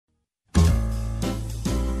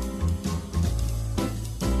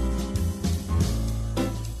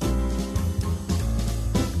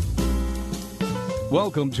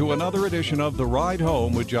Welcome to another edition of The Ride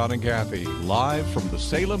Home with John and Kathy, live from the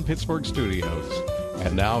Salem-Pittsburgh studios.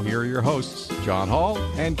 And now here are your hosts, John Hall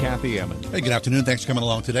and Kathy Emmons. Hey, good afternoon. Thanks for coming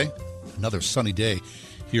along today. Another sunny day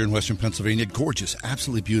here in western Pennsylvania. Gorgeous,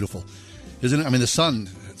 absolutely beautiful, isn't it? I mean, the sun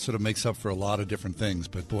sort of makes up for a lot of different things,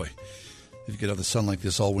 but boy, if you could have the sun like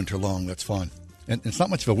this all winter long, that's fun. And it's not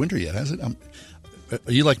much of a winter yet, has it? Are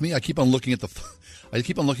you like me? I keep on looking at the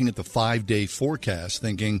 5-day forecast,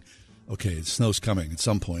 thinking, okay, the snow's coming at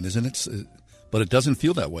some point, isn't it? But it doesn't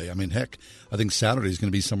feel that way. I mean, heck, I think Saturday is going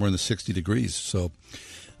to be somewhere in the 60 degrees. So,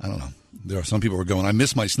 I don't know. There are some people who are going, I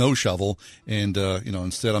miss my snow shovel, and,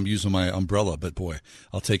 instead I'm using my umbrella. But, boy,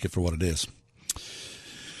 I'll take it for what it is.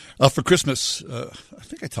 For Christmas, I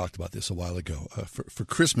think I talked about this a while ago. For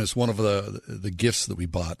Christmas, one of the gifts that we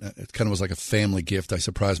bought, it kind of was like a family gift. I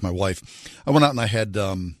surprised my wife. I went out and I had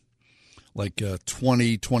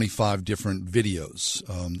 20, 25 different videos.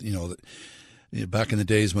 Back in the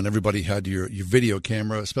days when everybody had your video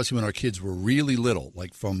camera, especially when our kids were really little,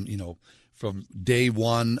 like from day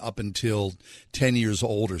one up until 10 years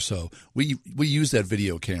old or so, we used that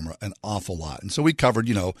video camera an awful lot. And so we covered,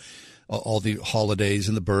 all the holidays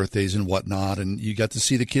and the birthdays and whatnot, and you got to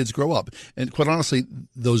see the kids grow up. And quite honestly,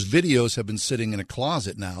 those videos have been sitting in a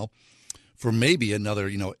closet now for maybe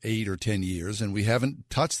another, 8 or 10 years, and we haven't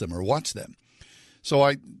touched them or watched them. So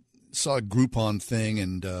I saw a Groupon thing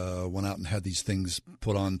and went out and had these things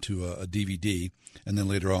put onto a DVD and then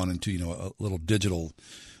later on into, a little digital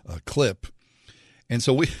clip. And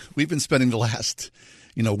so we've been spending the last,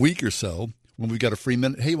 week or so when we've got a free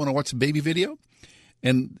minute, hey, you want to watch a baby video?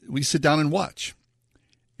 And we sit down and watch.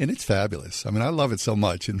 And it's fabulous. I mean, I love it so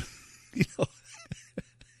much. And,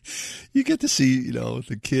 you get to see,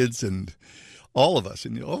 the kids and all of us.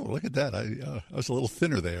 And, look at that. I was a little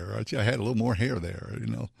thinner there. I had a little more hair there,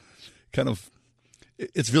 kind of.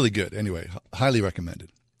 It's really good. Anyway, highly recommended.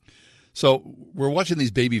 So we're watching these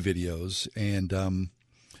baby videos. And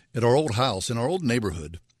at our old house, in our old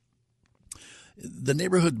neighborhood, the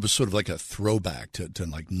neighborhood was sort of like a throwback to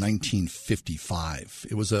like 1955.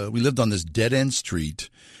 It was we lived on this dead-end street.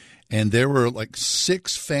 And there were like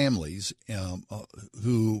 6 families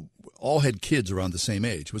who all had kids around the same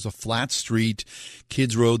age. It was a flat street.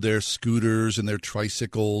 Kids rode their scooters and their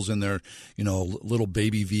tricycles and their, little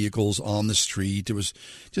baby vehicles on the street. It was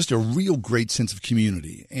just a real great sense of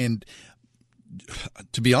community. And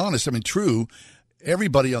to be honest, true,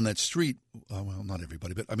 everybody on that street, well, not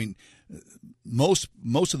everybody, but most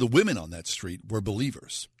of the women on that street were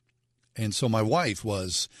believers. And so my wife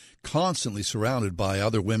was constantly surrounded by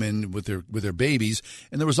other women with their babies,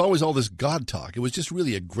 and there was always all this God talk. It was just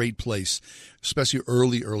really a great place, especially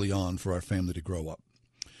early on for our family to grow up.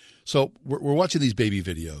 So we're watching these baby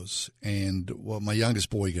videos, and my youngest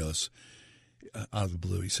boy goes, out of the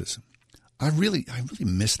blue, he says, I really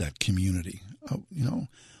miss that community.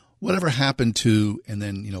 Whatever happened to, and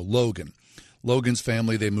then, Logan's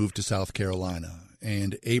family, they moved to South Carolina.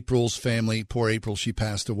 And April's family, poor April, she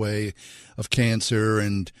passed away of cancer,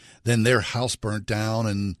 and then their house burnt down,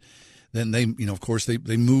 and then they, of course, they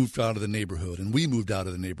moved out of the neighborhood, and we moved out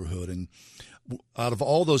of the neighborhood, and out of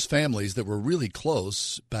all those families that were really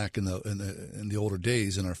close back in the older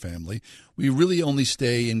days in our family, we really only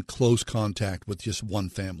stay in close contact with just one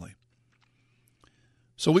family.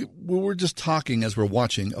 So we were just talking as we're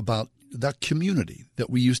watching about that community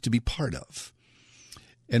that we used to be part of,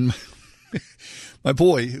 and my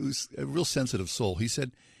boy, who's a real sensitive soul, he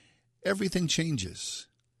said, everything changes.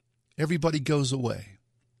 Everybody goes away.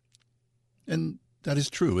 And that is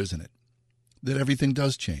true, isn't it? That everything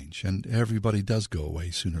does change and everybody does go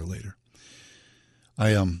away sooner or later.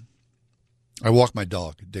 I walk my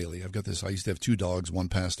dog daily. I used to have 2 dogs. One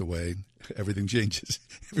passed away. Everything changes.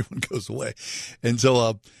 Everyone goes away. And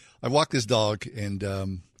so I walk this dog,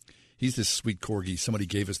 and he's this sweet corgi. Somebody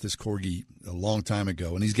gave us this corgi a long time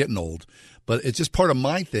ago, and he's getting old. But it's just part of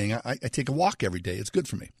my thing. I take a walk every day. It's good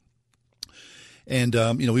for me. And,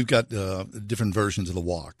 we've got different versions of the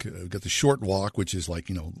walk. We've got the short walk, which is like,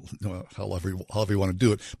 however you want to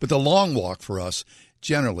do it. But the long walk for us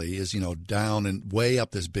generally is, down and way up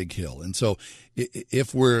this big hill. And so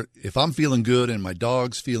if I'm feeling good and my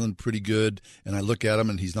dog's feeling pretty good and I look at him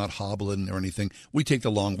and he's not hobbling or anything, we take the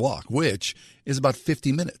long walk, which is about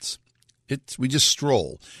 50 minutes. We just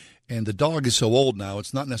stroll. And the dog is so old now,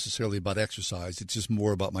 it's not necessarily about exercise. It's just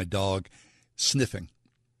more about my dog sniffing.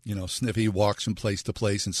 Sniff. He walks from place to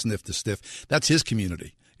place and sniff to sniff. That's his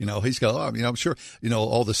community. He's got, I'm sure,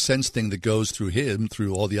 all the sense thing that goes through him,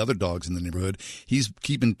 through all the other dogs in the neighborhood, he's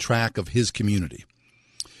keeping track of his community.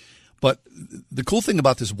 But the cool thing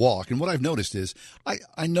about this walk, and what I've noticed is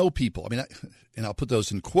I know people. I mean, and I'll put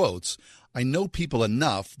those in quotes. I know people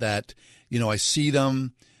enough that, I see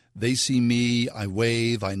them, they see me, I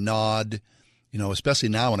wave, I nod, especially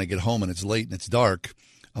now when I get home and it's late and it's dark.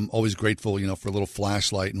 I'm always grateful, for a little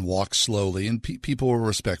flashlight and walk slowly. And people are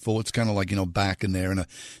respectful. It's kind of like, back in there, and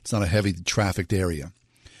it's not a heavy trafficked area.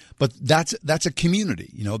 But that's a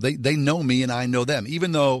community. They know me and I know them.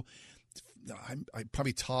 Even though I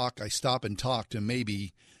probably I stop and talk to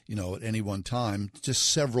maybe, at any one time, just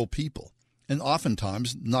several people. And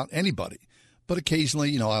oftentimes not anybody. But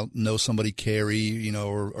occasionally, I'll know somebody, Carrie,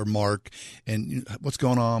 or Mark, and what's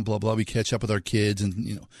going on, blah, blah. We catch up with our kids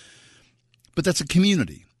and, But that's a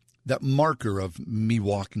community, that marker of me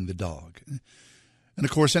walking the dog. And,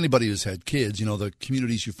 of course, anybody who's had kids, the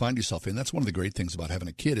communities you find yourself in, that's one of the great things about having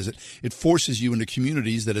a kid is it forces you into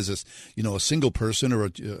communities that as a single person or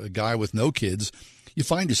a guy with no kids, you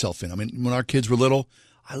find yourself in. I mean, when our kids were little,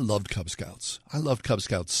 I loved Cub Scouts. I loved Cub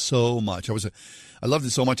Scouts so much. I loved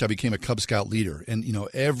it so much I became a Cub Scout leader. And,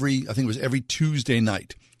 I think it was every Tuesday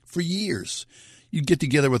night for years. You'd get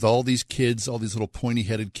together with all these kids, all these little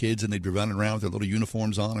pointy-headed kids, and they'd be running around with their little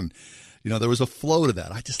uniforms on. And, there was a flow to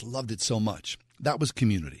that. I just loved it so much. That was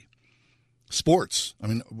community. Sports. I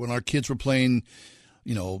mean, when our kids were playing,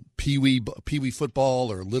 pee-wee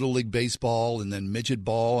football or Little League baseball and then midget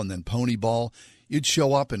ball and then pony ball, you'd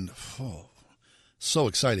show up and, so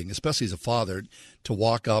exciting, especially as a father, to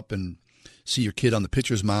walk up and see your kid on the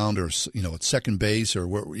pitcher's mound or, at second base or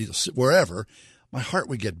wherever. My heart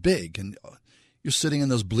would get big. And you're sitting in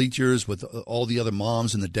those bleachers with all the other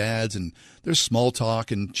moms and the dads, and there's small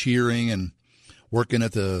talk and cheering and working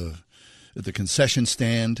at the concession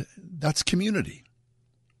stand. That's community.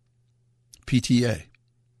 PTA.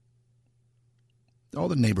 All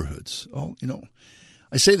the neighborhoods.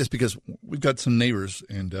 I say this because we've got some neighbors,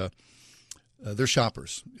 and they're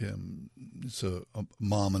shoppers. It's a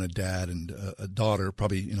mom and a dad and a daughter,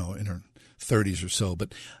 probably, in her 30s or so.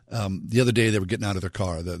 But the other day they were getting out of their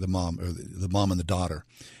car, the mom and the daughter,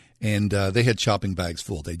 and they had shopping bags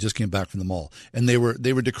full. They just came back from the mall, and they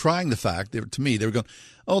were decrying the fact. They were going,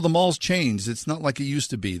 "Oh, the mall's changed. It's not like it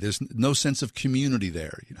used to be. There's no sense of community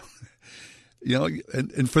there."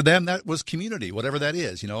 And for them that was community, whatever that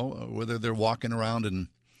is. Whether they're walking around and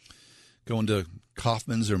going to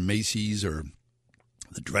Kaufman's or Macy's or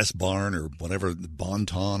the Dress Barn or whatever, the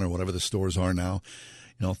Bon-Ton or whatever the stores are now.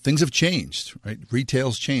 Things have changed, right?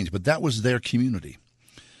 Retail's changed, but that was their community.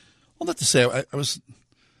 All that to say, I was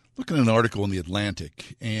looking at an article in The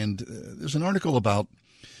Atlantic, and there's an article about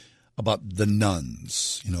the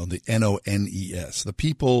nuns, the NONES, the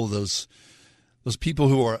people, those people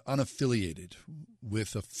who are unaffiliated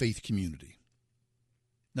with a faith community.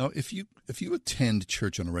 Now, if you attend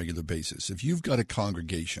church on a regular basis, if you've got a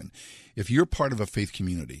congregation, if you're part of a faith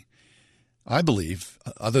community, I believe,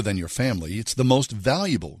 other than your family, it's the most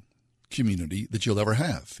valuable community that you'll ever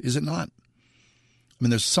have, is it not? I mean,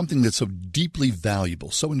 there's something that's so deeply valuable,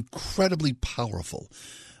 so incredibly powerful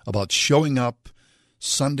about showing up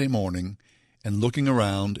Sunday morning and looking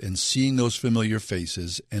around and seeing those familiar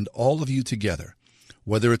faces and all of you together,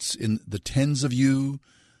 whether it's in the tens of you,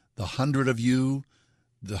 the 100 of you,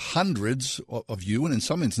 the hundreds of you, and in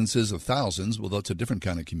some instances of thousands, well, that's a different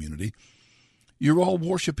kind of community. You're all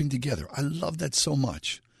worshiping together. I love that so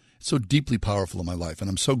much. It's so deeply powerful in my life, and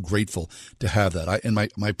I'm so grateful to have that. And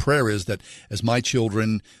my prayer is that as my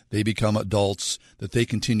children, they become adults, that they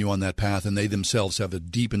continue on that path, and they themselves have a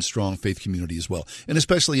deep and strong faith community as well. And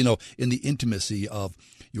especially, in the intimacy of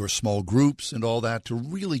your small groups and all that, to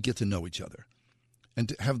really get to know each other and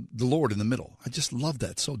to have the Lord in the middle. I just love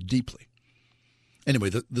that so deeply. Anyway,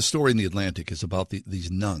 the story in The Atlantic is about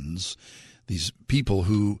these nuns, these people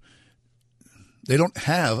who they don't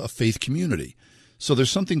have a faith community. So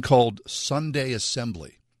there's something called Sunday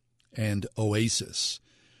Assembly and Oasis,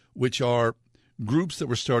 which are groups that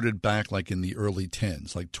were started back like in the early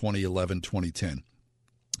 10s, like 2011, 2010.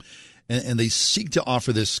 And they seek to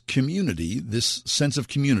offer this community, this sense of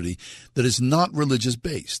community that is not religious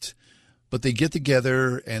based. But they get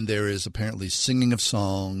together and there is apparently singing of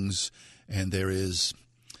songs, and there is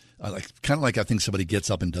kind of like I think somebody gets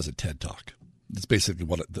up and does a TED Talk. That's basically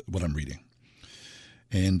what I'm reading.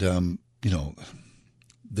 And,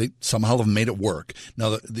 they somehow have made it work.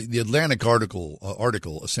 Now, the Atlantic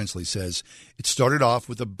article essentially says it started off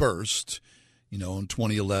with a burst, in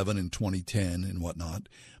 2011 and 2010 and whatnot.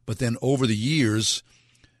 But then over the years,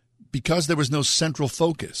 because there was no central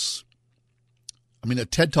focus, I mean, a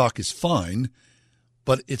TED Talk is fine,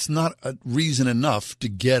 but it's not a reason enough to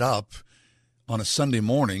get up on a Sunday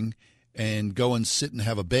morning and go and sit and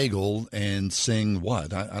have a bagel and sing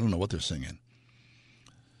what? I don't know what they're singing.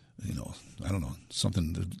 I don't know,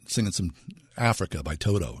 singing some Africa by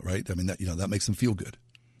Toto, right? I mean, that makes them feel good.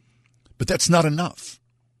 But that's not enough.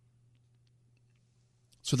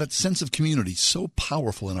 So that sense of community is so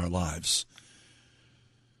powerful in our lives.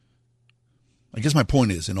 I guess my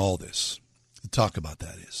point is in all this, to talk about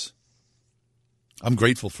that is, I'm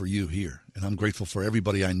grateful for you here, and I'm grateful for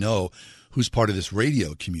everybody I know who's part of this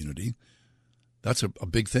radio community. That's a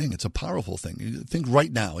big thing. It's a powerful thing. Think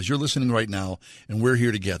right now, as you're listening right now, and we're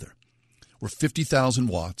here together. We're 50,000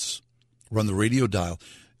 watts. We're on the radio dial.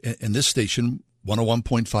 And this station,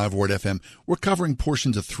 101.5 Word FM, we're covering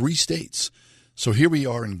portions of 3 states. So here we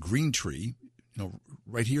are in Green Tree,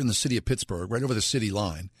 right here in the city of Pittsburgh, right over the city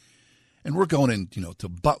line. And we're going in, to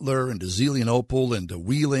Butler and to Zelian-Opal and to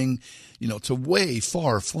Wheeling, to way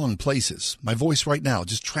far-flung places. My voice right now,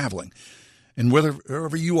 just traveling. And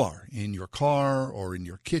wherever you are, in your car or in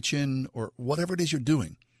your kitchen or whatever it is you're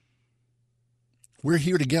doing, we're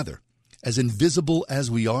here together. As invisible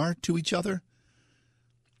as we are to each other,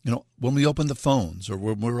 when we open the phones or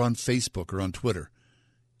when we're on Facebook or on Twitter,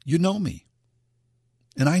 you know me.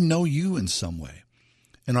 And I know you in some way.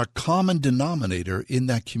 And our common denominator in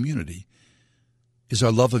that community is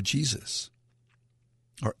our love of Jesus,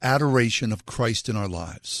 our adoration of Christ in our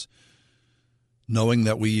lives, knowing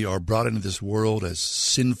that we are brought into this world as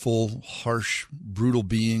sinful, harsh, brutal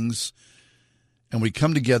beings, and we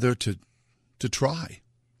come together to try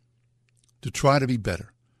to be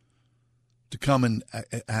better, to come and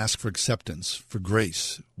ask for acceptance, for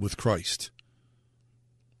grace with Christ.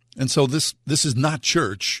 And so this is not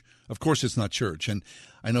church. Of course it's not church. And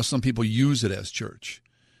I know some people use it as church.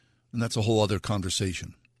 And that's a whole other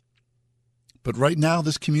conversation. But right now,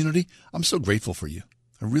 this community, I'm so grateful for you.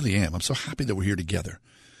 I really am. I'm so happy that we're here together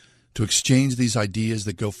to exchange these ideas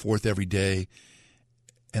that go forth every day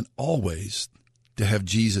and always to have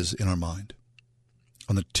Jesus in our mind,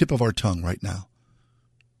 on the tip of our tongue right now,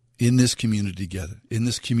 in this community together.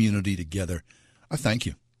 I thank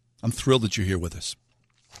you. I'm thrilled that you're here with us.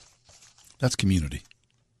 That's community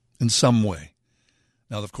in some way.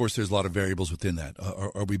 Now, of course, there's a lot of variables within that.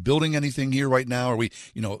 Are we building anything here right now? Are we,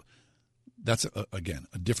 that's, again,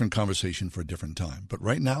 a different conversation for a different time. But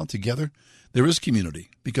right now, together, there is community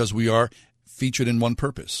because we are featured in one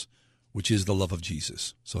purpose, which is the love of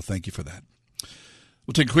Jesus. So thank you for that.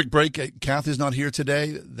 We'll take a quick break. Kath is not here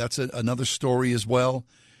today. That's another story as well.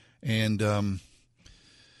 And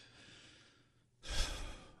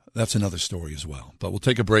that's another story as well. But we'll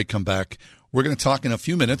take a break, come back. We're going to talk in a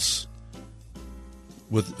few minutes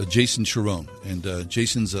with Jason Cherone. And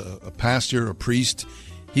Jason's a pastor, a priest.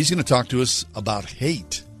 He's going to talk to us about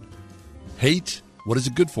hate. Hate, what is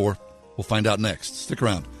it good for? We'll find out next. Stick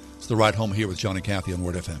around. It's The Ride Home here with John and Kathy on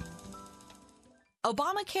Word FM.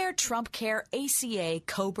 Obamacare, TrumpCare, ACA,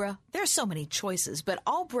 COBRA. There are so many choices, but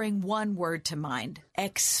all bring one word to mind: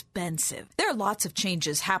 expensive. There are lots of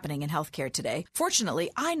changes happening in healthcare today.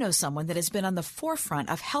 Fortunately, I know someone that has been on the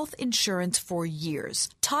forefront of health insurance for years.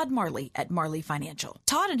 Todd Marley at Marley Financial.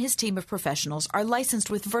 Todd and his team of professionals are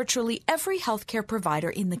licensed with virtually every healthcare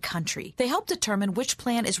provider in the country. They help determine which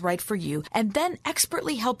plan is right for you and then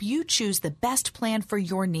expertly help you choose the best plan for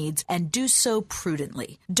your needs and do so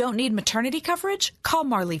prudently. Don't need maternity coverage? Call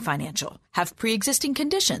Marley Financial. Have pre-existing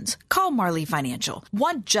conditions? Call Marley Financial.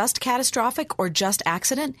 Want just catastrophic or just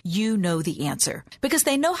accident? You know the answer. Because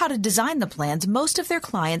they know how to design the plans, most of their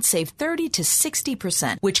clients save 30 to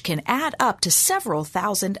 60%, which can add up to several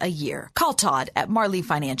thousand a year. Call Todd at Marley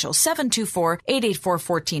Financial,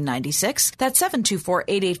 724-884-1496. That's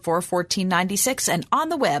 724-884-1496 and on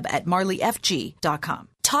the web at marleyfg.com.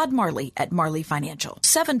 Todd Marley at Marley Financial,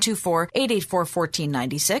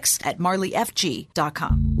 724-884-1496 at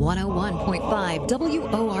marleyfg.com.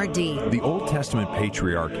 101.5 WORD. The Old Testament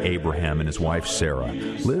patriarch Abraham and his wife Sarah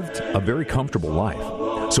lived a very comfortable life.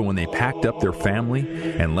 So when they packed up their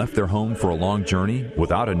family and left their home for a long journey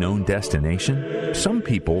without a known destination, some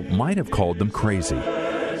people might have called them crazy.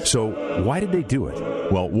 So why did they do it?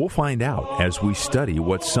 Well, we'll find out as we study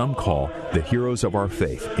what some call the heroes of our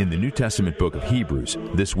faith in the New Testament book of Hebrews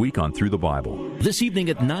this week on Through the Bible. This evening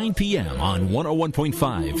at 9 p.m. on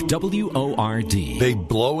 101.5 WORD. They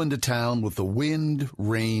blow into town with the wind,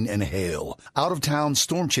 rain, and hail. Out-of-town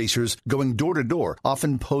storm chasers going door to door,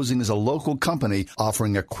 often posing as a local company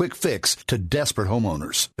offering a quick fix to desperate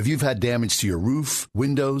homeowners. If you've had damage to your roof,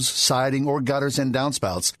 windows, siding, or gutters and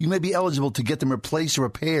downspouts, you may be eligible to get them replaced or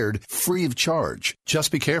repaired free of charge. Just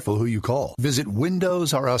Just be careful who you call. Visit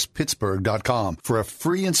WindowsRUsPittsburgh.com for a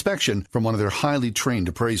free inspection from one of their highly trained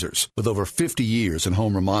appraisers. With over 50 years in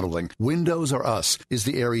home remodeling, Windows R Us is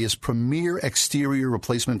the area's premier exterior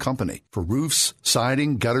replacement company for roofs,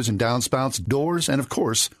 siding, gutters and downspouts, doors, and of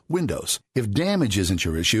course, windows. If damage isn't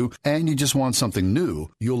your issue and you just want something new,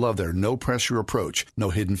 you'll love their no-pressure approach, no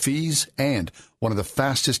hidden fees, and one of the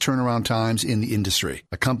fastest turnaround times in the industry.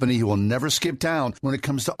 A company who will never skip town when it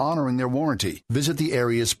comes to honoring their warranty. Visit the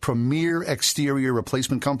area's premier exterior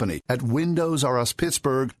replacement company at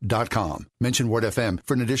WindowsRUsPittsburgh.com. Mention Word FM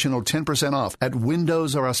for an additional 10% off at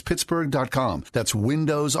WindowsRUsPittsburgh.com. That's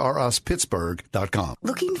WindowsRUsPittsburgh.com.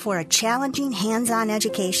 Looking for a challenging, hands-on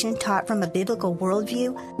education taught from a biblical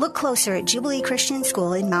worldview? Look closer at Jubilee Christian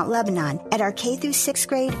School in Mount Lebanon at our K through 6th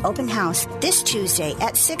grade open house this Tuesday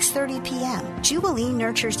at 6:30 p.m. Jubilee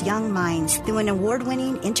nurtures young minds through an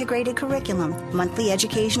award-winning integrated curriculum, monthly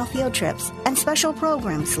educational field trips, and special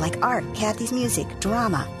programs like art, Kathy's music,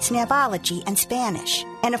 drama, Snapology, and Spanish.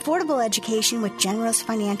 An affordable education with generous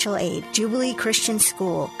financial aid. Jubilee Christian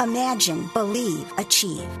School. Imagine, believe,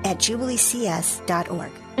 achieve at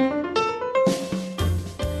jubileecs.org.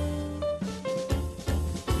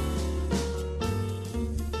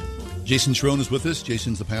 Jason Sharon is with us.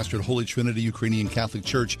 Jason's the pastor at Holy Trinity Ukrainian Catholic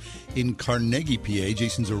Church in Carnegie, PA.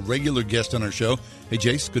 Jason's a regular guest on our show. Hey,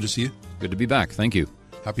 Jace, good to see you. Good to be back. Thank you.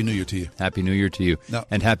 Happy New Year to you. Happy New Year to you. Now,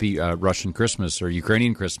 and happy Russian Christmas or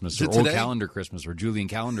Ukrainian Christmas or Old today? Calendar Christmas or Julian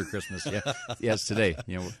Calendar Christmas. Yeah, yes, today.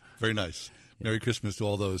 Very nice. Merry Christmas to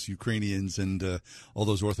all those Ukrainians and all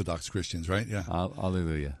those Orthodox Christians, right? Yeah.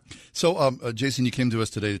 Hallelujah. So, Jason, you came to us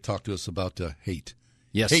today to talk to us about hate.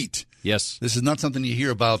 Yes. Hate. Yes. This is not something you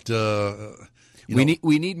hear about. We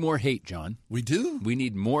need more hate, John. We do? We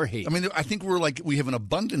need more hate. I mean, I think we have an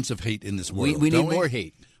abundance of hate in this world. We need more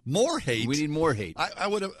hate. More hate? We need more hate. I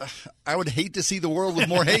would hate to see the world with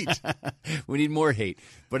more hate. We need more hate.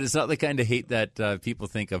 But it's not the kind of hate that people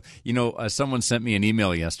think of. Someone sent me an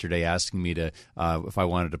email yesterday asking me to if I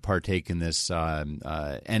wanted to partake in this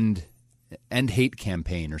end hate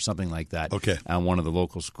campaign or something like that. Okay. One of the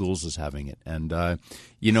local schools is having it. And,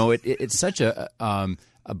 it's such a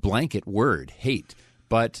blanket word, hate.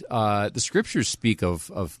 But the scriptures speak of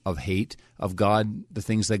hate, of God, the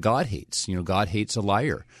things that God hates. God hates a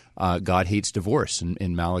liar. God hates divorce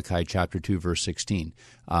in Malachi chapter 2, verse 16.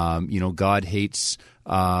 God hates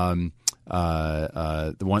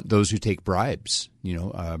those who take bribes,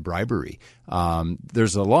 bribery.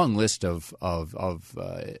 There's a long list of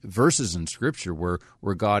verses in Scripture where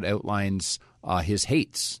God outlines his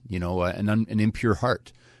hates, an impure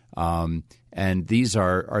heart. And these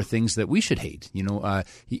are things that we should hate.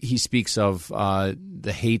 He speaks of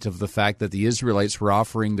the hate of the fact that the Israelites were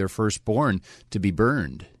offering their firstborn to be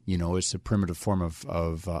burned. It's a primitive form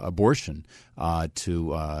of abortion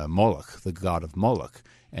to Moloch, the god of Moloch.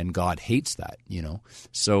 And God hates that,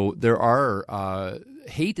 So there are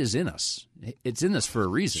hate is in us. It's in us for a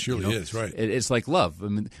reason. Surely is, right. It's like love. I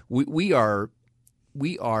mean, we are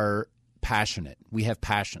passionate. We have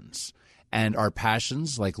passions. And our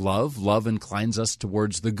passions, like love inclines us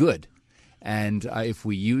towards the good. And if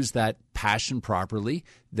we use that passion properly,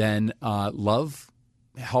 then love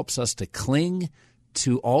helps us to cling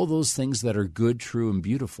to all those things that are good, true, and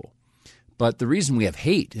beautiful. But the reason we have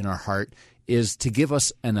hate in our heart is to give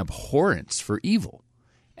us an abhorrence for evil.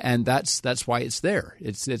 And that's why it's there.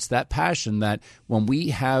 It's that passion that when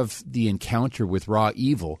we have the encounter with raw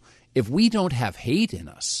evil, if we don't have hate in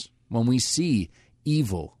us, when we see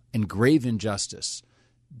evil and grave injustice,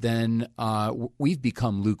 then we've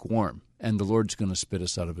become lukewarm, and the Lord's going to spit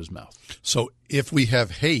us out of his mouth. So if we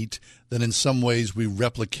have hate, then in some ways we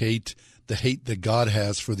replicate the hate that God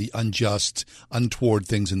has for the unjust, untoward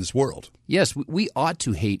things in this world. Yes, we ought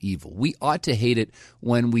to hate evil. We ought to hate it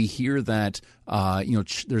when we hear that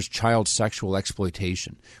there's child sexual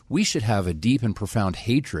exploitation. We should have a deep and profound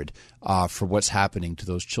hatred for what's happening to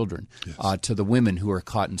those children, yes. To the women who are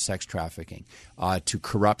caught in sex trafficking, to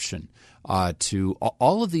corruption, to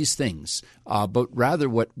all of these things. But rather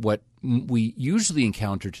what we usually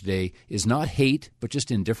encounter today is not hate, but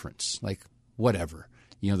just indifference, like whatever.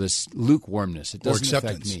 This lukewarmness. It doesn't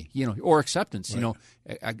affect me. Or acceptance. Right.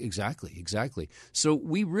 Exactly. So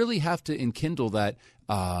we really have to enkindle that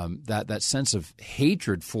sense of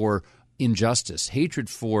hatred for injustice, hatred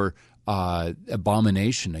for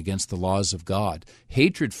abomination against the laws of God,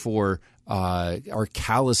 hatred for our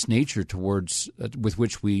callous nature towards with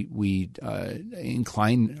which we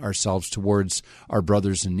incline ourselves towards our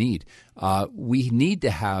brothers in need. We need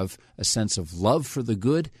to have a sense of love for the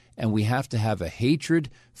good, and we have to have a hatred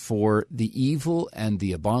for the evil and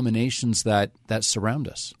the abominations that surround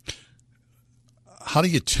us. How do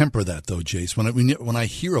you temper that, though, Jace? When I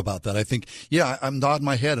hear about that, I think, I'm nodding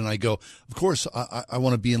my head and I go, of course, I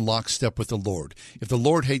want to be in lockstep with the Lord. If the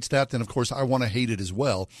Lord hates that, then, of course, I want to hate it as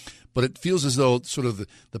well. But it feels as though sort of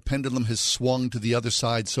the pendulum has swung to the other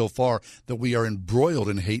side so far that we are embroiled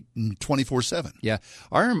in hate 24/7. Yeah.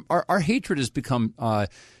 Our hatred has become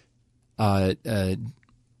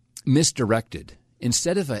misdirected.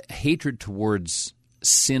 Instead of a hatred towards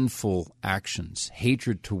sinful actions,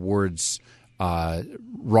 hatred towards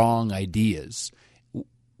wrong ideas,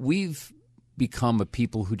 we've become a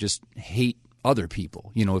people who just hate other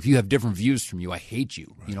people. If you have different views from you, I hate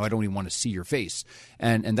you. Right. I don't even want to see your face.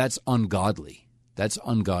 And that's ungodly. That's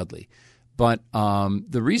ungodly. But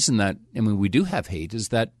the reason that, we do have hate is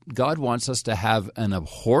that God wants us to have an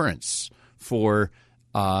abhorrence for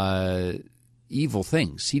evil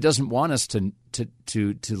things. He doesn't want us to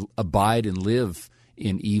abide and live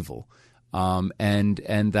in evil. And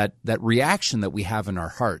that reaction that we have in our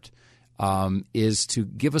heart is to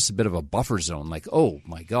give us a bit of a buffer zone, like, oh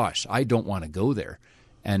my gosh, I don't want to go there.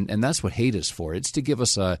 And that's what hate is for. It's to give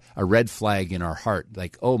us a red flag in our heart,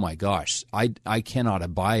 like, oh my gosh, I cannot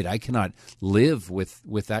abide, I cannot live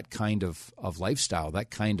with that kind of lifestyle,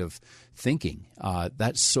 that kind of thinking.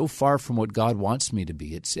 That's so far from what God wants me to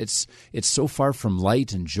be. It's so far from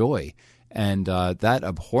light and joy. And that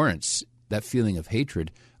abhorrence, that feeling of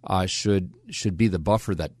hatred, should be the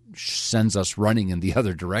buffer that sends us running in the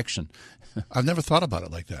other direction. I've never thought about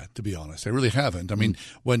it like that, to be honest. I really haven't.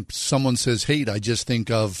 When someone says hate, I just think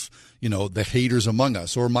of, the haters among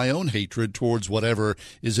us, or my own hatred towards whatever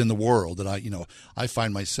is in the world that I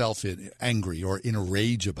find myself angry or in a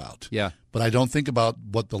rage about. Yeah. But I don't think about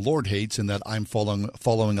what the Lord hates and that I'm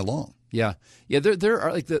following along. Yeah. There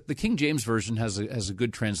are, like, the King James Version has a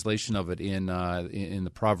good translation of it in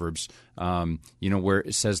the Proverbs, where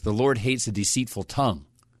it says, the Lord hates a deceitful tongue.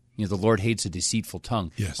 The Lord hates a deceitful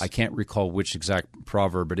tongue. Yes. I can't recall which exact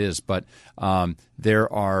proverb it is, but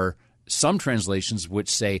there are some translations which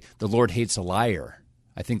say the Lord hates a liar.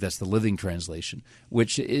 I think that's the Living Translation,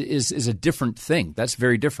 which is a different thing. That's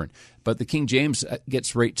very different. But the King James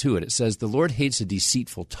gets right to it. It says the Lord hates a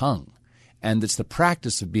deceitful tongue, and it's the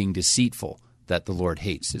practice of being deceitful that the Lord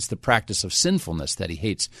hates. It's the practice of sinfulness that he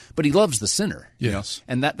hates. But he loves the sinner. Yes.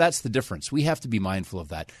 And that's the difference. We have to be mindful of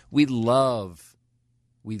that. We love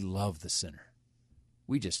the sinner.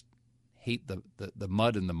 We just hate the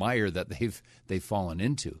mud and the mire that they've fallen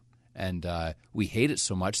into, and we hate it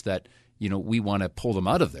so much that we want to pull them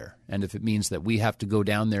out of there. And if it means that we have to go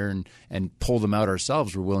down there and pull them out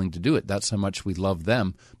ourselves, we're willing to do it. That's how much we love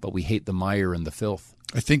them, but we hate the mire and the filth.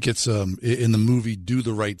 I think it's in the movie Do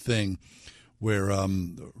the Right Thing, where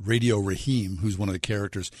Radio Raheem, who's one of the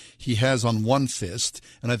characters, he has on one fist,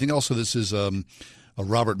 and I think also this is a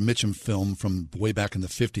Robert Mitchum film from way back in the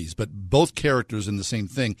 50s, but both characters in the same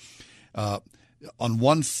thing. On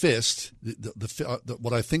one fist,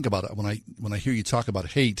 what I think about it when I hear you talk about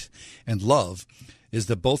hate and love is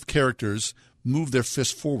that both characters move their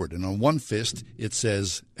fist forward. And on one fist, it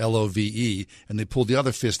says LOVE, and they pull the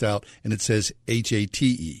other fist out, and it says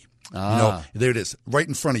HATE. There it is, right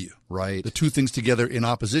in front of you. Right. The two things together in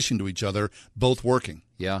opposition to each other, both working.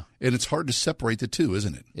 Yeah. And it's hard to separate the two,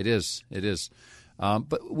 isn't it? It is.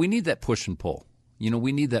 But we need that push and pull.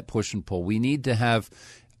 We need that push and pull. We need to have,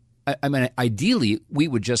 ideally, we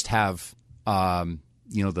would just have,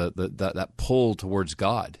 that pull towards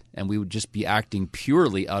God, and we would just be acting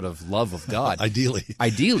purely out of love of God. Ideally,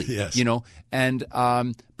 yes. And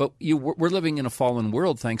but we're living in a fallen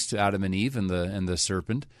world thanks to Adam and Eve and the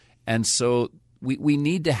serpent, and so we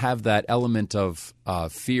need to have that element of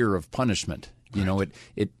fear of punishment. Right.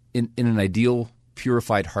 In an ideal,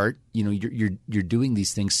 purified heart, you're doing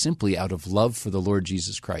these things simply out of love for the Lord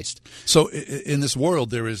Jesus Christ. So in this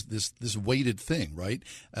world, there is this weighted thing, right?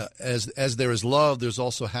 As there is love, there's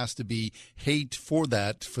also has to be hate for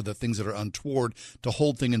the things that are untoward, to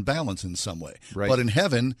hold things in balance in some way. Right. But in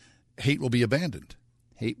heaven, hate will be abandoned.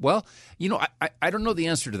 Hate. Well, I don't know the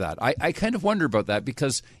answer to that. I kind of wonder about that,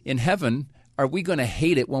 because in heaven, are we going to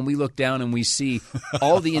hate it when we look down and we see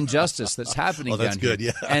all the injustice that's happening down here? That's good,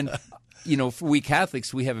 yeah. And for we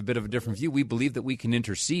Catholics, we have a bit of a different view. We believe that we can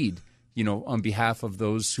intercede, on behalf of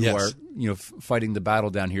those who yes. are, fighting the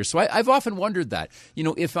battle down here. So I've often wondered that,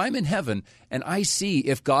 if I'm in heaven and I see,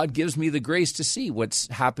 if God gives me the grace to see what's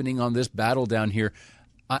happening on this battle down here,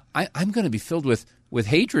 I'm going to be filled with with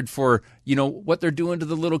hatred for, what they're doing to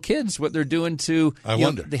the little kids, what they're doing to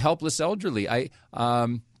the helpless elderly.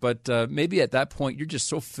 But maybe at that point you're just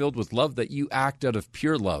so filled with love that you act out of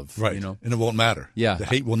pure love. Right. And it won't matter. Yeah. The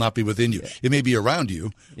hate will not be within you. It may be around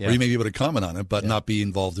you, or you may be able to comment on it, but not be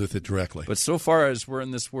involved with it directly. But so far as we're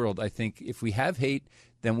in this world, I think if we have hate,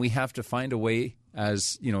 then we have to find a way,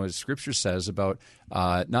 as Scripture says, about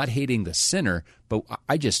not hating the sinner, but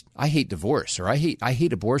I hate divorce, or I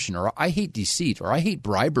hate abortion, or I hate deceit, or I hate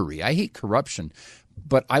bribery, I hate corruption,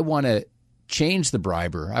 but I want to change the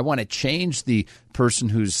briber. I want to change the person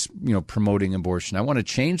who's promoting abortion. I want to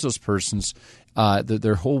change those persons,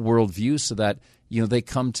 their whole worldview, so that they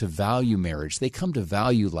come to value marriage, they come to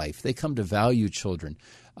value life, they come to value children,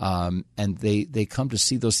 and they come to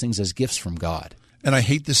see those things as gifts from God. And I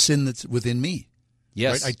hate the sin that's within me.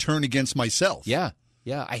 Yes, right? I turn against myself. Yeah.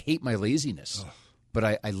 I hate my laziness, but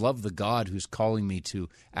I love the God who's calling me to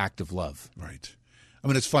active love. Right. I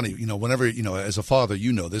mean, it's funny, whenever, as a father,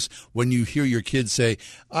 this, when you hear your kids say,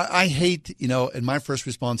 I hate, and my first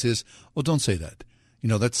response is, well, don't say that.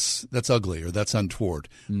 That's ugly, or that's untoward.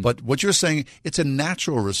 But what you're saying, it's a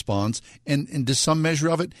natural response, and to some measure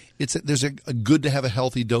of it, there's a good to have a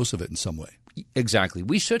healthy dose of it in some way. Exactly.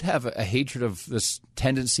 We should have a hatred of this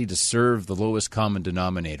tendency to serve the lowest common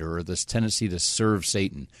denominator, or this tendency to serve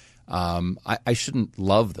Satan. I shouldn't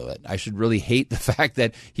love that. I should really hate the fact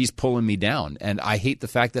that he's pulling me down, and I hate the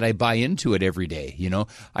fact that I buy into it every day.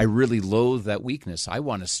 I really loathe that weakness. I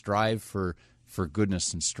want to strive for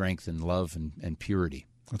goodness and strength and love and purity.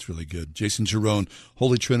 That's really good. Jason Giron,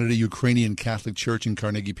 Holy Trinity Ukrainian Catholic Church in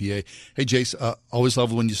Carnegie, PA. Hey, Jace, always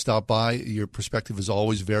love when you stop by. Your perspective is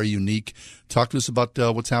always very unique. Talk to us about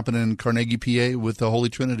what's happening in Carnegie, PA with the Holy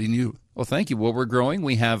Trinity and you. Well, thank you. Well, we're growing.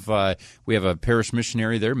 We have a parish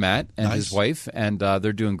missionary there, Matt, and his wife, and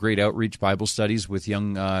they're doing great outreach Bible studies with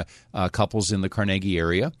young couples in the Carnegie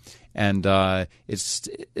area. And it's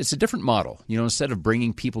a different model. Instead of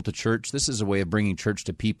bringing people to church, this is a way of bringing church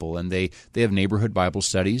to people. And they have neighborhood Bible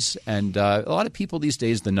studies. And a lot of people these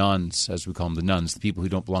days, the nuns, as we call them, the nuns, the people who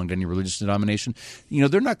don't belong to any religious denomination,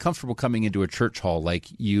 they're not comfortable coming into a church hall like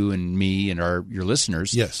you and me and your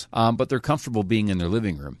listeners. Yes. But they're comfortable being in their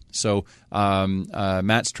living room. So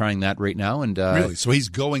Matt's trying that right now. And really? So he's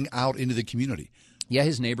going out into the community. Yeah,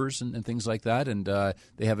 his neighbors and things like that, and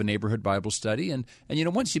they have a neighborhood Bible study. And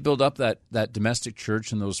once you build up that domestic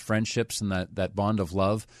church and those friendships and that bond of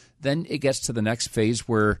love, then it gets to the next phase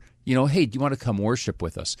where, hey, do you want to come worship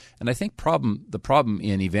with us? And I think the problem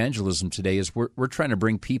in evangelism today is we're trying to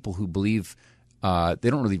bring people who believe they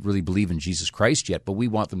don't really believe in Jesus Christ yet, but we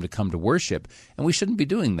want them to come to worship, and we shouldn't be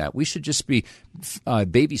doing that. We should just be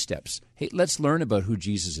baby steps. Hey, let's learn about who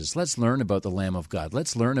Jesus is. Let's learn about the Lamb of God.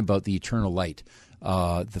 Let's learn about the eternal light.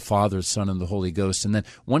 The Father, Son, and the Holy Ghost. And then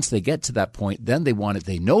once they get to that point, then they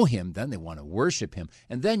know Him, then they want to worship Him.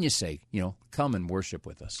 And then you say, come and worship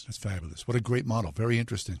with us. That's fabulous. What a great model. Very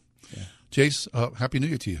interesting. Yeah. Jace, Happy New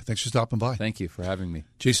Year to you. Thanks for stopping by. Thank you for having me.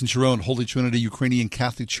 Jason Giron, Holy Trinity Ukrainian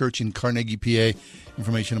Catholic Church in Carnegie, PA.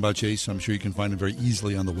 Information about Jason, I'm sure you can find it very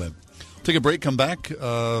easily on the web. Take a break, come back. We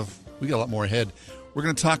got a lot more ahead. We're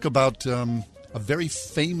going to talk about a very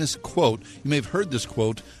famous quote. You may have heard this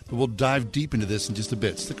quote, but we'll dive deep into this in just a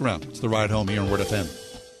bit. Stick around. It's The Ride Home here on Word FM.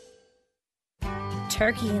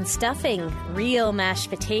 Turkey and stuffing, real mashed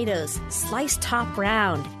potatoes, sliced top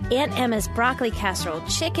round, Aunt Emma's broccoli casserole,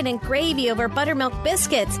 chicken and gravy over buttermilk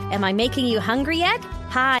biscuits. Am I making you hungry yet?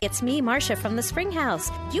 Hi, it's me, Marcia from the Springhouse.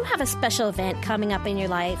 Do you have a special event coming up in your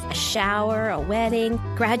life? A shower, a wedding,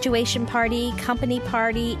 graduation party, company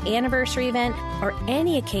party, anniversary event, or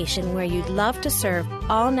any occasion where you'd love to serve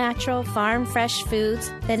all-natural, farm-fresh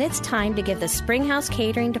foods? Then it's time to give the Springhouse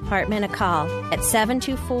Catering Department a call at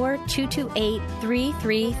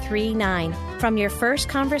 724-228-3339. From your first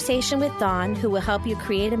conversation with Dawn, who will help you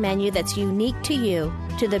create a menu that's unique to you,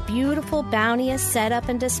 to the beautiful, bounteous setup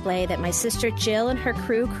and display that my sister Jill and her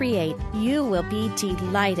crew create, you will be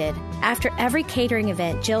delighted. After every catering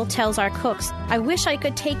event, Jill tells our cooks, I wish I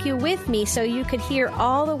could take you with me so you could hear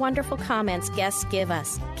all the wonderful comments guests give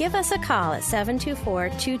us. Give us a call at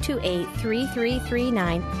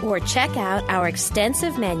 724-228-3339 or check out our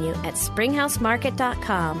extensive menu at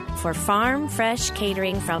springhousemarket.com for farm fresh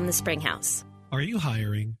catering from the Springhouse. Are you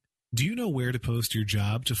hiring? Do you know where to post your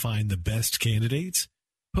job to find the best candidates?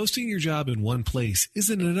 Posting your job in one place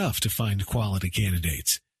isn't enough to find quality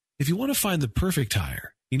candidates. If you want to find the perfect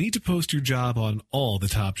hire, you need to post your job on all the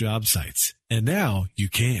top job sites. And now you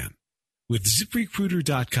can. With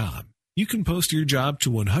ZipRecruiter.com, you can post your job to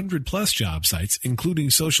 100-plus job sites, including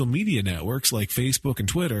social media networks like Facebook and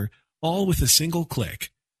Twitter, all with a single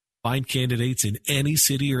click. Find candidates in any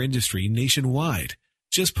city or industry nationwide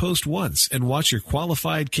Just post once and watch your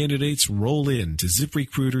qualified candidates roll in to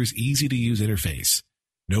ZipRecruiter's easy-to-use interface.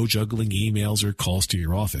 No juggling emails or calls to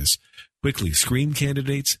your office. Quickly screen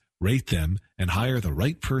candidates, rate them, and hire the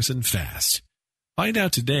right person fast. Find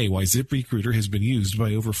out today why ZipRecruiter has been used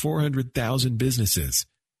by over 400,000 businesses.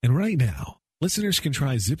 And right now, listeners can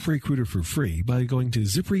try ZipRecruiter for free by going to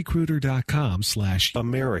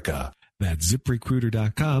ZipRecruiter.com/America. That's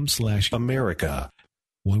ZipRecruiter.com/America.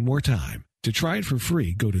 One more time. To try it for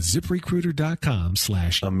free, go to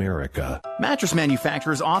ZipRecruiter.com/America. Mattress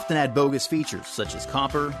manufacturers often add bogus features such as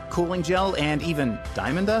copper, cooling gel, and even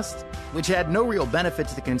diamond dust, which add no real benefit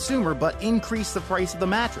to the consumer but increase the price of the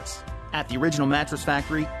mattress. At the Original Mattress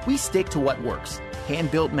Factory, we stick to what works.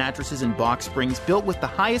 Hand-built mattresses and box springs built with the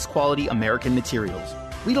highest quality American materials.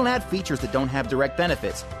 We don't add features that don't have direct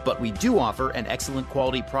benefits, but we do offer an excellent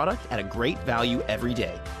quality product at a great value every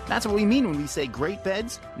day. That's what we mean when we say great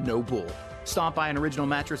beds, no bull. Stop by an Original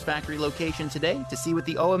Mattress Factory location today to see what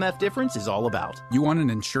the OMF difference is all about. You want an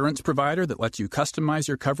insurance provider that lets you customize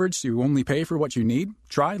your coverage so you only pay for what you need?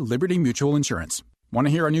 Try Liberty Mutual Insurance. Want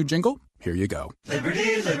to hear our new jingle? Here you go.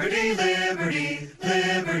 Liberty, liberty, liberty,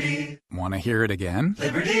 liberty. Want to hear it again?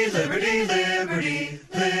 Liberty, liberty, liberty,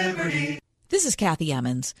 liberty. This is Kathy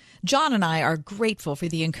Emmons. John and I are grateful for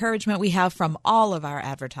the encouragement we have from all of our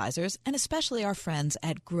advertisers, and especially our friends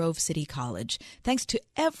at Grove City College. Thanks to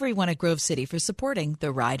everyone at Grove City for supporting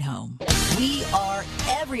The Ride Home. We are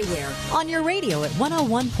everywhere on your radio at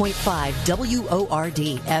 101.5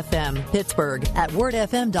 WORD FM Pittsburgh, at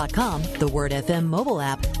wordfm.com, the Word FM mobile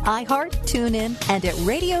app, iHeart, TuneIn, and at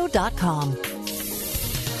radio.com.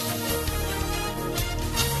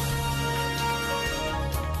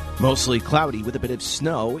 Mostly cloudy with a bit of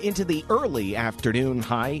snow into the early afternoon,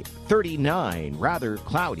 high 39. Rather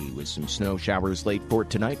cloudy with some snow showers late for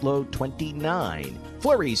tonight, low 29.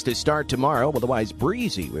 Flurries to start tomorrow, otherwise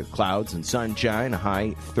breezy with clouds and sunshine,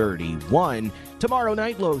 high 31. Tomorrow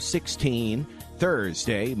night, low 16.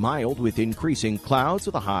 Thursday, mild with increasing clouds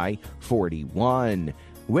with a high 41.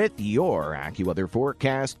 With your AccuWeather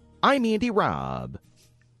forecast, I'm Andy Robb.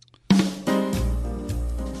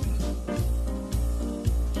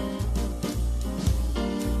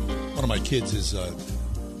 One of my kids is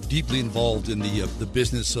deeply involved in the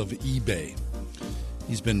business of eBay.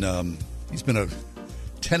 He's been a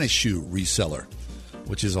tennis shoe reseller,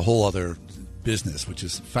 which is a whole other business, which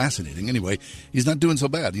is fascinating. Anyway, he's not doing so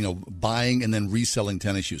bad, buying and then reselling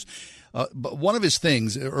tennis shoes. But one of his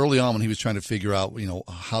things early on when he was trying to figure out,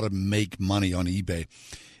 how to make money on eBay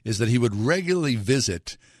is that he would regularly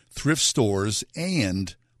visit thrift stores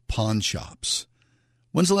and pawn shops.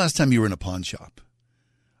 When's the last time you were in a pawn shop?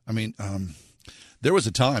 I mean, there was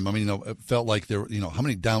a time, it felt like there were, how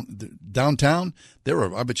many downtown? There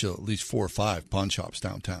were, I bet you, at least 4 or 5 pawn shops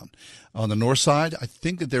downtown. On the north side, I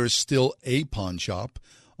think that there is still a pawn shop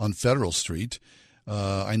on Federal Street.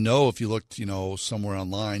 I know if you looked, somewhere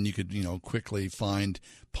online, you could, quickly find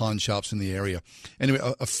pawn shops in the area. Anyway,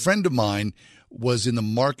 a friend of mine was in the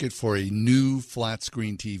market for a new flat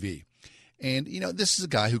screen TV. And, this is a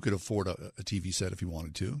guy who could afford a TV set if he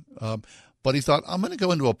wanted to. But he thought, I'm going to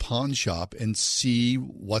go into a pawn shop and see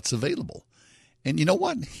what's available. And you know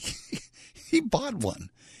what? He bought one.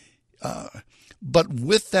 But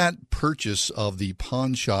with that purchase of the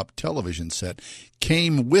pawn shop television set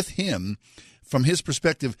came with him, from his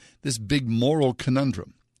perspective, this big moral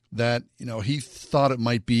conundrum that, he thought it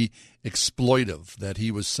might be exploitive, that he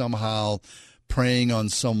was somehow preying on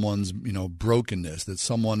someone's, brokenness, that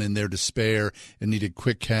someone in their despair and needed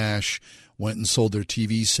quick cash went and sold their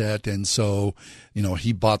TV set, and so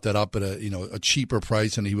he bought that up at a cheaper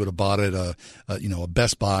price than he would have bought it a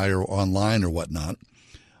Best Buy or online or whatnot.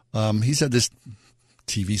 He's had this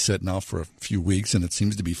TV set now for a few weeks, and it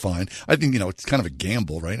seems to be fine. I think it's kind of a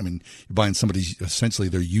gamble, right? I mean, you're buying somebody's essentially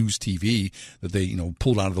their used TV that they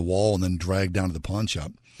pulled out of the wall and then dragged down to the pawn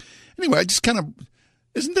shop. Anyway, I just kind of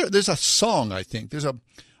there's a song I think there's a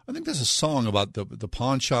song about the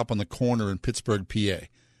pawn shop on the corner in Pittsburgh, PA.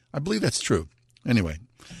 I believe that's true. Anyway,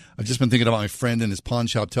 I've just been thinking about my friend and his pawn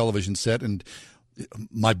shop television set, and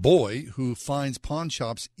my boy who finds pawn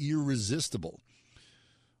shops irresistible.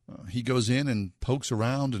 He goes in and pokes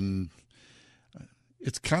around, and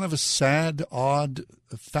it's kind of a sad, odd,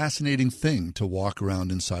 fascinating thing to walk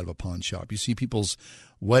around inside of a pawn shop. You see people's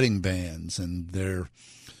wedding bands and their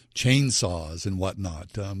chainsaws and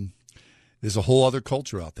whatnot. There's a whole other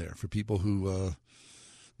culture out there for people who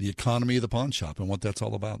the economy of the pawn shop and what that's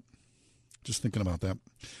all about. Just thinking about that.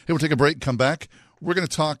 Hey, we'll take a break, come back. We're going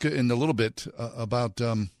to talk in a little bit about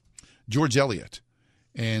George Eliot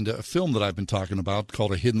and a film that I've been talking about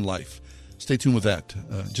called A Hidden Life. Stay tuned with that.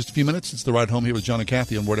 Just a few minutes. It's The Ride Home here with John and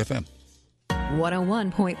Kathy on Word FM.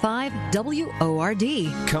 101.5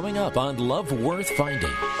 WORD. Coming up on Love Worth Finding.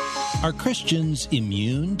 Are Christians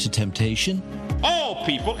immune to temptation? All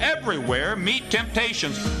people everywhere meet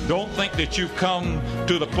temptations. Don't think that you've come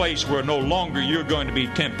to the place where no longer you're going to be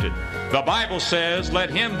tempted. The Bible says, let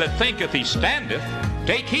him that thinketh he standeth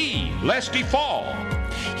take heed lest he fall.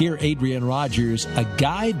 Hear Adrian Rogers, a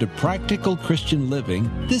guide to practical Christian living,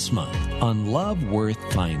 this month on Love Worth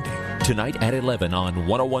Finding. Tonight at 11 on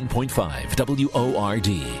 101.5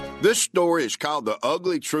 WORD. This story is called The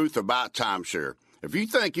Ugly Truth About Timeshare. If you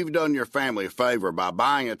think you've done your family a favor by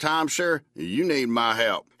buying a timeshare, you need my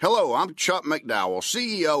help. Hello, I'm Chuck McDowell,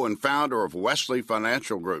 CEO and founder of Wesley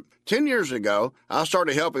Financial Group. 10 years ago, I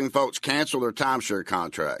started helping folks cancel their timeshare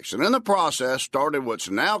contracts, and in the process started what's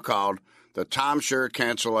now called the timeshare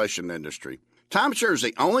cancellation industry. Timeshare is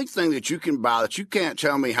the only thing that you can buy that you can't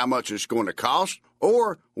tell me how much it's going to cost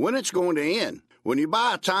or when it's going to end. When you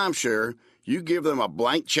buy a timeshare, you give them a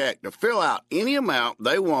blank check to fill out any amount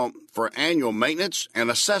they want for annual maintenance and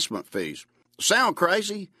assessment fees. Sound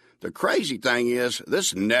crazy? The crazy thing is,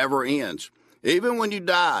 this never ends. Even when you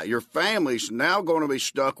die, your family's now going to be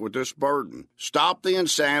stuck with this burden. Stop the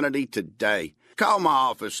insanity today. Call my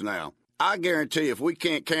office now. I guarantee if we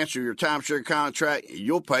can't cancel your timeshare contract,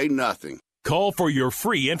 you'll pay nothing. Call for your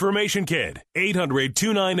free information kit.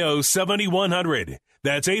 800-290-7100.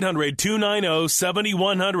 That's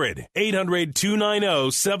 800-290-7100.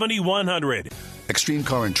 800-290-7100. Extreme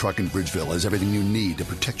Car and Truck in Bridgeville has everything you need to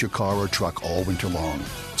protect your car or truck all winter long.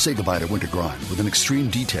 Say goodbye to winter grime with an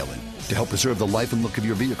extreme detailing to help preserve the life and look of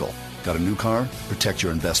your vehicle. Got a new car? Protect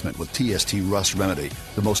your investment with TST Rust Remedy,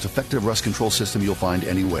 the most effective rust control system you'll find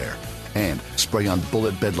anywhere. And spray-on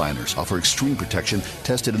bullet bed liners offer extreme protection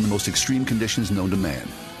tested in the most extreme conditions known to man.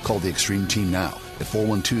 Call the Extreme Team now at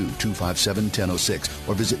 412-257-1006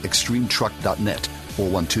 or visit extremetruck.net.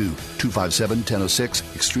 412-257-1006,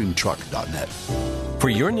 extremetruck.net. For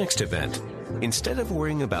your next event, instead of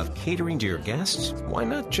worrying about catering to your guests, why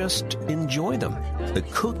not just enjoy them? The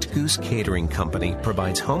Cooked Goose Catering Company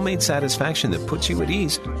provides homemade satisfaction that puts you at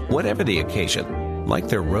ease, whatever the occasion, like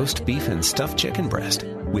their roast beef and stuffed chicken breast,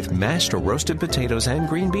 with mashed or roasted potatoes and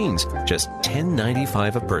green beans, just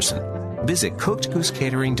 $10.95 a person. Visit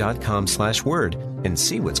cookedgoosecatering.com/word and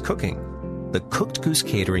see what's cooking. The Cooked Goose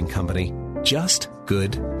Catering Company, just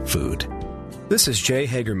good food. This is Jay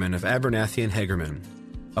Hagerman of Abernathy & Hagerman.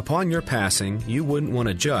 Upon your passing, you wouldn't want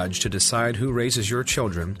a judge to decide who raises your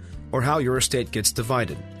children or how your estate gets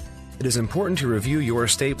divided. It is important to review your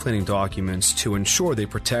estate planning documents to ensure they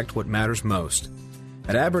protect what matters most.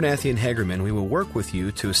 At Abernathy & Hagerman, we will work with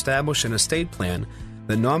you to establish an estate plan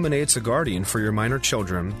that nominates a guardian for your minor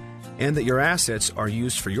children and that your assets are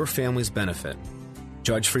used for your family's benefit.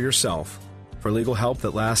 Judge for yourself. For legal help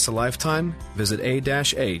that lasts a lifetime, visit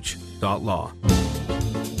a-h.law.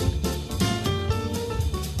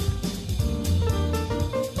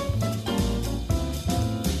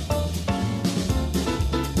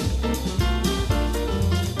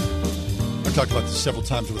 I've talked about this several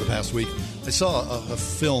times over the past week. I saw a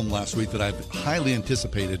film last week that I've highly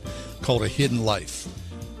anticipated called A Hidden Life.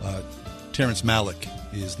 Terrence Malick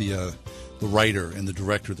is the writer and the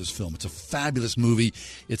director of this film. It's a fabulous movie.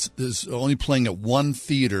 It's only playing at one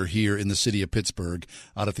theater here in the city of Pittsburgh,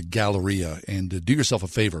 out at the Galleria. And do yourself a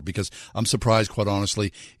favor, because I'm surprised, quite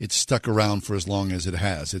honestly, it's stuck around for as long as it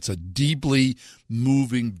has. It's a deeply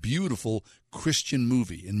moving, beautiful Christian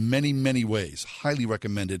movie in many, many ways. Highly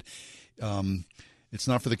recommended. It's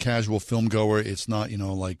not for the casual film goer. It's not, it's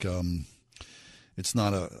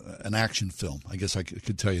not an action film. I guess I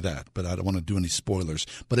could tell you that, but I don't want to do any spoilers.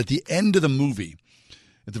 But at the end of the movie,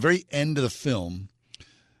 at the very end of the film,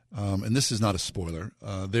 and this is not a spoiler,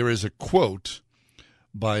 there is a quote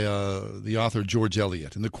by the author George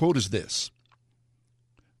Eliot. And the quote is this: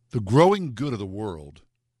 "The growing good of the world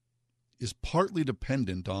is partly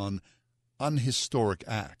dependent on unhistoric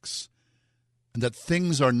acts, and that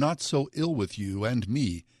things are not so ill with you and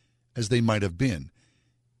me as they might have been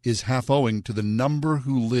is half owing to the number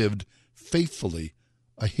who lived faithfully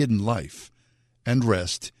a hidden life and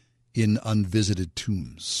rest in unvisited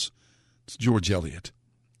tombs." It's George Eliot.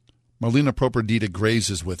 Marlena Properdita Graves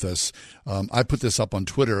is with us. I put this up on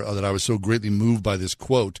Twitter that I was so greatly moved by this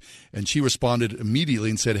quote, and she responded immediately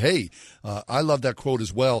and said, "Hey, I love that quote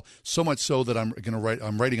as well, so much so that I'm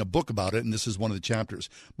writing a book about it, and this is one of the chapters."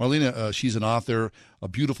 Marlena, she's an author. A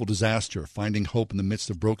Beautiful Disaster, Finding Hope in the Midst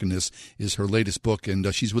of Brokenness is her latest book,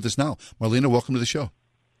 and she's with us now. Marlena, welcome to the show.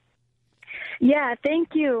 Yeah,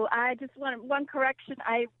 thank you. I just want one correction.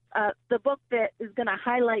 The book that is going to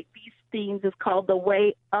highlight these themes is called The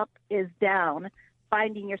Way Up is Down,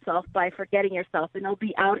 Finding Yourself by Forgetting Yourself. And it'll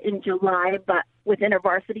be out in July, but with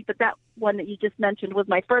InterVarsity. But that one that you just mentioned was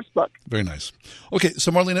my first book. Very nice. Okay,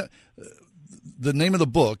 so Marlena, the name of the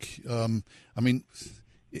book,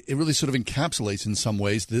 it really sort of encapsulates in some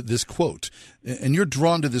ways this quote. And you're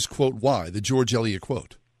drawn to this quote. Why? The George Eliot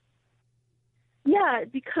quote. Yeah,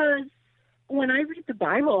 because when I read the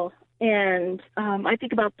Bible and I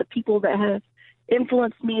think about the people that have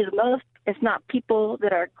influenced me the most, it's not people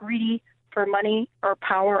that are greedy for money or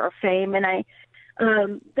power or fame. And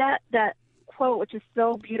that quote, which is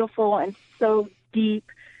so beautiful and so deep,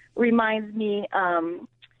 reminds me,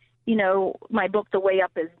 my book, The Way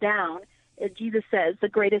Up is Down. Jesus says the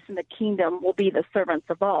greatest in the kingdom will be the servants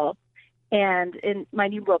of all. And in my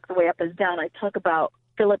new book, The Way Up is Down, I talk about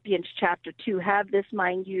Philippians chapter 2, have this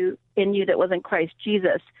mind in you that was in Christ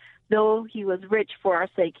Jesus. Though he was rich for our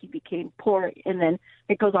sake, he became poor. And then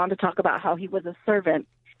it goes on to talk about how he was a servant.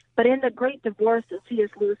 But in The Great Divorce, C.S.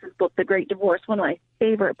 Lewis's book, The Great Divorce, one of my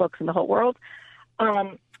favorite books in the whole world,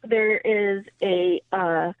 there is a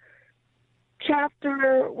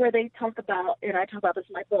chapter where they talk about, and I talk about this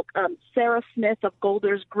in my book, Sarah Smith of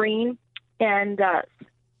Golders Green. And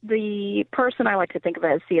the person I like to think of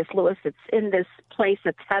as C.S. Lewis, it's in this place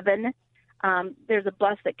that's heaven. There's a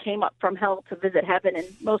bus that came up from hell to visit heaven, and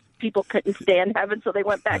most people couldn't stand heaven, so they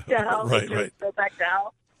went back to hell. Right. Go back to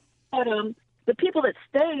hell. But the people that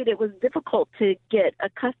stayed, it was difficult to get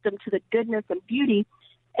accustomed to the goodness and beauty.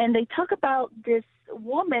 And they talk about this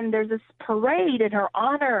woman, there's this parade in her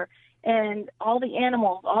honor, and all the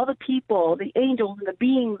animals, all the people, the angels and the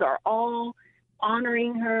beings are all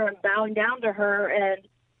honoring her and bowing down to her. And,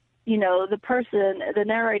 the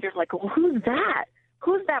narrator's like, well, who's that?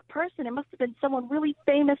 Who's that person? It must have been someone really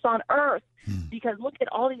famous on earth because look at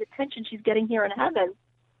all the attention she's getting here in heaven.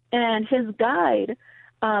 And his guide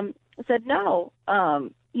said, no,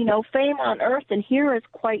 fame on earth and here is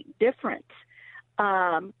quite different.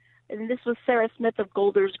 And this was Sarah Smith of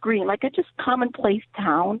Golders Green, like a just commonplace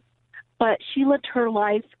town. But she lived her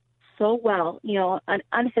life so well, an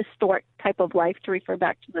unhistoric type of life, to refer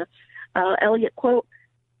back to the Eliot quote.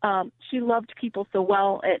 She loved people so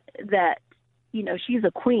well that, she's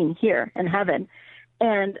a queen here in heaven.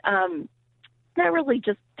 And that really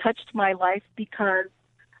just touched my life because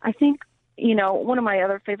I think, one of my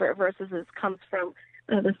other favorite verses comes from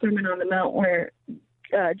the Sermon on the Mount where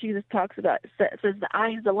Jesus talks about, says the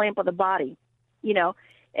eye is the lamp of the body,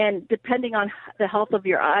 and depending on the health of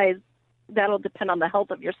your eyes, that'll depend on the health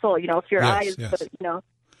of your soul. If your eye is,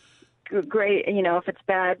 great, if it's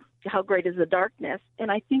bad, how great is the darkness?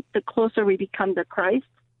 And I think the closer we become to Christ,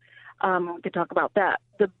 we could talk about that,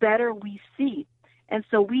 the better we see. And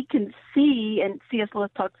so we can see, and C.S. Lewis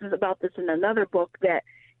talks about this in another book, that,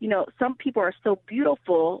 some people are so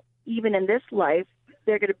beautiful, even in this life,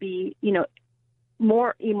 they're going to be,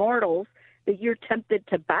 more immortals that you're tempted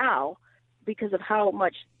to bow because of how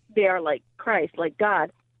much they are like Christ, like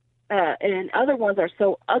God. And other ones are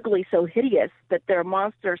so ugly, so hideous that they're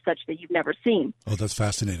monsters such that you've never seen. Oh, that's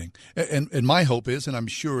fascinating. And my hope is, and I'm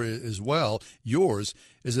sure as well, yours,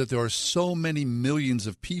 is that there are so many millions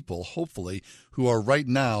of people, hopefully, who are right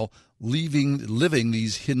now living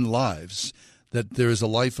these hidden lives, that there is a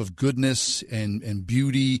life of goodness and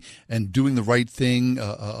beauty and doing the right thing,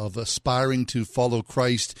 of aspiring to follow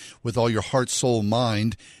Christ with all your heart, soul,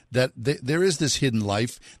 mind, that there is this hidden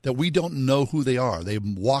life that we don't know who they are. They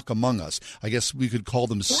walk among us. I guess we could call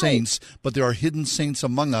them saints, but there are hidden saints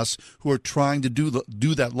among us who are trying to do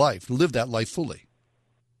that life, live that life fully.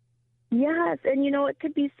 Yes, and it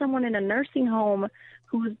could be someone in a nursing home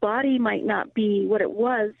whose body might not be what it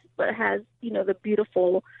was, but has, the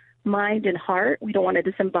beautiful mind and heart. We don't want to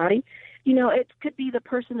disembody. It could be the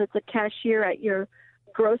person that's a cashier at your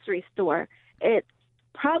grocery store. It's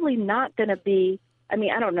probably not going to be, I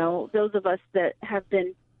don't know, those of us that have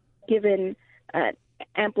been given an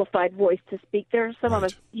amplified voice to speak. There are some of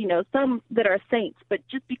us, some that are saints, but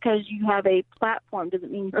just because you have a platform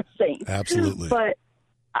doesn't mean you're a saint. Absolutely. But,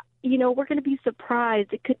 we're going to be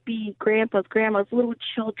surprised. It could be grandpas, grandmas, little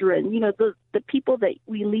children, the people that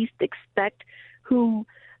we least expect who,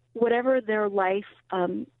 whatever their life,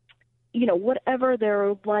 whatever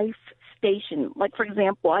their life station. Like, for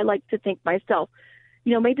example, I like to think myself,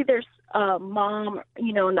 maybe there's a mom,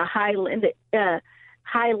 in the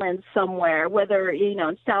highlands somewhere, whether,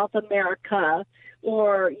 in South America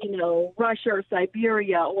or, Russia or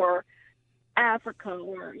Siberia or Africa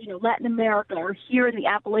or, Latin America or here in the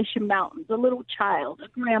Appalachian Mountains, a little child, a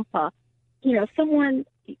grandpa, someone,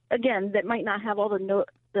 again, that might not have all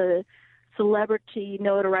the celebrity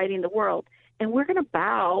notoriety in the world. And we're going to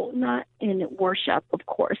bow, not in worship, of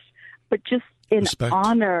course, but just in Respect.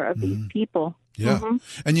 honor of these people. Yeah. Mm-hmm.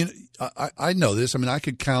 And I know this. I mean, I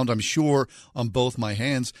could count, I'm sure, on both my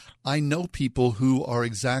hands. I know people who are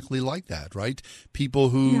exactly like that, right? People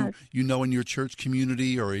who, you know, in your church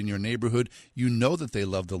community or in your neighborhood, you know that they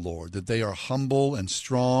love the Lord, that they are humble and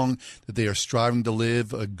strong, that they are striving to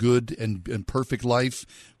live a good and perfect life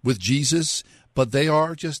with Jesus. But they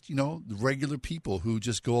are just, you know, regular people who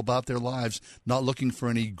just go about their lives not looking for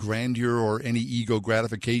any grandeur or any ego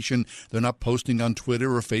gratification. They're not posting on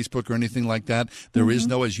Twitter or Facebook or anything like that. There is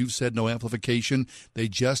no, as you've said, no amplification. They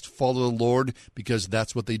just follow the Lord because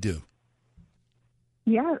that's what they do.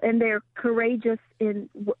 Yeah, and they're courageous in,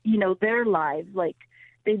 you know, their lives. Like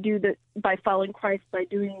they do by following Christ, by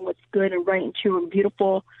doing what's good and right and true and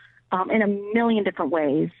beautiful in a million different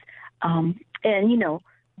ways. And, you know,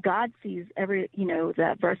 God sees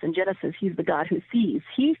that verse in Genesis, he's the God who sees.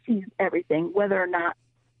 He sees everything, whether or not,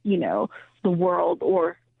 you know, the world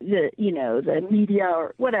or the media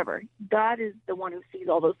or whatever. God is the one who sees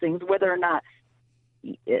all those things, whether or not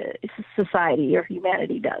society or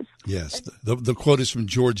humanity does. Yes. The quote is from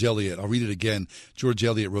George Eliot. I'll read it again. George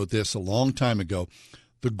Eliot wrote this a long time ago.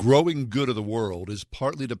 The growing good of the world is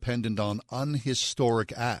partly dependent on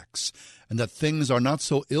unhistoric acts, and that things are not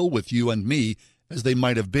so ill with you and me as they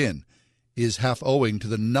might have been, is half owing to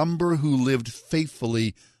the number who lived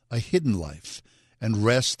faithfully a hidden life and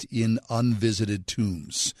rest in unvisited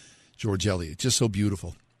tombs. George Eliot, just so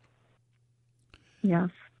beautiful. Yes.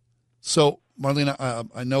 So, Marlena,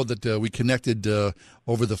 I know that we connected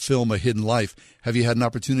over the film A Hidden Life. Have you had an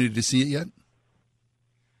opportunity to see it yet?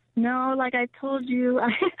 No, like I told you, I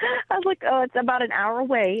was like, it's about an hour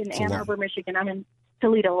away in Ann Arbor, Michigan. I'm in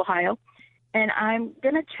Toledo, Ohio. And I'm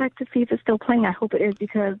going to check to see if it's still playing. I hope it is,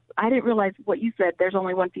 because I didn't realize what you said. There's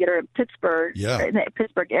only one theater in Pittsburgh, in the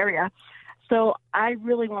Pittsburgh area. So I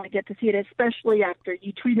really want to get to see it, especially after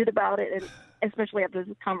you tweeted about it and especially after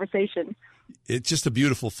this conversation. It's just a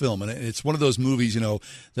beautiful film, and it's one of those movies, now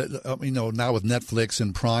with Netflix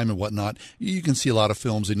and Prime and whatnot, you can see a lot of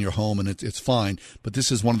films in your home, and it's fine. But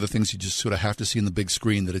this is one of the things you just sort of have to see on the big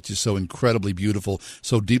screen, that it's just so incredibly beautiful,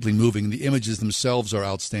 so deeply moving. The images themselves are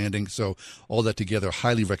outstanding, so all that together,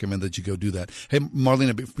 highly recommend that you go do that. Hey,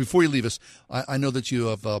 Marlena, before you leave us, I know that you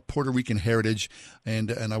have Puerto Rican heritage,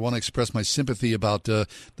 and I want to express my sympathy about the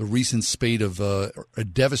recent spate of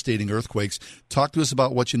devastating earthquakes. Talk to us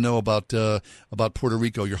about what you know about Puerto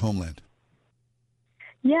Rico, your homeland.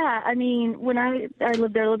 Yeah, I mean, when I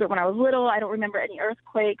lived there a little bit when I was little. I don't remember any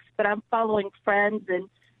earthquakes, but I'm following friends, and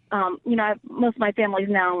most of my family's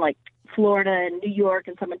now in like Florida and New York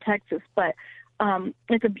and some in Texas. But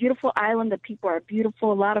it's a beautiful island. The people are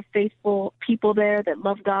beautiful. A lot of faithful people there that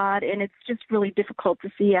love God, and it's just really difficult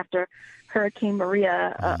to see after Hurricane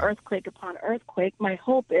Maria, earthquake upon earthquake. My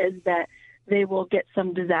hope is that they will get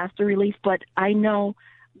some disaster relief, but I know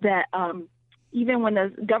that even when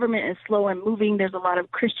the government is slow in moving, there's a lot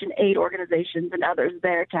of Christian aid organizations and others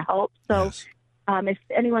there to help. So if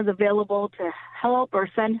anyone's available to help or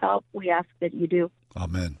send help, we ask that you do.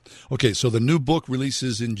 Amen. Okay, so the new book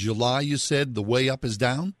releases in July, you said. The Way Up is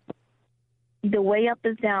Down? The Way Up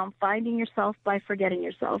is Down, Finding Yourself by Forgetting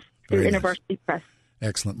Yourself, through University Press.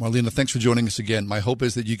 Excellent. Marlena, thanks for joining us again. My hope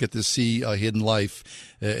is that you get to see Hidden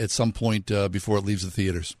Life at some point before it leaves the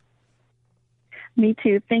theaters. Me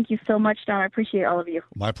too. Thank you so much, Don. I appreciate all of you.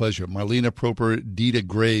 My pleasure. Marlena Proper Dita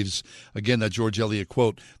Graves. Again, that George Eliot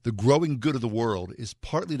quote, the growing good of the world is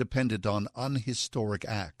partly dependent on unhistoric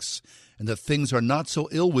acts, and that things are not so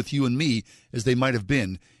ill with you and me as they might have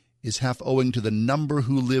been is half owing to the number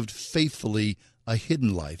who lived faithfully a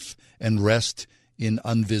hidden life and rest in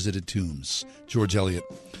unvisited tombs. George Eliot.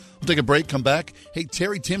 We'll take a break, come back. Hey,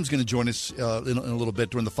 Terry Tim's going to join us in a little bit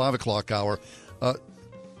during the 5 o'clock hour.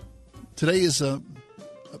 Today is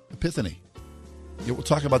Epiphany. Yeah, we'll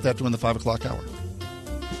talk about that during the 5 o'clock hour.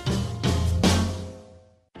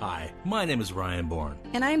 Hi, my name is Ryan Bourne.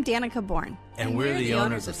 And I'm Danica Bourne. And we're the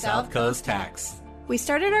owners of South Coast Tax. We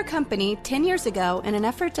started our company 10 years ago in an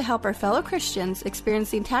effort to help our fellow Christians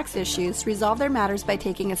experiencing tax issues resolve their matters by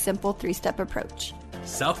taking a simple 3-step approach.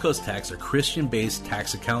 South Coast Tax are Christian-based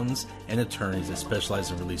tax accountants and attorneys that specialize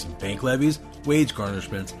in releasing bank levies, wage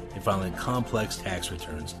garnishments, and filing complex tax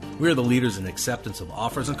returns. We are the leaders in acceptance of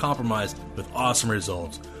offers and compromise with awesome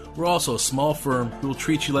results. We're also a small firm who will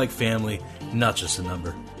treat you like family, not just a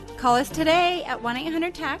number. Call us today at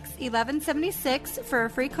 1-800-TAX-1176 for a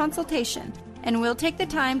free consultation, and we'll take the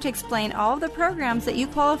time to explain all of the programs that you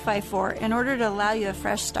qualify for in order to allow you a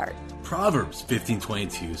fresh start. Proverbs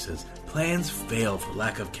 15:22 says, plans fail for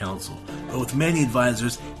lack of counsel, but with many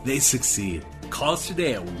advisors, they succeed. Call us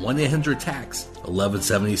today at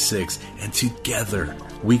 1-800-TAX-1176, and together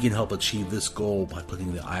we can help achieve this goal by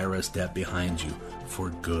putting the IRS debt behind you for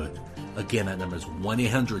good. Again, that number is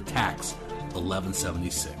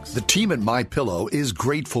 1-800-TAX-1176. The team at MyPillow is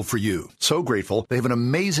grateful for you. So grateful, they have an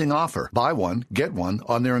amazing offer. Buy one, get one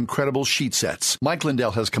on their incredible sheet sets. Mike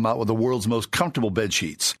Lindell has come out with the world's most comfortable bed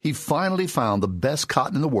sheets. He finally found the best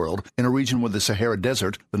cotton in the world in a region where the Sahara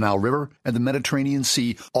Desert, the Nile River, and the Mediterranean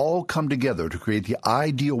Sea all come together to create the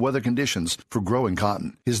ideal weather conditions for growing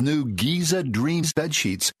cotton. His new Giza Dreams bed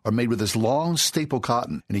sheets are made with this long staple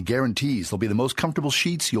cotton, and he guarantees they'll be the most comfortable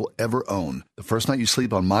sheets you'll ever own. The first night you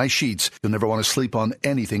sleep on my sheets, you'll never want to sleep on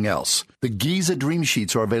anything else. The Giza Dream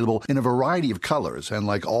Sheets are available in a variety of colors, and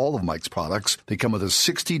like all of Mike's products, they come with a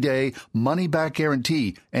 60-day money-back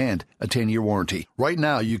guarantee and a 10-year warranty. Right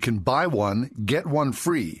now, you can buy one, get one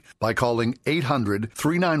free by calling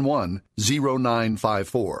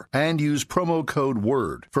 800-391-0954 and use promo code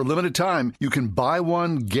WORD. For a limited time, you can buy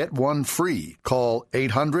one, get one free. Call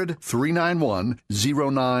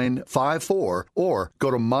 800-391-0954 or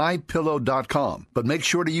go to mypillow.com. But make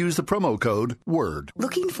sure to use the promo code WORD.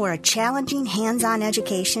 Looking for a challenging hands-on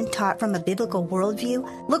education taught from a biblical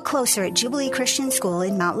worldview? Look closer at Jubilee Christian School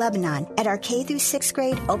in Mount Lebanon at our K through 6th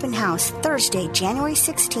grade open house Thursday, January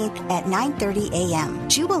 16th at 9:30 a.m.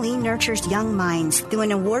 Jubilee nurtures young minds through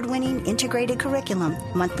an award-winning integrated curriculum,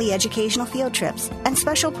 monthly educational field trips, and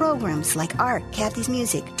special programs like art, Kathy's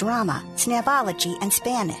music, drama, Snapology, and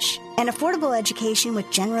Spanish. An affordable education with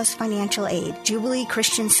generous financial aid. Jubilee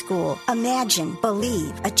Christian School. Imagine,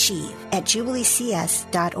 believe, achieve at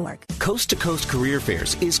jubileecs.org. Coast to Coast Career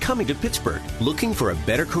Fairs is coming to Pittsburgh. Looking for a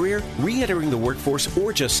better career, re-entering the workforce,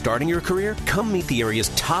 or just starting your career? Come meet the area's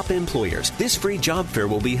top employers. This free job fair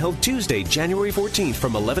will be held Tuesday, January 14th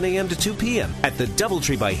from 11 a.m. to 2 p.m. at the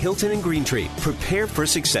Doubletree by Hilton in Greentree. Prepare for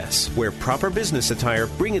success. Wear proper business attire,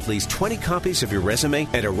 bring at least 20 copies of your resume,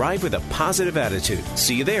 and arrive with a positive attitude.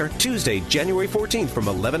 See you there Tuesday, January 14th from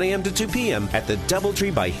 11 a.m. to 2 p.m. at the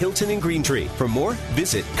Doubletree by Hilton in Greentree. For more,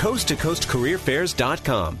 visit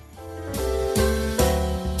coasttocoastcareerfairs.com.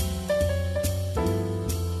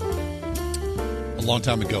 A long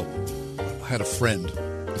time ago, I had a friend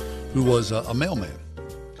who was a mailman.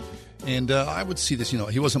 And I would see this,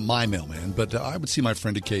 he wasn't my mailman, but I would see my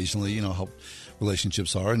friend occasionally, how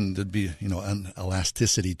relationships are, and there'd be, an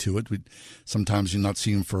elasticity to it. Sometimes you're not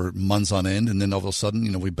seeing him for months on end, and then all of a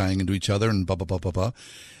sudden, we bang into each other and blah, blah, blah, blah, blah.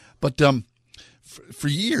 But for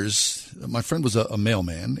years, my friend was a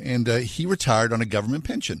mailman, and he retired on a government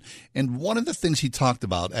pension. And one of the things he talked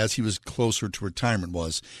about as he was closer to retirement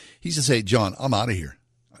was, he used to say, John, I'm out of here.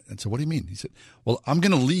 And so what do you mean? He said, well, I'm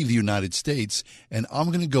going to leave the United States, and I'm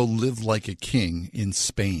going to go live like a king in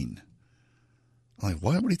Spain. I'm like,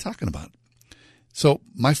 what are you talking about? So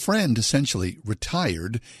my friend essentially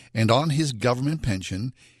retired, and on his government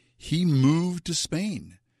pension, he moved to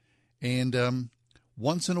Spain. And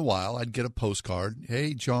once in a while, I'd get a postcard.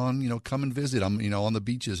 Hey, John, come and visit. I'm, on the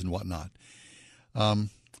beaches and whatnot.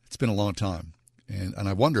 It's been a long time, and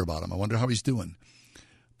I wonder about him. I wonder how he's doing.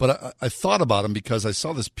 But I thought about him because I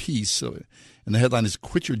saw this piece, and the headline is,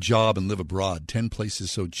 Quit Your Job and Live Abroad, 10 Places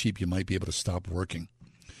So Cheap You Might Be Able to Stop Working.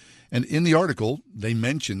 And in the article, they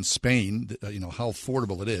mention Spain, how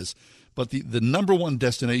affordable it is. But the number one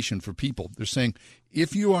destination for people, they're saying,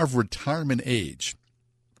 if you are of retirement age,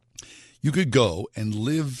 you could go and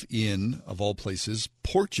live in, of all places,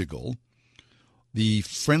 Portugal, the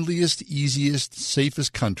friendliest, easiest,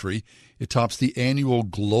 safest country. It tops the annual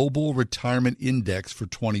Global Retirement Index for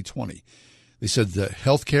 2020. They said the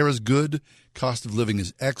health care is good, cost of living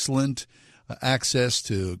is excellent, access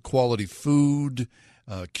to quality food,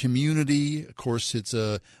 community. Of course, it's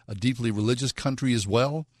a deeply religious country as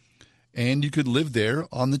well, and you could live there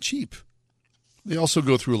on the cheap. They also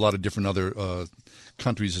go through a lot of different other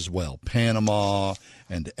countries as well, Panama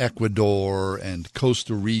and Ecuador and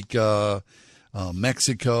Costa Rica,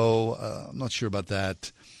 Mexico. I'm not sure about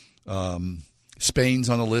that. Spain's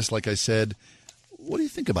on the list, like I said. What do you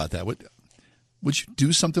think about that? Would you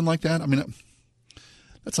do something like that? I mean,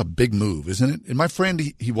 that's a big move, isn't it? And my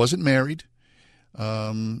friend, he wasn't married.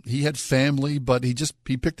 He had family, but he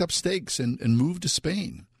picked up stakes and moved to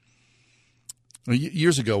Spain.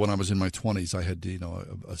 Years ago, when I was in my 20s, I had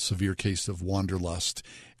a severe case of wanderlust,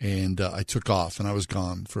 and I took off, and I was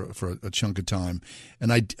gone for a chunk of time.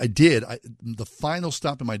 And I did. The final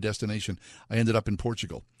stop in my destination, I ended up in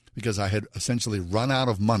Portugal because I had essentially run out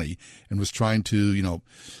of money and was trying to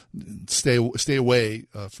stay away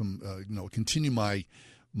from continue my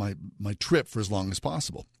trip for as long as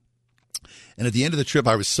possible. And at the end of the trip,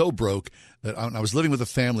 I was so broke that I was living with a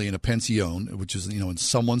family in a pension, which is, in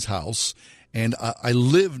someone's house. And I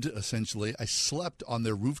lived, essentially, I slept on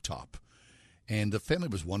their rooftop. And the family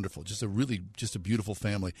was wonderful, just a beautiful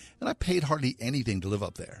family. And I paid hardly anything to live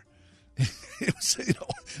up there. It was,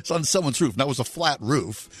 it's on someone's roof. Now, it was a flat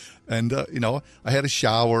roof. And, I had a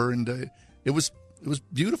shower, and it was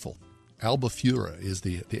beautiful. Albufeira is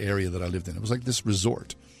the area that I lived in. It was like this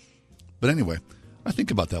resort. But anyway, I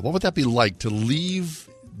think about that. What would that be like to leave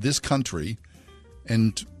this country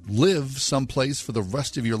and live someplace for the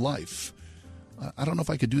rest of your life? I don't know if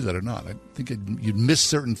I could do that or not. I think you'd miss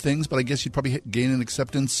certain things, but I guess you'd probably gain an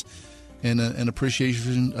acceptance and an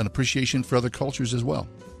appreciation for other cultures as well.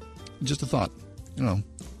 Just a thought,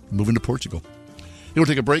 moving to Portugal. We'll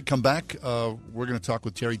take a break, come back. We're going to talk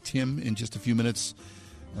with Terry Tim in just a few minutes.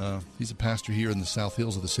 He's a pastor here in the South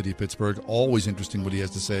Hills of the city of Pittsburgh. Always interesting what he has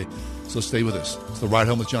to say. So stay with us. It's The Ride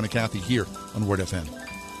Home with John and Kathy here on Word FM.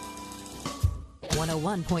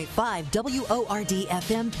 101.5 WORD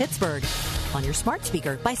FM Pittsburgh. On your smart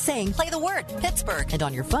speaker by saying, play the word Pittsburgh. And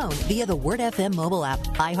on your phone via the Word FM mobile app,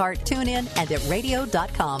 iHeart, TuneIn, and at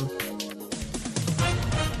radio.com.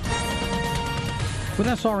 With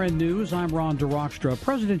SRN News, I'm Ron DeRockstra.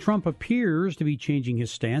 President Trump appears to be changing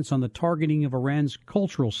his stance on the targeting of Iran's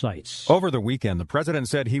cultural sites. Over the weekend, the president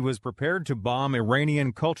said he was prepared to bomb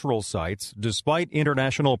Iranian cultural sites despite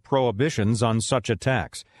international prohibitions on such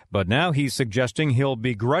attacks. But now he's suggesting he'll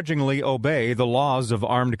begrudgingly obey the laws of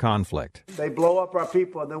armed conflict. They blow up our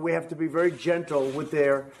people, and then we have to be very gentle with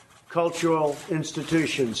their cultural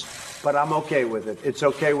institutions. But I'm okay with it. It's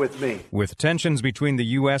okay with me. With tensions between the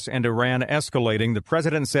U.S. and Iran escalating, the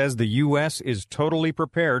president says the U.S. is totally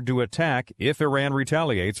prepared to attack if Iran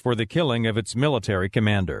retaliates for the killing of its military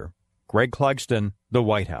commander. Greg Clugston, the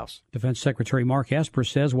White House. Defense Secretary Mark Esper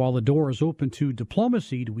says while the door is open to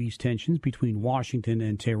diplomacy to ease tensions between Washington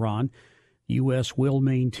and Tehran, the U.S. will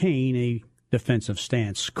maintain a defensive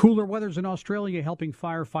stance. Cooler weather's in Australia helping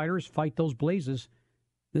firefighters fight those blazes.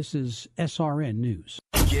 This is SRN News.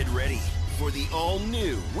 Get ready for the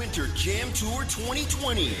all-new Winter Jam Tour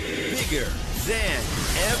 2020. Bigger than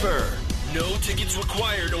ever. No tickets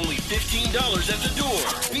required, only $15 at the door.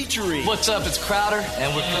 Featuring... What's up, it's Crowder,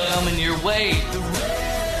 and we're coming your way.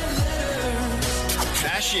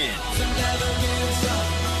 Passion.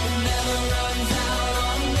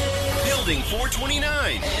 Building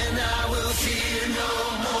 429. And I will fear no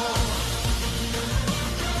more.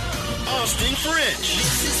 Austin French.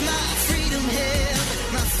 This is my freedom hymn,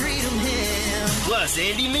 my freedom hymn. Plus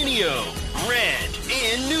Andy Mineo, Red,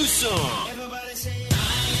 and new song.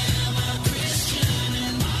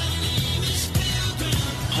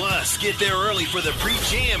 Plus, get there early for the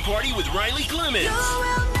pre-jam party with Riley Clemens. You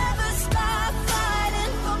will never stop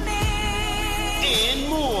fighting for me. And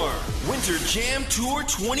more. Winter Jam Tour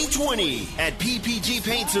 2020 at PPG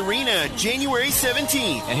Paints Arena, January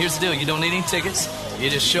 17th. And here's the deal. You don't need any tickets. You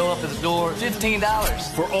just show up at the door,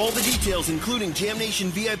 $15. For all the details, including Jam Nation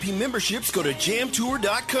VIP memberships, go to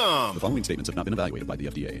jamtour.com. The following statements have not been evaluated by the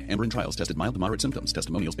FDA. Amberen trials tested mild to moderate symptoms.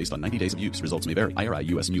 Testimonials based on 90 days of use. Results may vary. IRI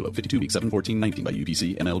US and ULO 52 weeks 7/14/19 by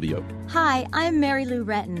UPC MLBO. Hi, I'm Mary Lou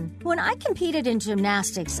Retton. When I competed in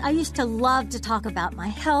gymnastics, I used to love to talk about my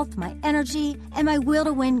health, my energy, and my will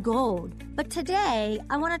to win gold. But today,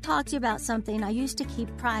 I want to talk to you about something I used to keep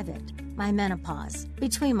private. My menopause.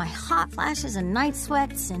 Between my hot flashes and night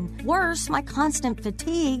sweats, and worse, my constant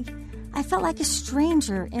fatigue, I felt like a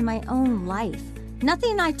stranger in my own life.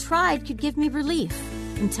 Nothing I tried could give me relief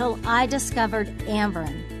until I discovered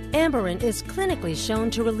Amberen. Amberen is clinically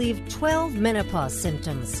shown to relieve 12 menopause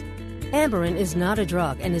symptoms. Amberen is not a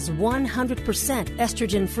drug and is 100%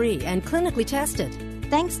 estrogen-free and clinically tested.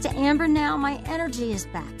 Thanks to Amberen now, my energy is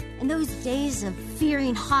back, and those days of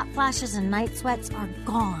fearing hot flashes and night sweats are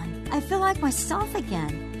gone. I feel like myself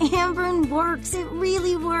again. Amberen works. It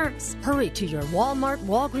really works. Hurry to your Walmart,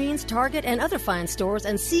 Walgreens, Target, and other fine stores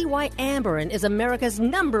and see why Amberen is America's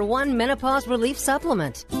 #1 menopause relief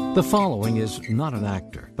supplement. The following is not an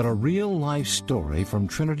actor, but a real-life story from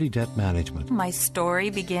Trinity Debt Management. My story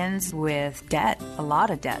begins with debt, a lot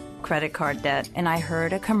of debt, credit card debt, and I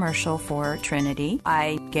heard a commercial for Trinity.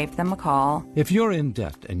 I gave them a call. If you're in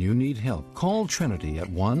debt and you need help, call Trinity at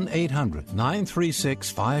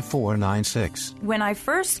 1-800-936-5496. When I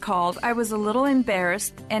first called, I was a little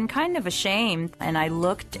embarrassed and kind of ashamed, and I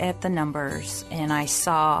looked at the numbers and I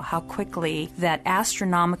saw how quickly that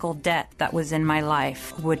astronomical debt that was in my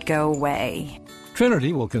life would go away.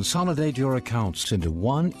 Trinity will consolidate your accounts into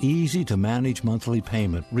one easy-to-manage monthly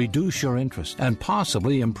payment, reduce your interest, and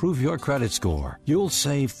possibly improve your credit score. You'll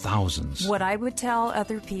save thousands. What I would tell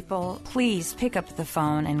other people, please pick up the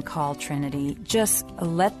phone and call Trinity. Just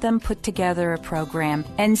let them put together a program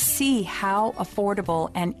and see how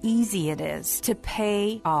affordable and easy it is to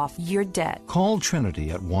pay off your debt. Call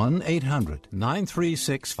Trinity at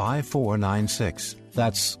 1-800-936-5496.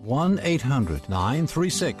 That's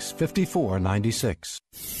 1-800-936-5496.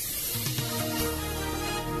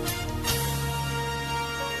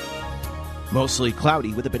 Mostly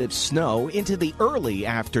cloudy with a bit of snow into the early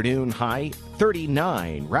afternoon, high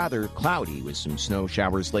 39. Rather cloudy with some snow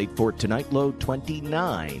showers late for tonight, low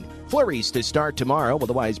 29. Flurries to start tomorrow,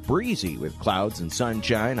 otherwise breezy with clouds and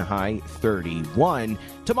sunshine, a high 31.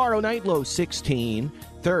 Tomorrow night, low 16.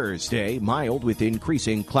 Thursday, mild with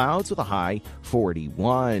increasing clouds with a high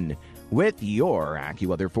 41. With your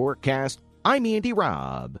AccuWeather forecast, I'm Andy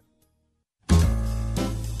Robb.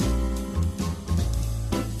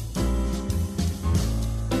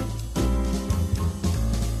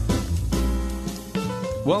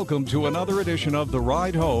 Welcome to another edition of The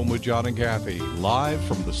Ride Home with John and Kathy, live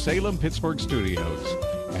from the Salem-Pittsburgh studios.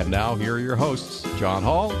 And now, here are your hosts, John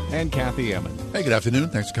Hall and Kathy Emmons. Hey, good afternoon.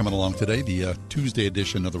 Thanks for coming along today, the Tuesday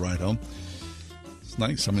edition of The Ride Home. It's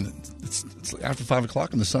nice. I mean, it's after 5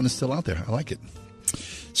 o'clock and the sun is still out there. I like it.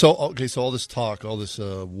 So all this talk, all this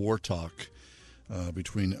war talk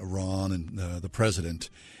between Iran and the president,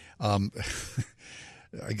 I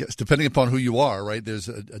guess depending upon who you are, right, there's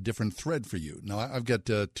a different thread for you. Now, I've got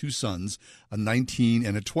two sons, a 19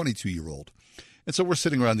 and a 22-year-old. And so we're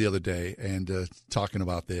sitting around the other day and talking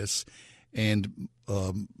about this. And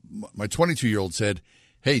my 22-year-old said,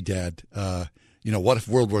 hey, Dad, what if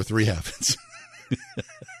World War III happens?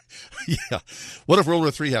 Yeah. What if World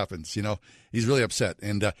War III happens? He's really upset.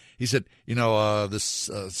 And he said, this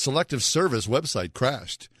Selective Service website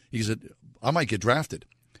crashed. He said, I might get drafted.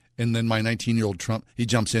 And then my 19-year-old Trump, he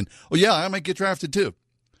jumps in, oh, yeah, I might get drafted too.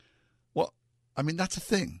 Well, I mean, that's a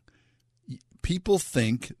thing. People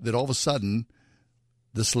think that all of a sudden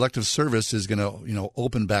the Selective Service is going to,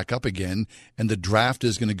 open back up again, and the draft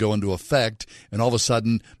is going to go into effect, and all of a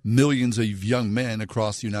sudden millions of young men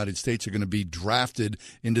across the United States are going to be drafted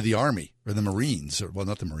into the Army or the Marines, or, well,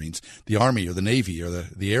 not the Marines, the Army or the Navy or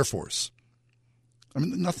the Air Force. I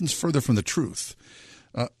mean, nothing's further from the truth.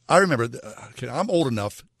 I remember, I'm old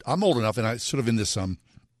enough, and I sort of in this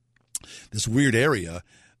this weird area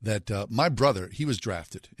that my brother, he was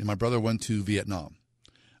drafted, and my brother went to Vietnam.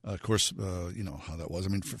 Of course, you know how that was. I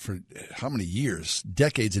mean, for how many years,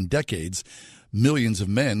 decades and decades, millions of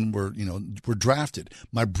men were drafted.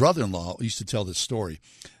 My brother-in-law used to tell this story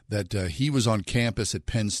that he was on campus at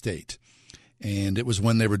Penn State, and it was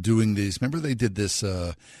when they were doing these. Remember, they did this.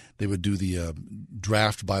 They would do the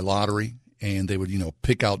draft by lottery. And they would,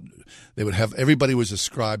 pick out. They would have everybody was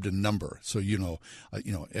ascribed a number. So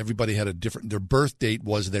everybody had a different. Their birth date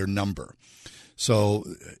was their number. So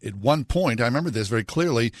at one point, I remember this very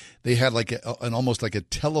clearly. They had like an almost like a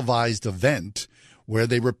televised event where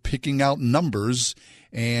they were picking out numbers.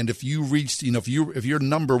 And if you reached, if your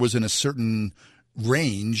number was in a certain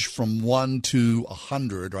range from 1 to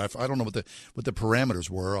 100, or I don't know what the parameters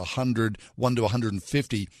were, 100, 1 to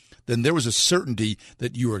 150. Then there was a certainty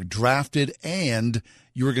that you were drafted and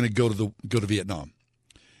you were going to go to Vietnam.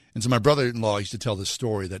 And so my brother-in-law used to tell this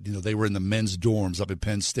story that they were in the men's dorms up at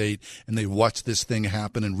Penn State and they watched this thing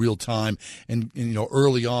happen in real time. And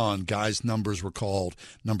early on, guys' numbers were called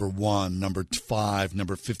number 1, number 5,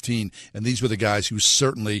 number 15, and these were the guys who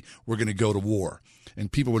certainly were going to go to war.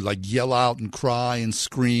 And people would like yell out and cry and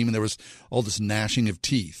scream, and there was all this gnashing of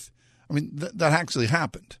teeth. I mean, that actually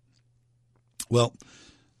happened. Well,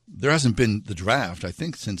 there hasn't been the draft, I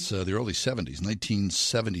think, since the early 70s.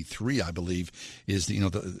 1973, I believe, is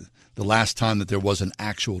the last time that there was an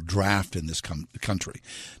actual draft in this country.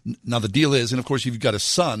 Now, the deal is, and of course, if you've got a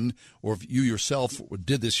son, or if you yourself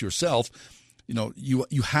did this yourself,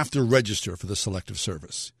 you have to register for the Selective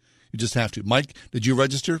Service. You just have to. Mike, did you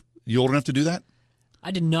register? You old enough to do that?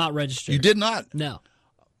 I did not register. You did not? No,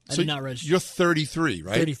 I did not register. You're 33,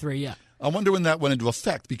 right? 33, yeah. I wonder when that went into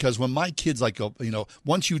effect, because when my kids,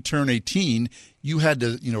 once you turn 18, you had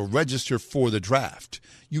to, register for the draft.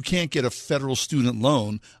 You can't get a federal student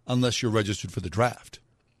loan unless you're registered for the draft.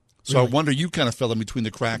 So really? I wonder, you kind of fell in between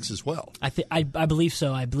the cracks as well. I believe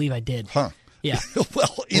so. I believe I did. Huh. Yeah.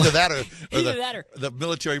 Well, either that or, the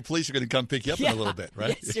military police are going to come pick you up in a little bit,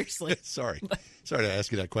 right? Yeah, seriously. Sorry to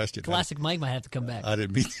ask you that question. Classic Mike might have to come back. I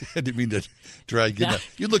didn't mean to drag you.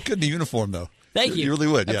 You look good in the uniform, though. Thank you. You really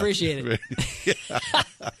would. I yeah. appreciate it.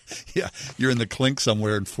 Yeah, you're in the Clink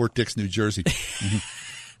somewhere in Fort Dix, New Jersey.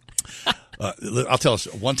 I'll tell us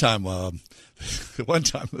one time.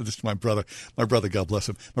 This is my brother. My brother, God bless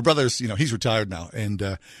him. My brother's, he's retired now,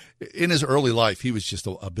 and in his early life, he was just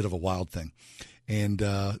a bit of a wild thing. And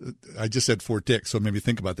I just said Fort Dix, so it made me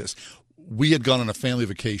think about this. We had gone on a family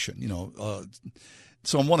vacation,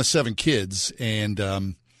 so I'm one of 7 kids,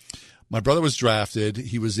 and my brother was drafted.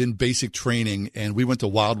 He was in basic training, and we went to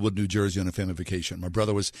Wildwood, New Jersey on a family vacation. My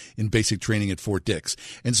brother was in basic training at Fort Dix.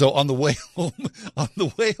 And so on the way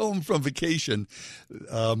home from vacation,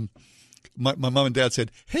 my mom and dad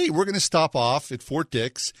said, "Hey, we're going to stop off at Fort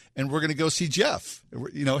Dix, and we're going to go see Jeff.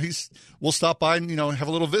 We'll stop by and, have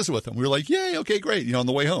a little visit with him." We were like, "Yay, okay, great," on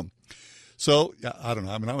the way home. So, I don't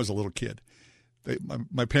know. I mean, I was a little kid.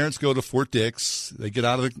 My parents go to Fort Dix. They get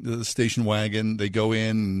out of the station wagon. They go in,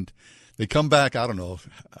 and they come back, I don't know,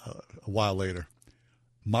 a while later.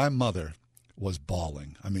 My mother was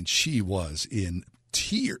bawling. I mean, she was in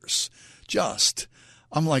tears.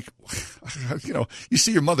 I'm like, you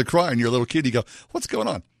see your mother cry and you're a little kid. You go, what's going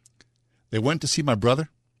on? They went to see my brother.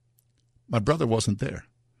 My brother wasn't there.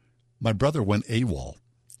 My brother went AWOL.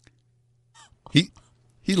 He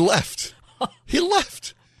left. He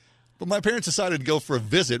left. But my parents decided to go for a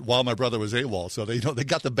visit while my brother was AWOL. So they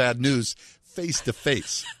got the bad news face to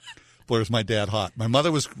face. Boy, was my dad hot. My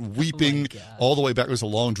mother was weeping all the way back. It was a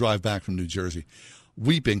long drive back from New Jersey.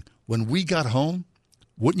 Weeping. When we got home,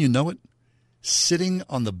 wouldn't you know it, sitting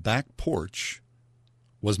on the back porch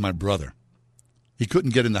was my brother. He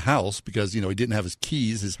couldn't get in the house because, he didn't have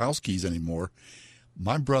his house keys anymore.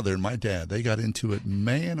 My brother and my dad, they got into it.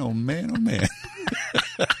 Man, oh, man, oh, man.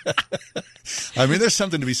 I mean, there's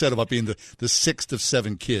something to be said about being the 6th of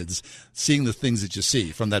 7 kids, seeing the things that you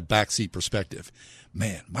see from that backseat perspective.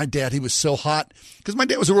 Man, my dad, he was so hot because my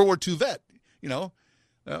dad was a World War II vet.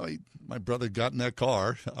 My brother got in that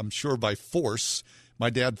car, I'm sure by force. My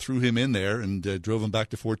dad threw him in there and drove him back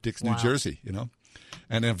to Fort Dix, New Jersey,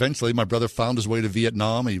 And eventually my brother found his way to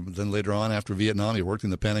Vietnam. Then later on, after Vietnam, he worked in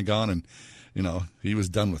the Pentagon, and, he was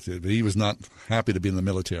done with it. But he was not happy to be in the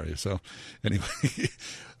military. So anyway,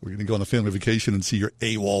 we're going to go on a family vacation and see your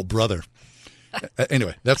AWOL brother.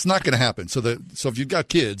 Anyway, that's not going to happen. So if you've got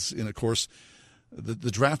kids, and of course,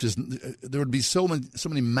 the draft there would be so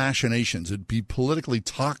many machinations. It'd be politically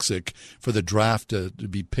toxic for the draft to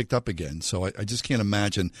be picked up again. So I just can't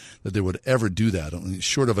imagine that they would ever do that,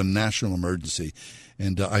 short of a national emergency.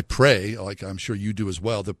 And I pray, like I'm sure you do as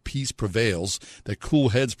well, that peace prevails, that cool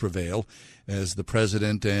heads prevail as the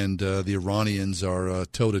president and the Iranians are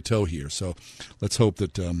toe-to-toe here. So let's hope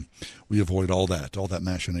that we avoid all that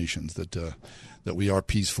machinations, that we are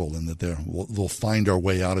peaceful, and that we'll find our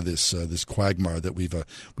way out of this quagmire that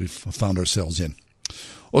we've found ourselves in.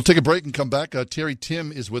 We'll take a break and come back. Terry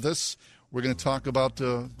Tim is with us. We're going to talk about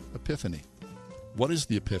Epiphany. What is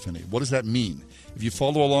the Epiphany? What does that mean? If you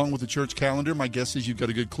follow along with the church calendar, my guess is you've got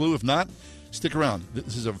a good clue. If not, stick around.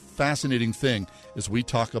 This is a fascinating thing as we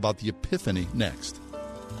talk about the Epiphany next.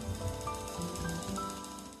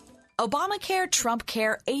 Obamacare,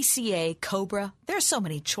 Trumpcare, ACA, COBRA. There's so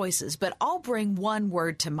many choices, but all bring one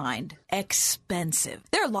word to mind: expensive.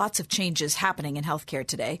 There are lots of changes happening in healthcare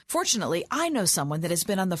today. Fortunately, I know someone that has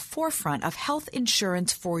been on the forefront of health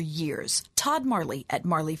insurance for years. Todd Marley at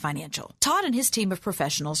Marley Financial. Todd and his team of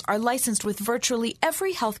professionals are licensed with virtually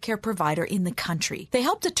every healthcare provider in the country. They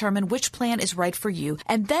help determine which plan is right for you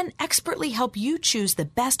and then expertly help you choose the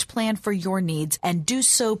best plan for your needs and do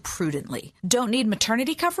so prudently. Don't need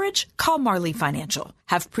maternity coverage? Call Marley Financial.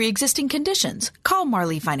 Have pre-existing conditions? Call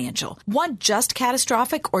Marley Financial. Want just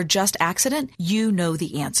catastrophic or just accident? You know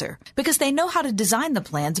the answer. Because they know how to design the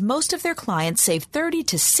plans, most of their clients save 30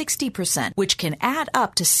 to 60%, which can add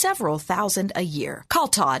up to several thousand a year. Call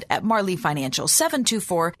Todd at Marley Financial,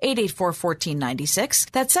 724-884-1496.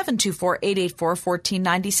 That's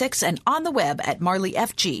 724-884-1496, and on the web at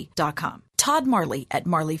marleyfg.com. Todd Marley at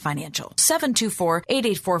Marley Financial,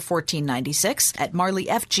 724-884-1496 at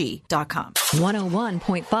marleyfg.com.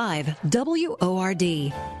 101.5 WORD.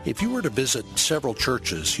 If you were to visit several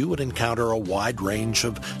churches, you would encounter a wide range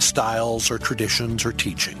of styles or traditions or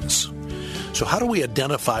teachings. So how do we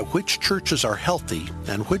identify which churches are healthy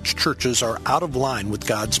and which churches are out of line with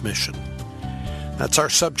God's mission? That's our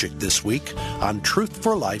subject this week on Truth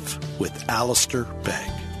for Life with Alistair Begg.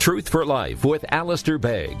 Truth for Life with Alistair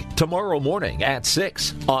Begg, tomorrow morning at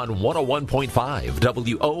 6 on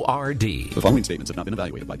 101.5 WORD. The following statements have not been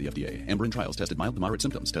evaluated by the FDA. Amberen trials tested mild to moderate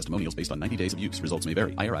symptoms. Testimonials based on 90 days of use. Results may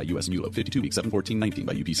vary. IRI US and ULO 52 weeks 7/14/19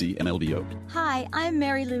 by UPC MLDO. Hi, I'm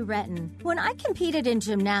Mary Lou Retton. When I competed in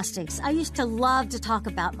gymnastics, I used to love to talk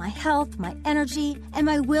about my health, my energy, and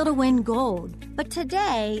my will to win gold. But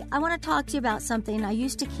today, I want to talk to you about something I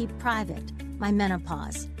used to keep private. My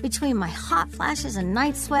menopause. Between my hot flashes and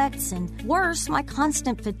night sweats, and worse, my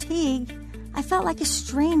constant fatigue, I felt like a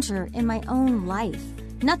stranger in my own life.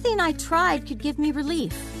 Nothing I tried could give me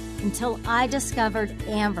relief until I discovered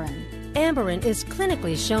Amberen. Amberen is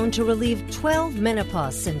clinically shown to relieve 12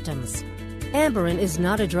 menopause symptoms. Amberen is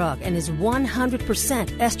not a drug and is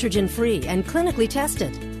 100% estrogen-free and clinically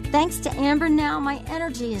tested. Thanks to Amberen now, my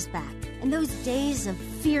energy is back, and those days of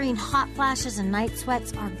fearing hot flashes and night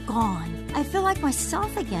sweats are gone. I feel like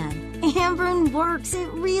myself again. Amberen works. It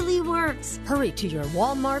really works. Hurry to your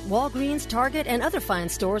Walmart, Walgreens, Target, and other fine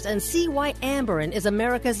stores and see why Amberen is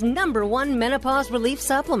America's #1 menopause relief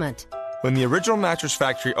supplement. When the original Mattress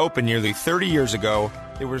Factory opened nearly 30 years ago,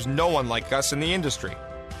 there was no one like us in the industry.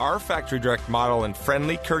 Our factory direct model and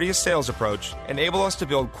friendly, courteous sales approach enable us to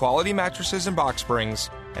build quality mattresses and box springs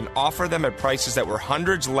and offer them at prices that were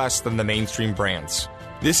hundreds less than the mainstream brands.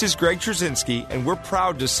 This is Greg Trzynski, and we're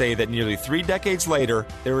proud to say that nearly 3 decades later,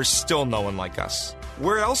 there is still no one like us.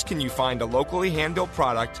 Where else can you find a locally hand-built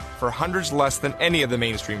product for hundreds less than any of the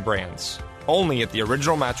mainstream brands? Only at the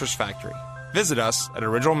Original Mattress Factory. Visit us at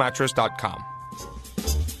originalmattress.com.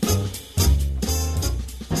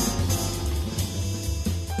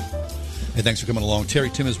 Hey, thanks for coming along.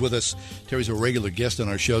 Terry Tim is with us. Terry's a regular guest on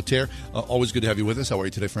our show. Terry, always good to have you with us. How are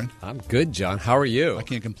you today, friend? I'm good, John. How are you? I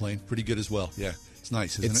can't complain. Pretty good as well. Yeah, it's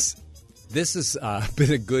nice, isn't it? This has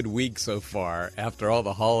been a good week so far after all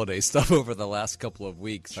the holiday stuff over the last couple of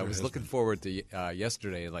weeks. Sure, I was looking forward to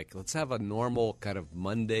yesterday, like, let's have a normal kind of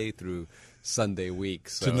Monday through Sunday week.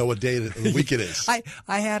 So to know what day of the week it is.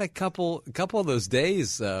 I had a couple of those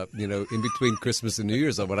days, in between Christmas and New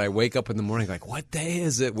Year's, when I wake up in the morning, like, what day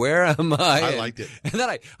is it? Where am I? I liked it. And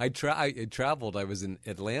then I traveled. I was in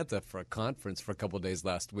Atlanta for a conference for a couple of days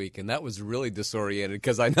last week, and that was really disoriented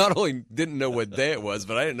because I not only didn't know what day it was,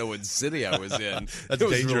 but I didn't know what city I was in. That's it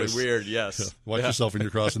was dangerous. Really weird, yes. Watch yourself when you're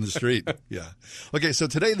crossing the street. Yeah. Okay, so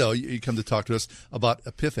today, though, you come to talk to us about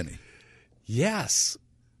Epiphany. Yes.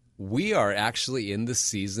 We are actually in the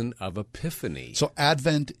season of Epiphany. So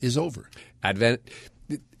Advent is over. Advent,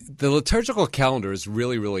 the liturgical calendar is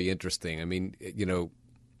really, really interesting. I mean,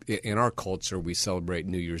 in our culture, we celebrate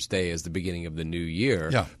New Year's Day as the beginning of the new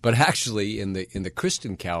year. Yeah. But actually, in the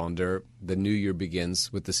Christian calendar, the new year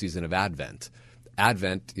begins with the season of Advent.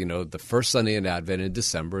 Advent, the first Sunday in Advent in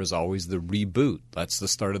December is always the reboot. That's the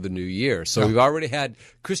start of the new year. So we've already had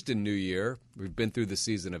Christian New Year. We've been through the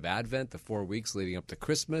season of Advent, the 4 weeks leading up to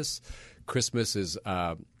Christmas. Christmas is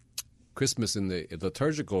Christmas in the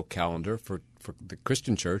liturgical calendar for the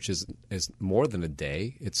Christian church is more than a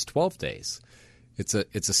day. It's 12 days. It's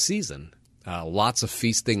a season. Lots of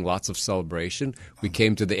feasting, lots of celebration. We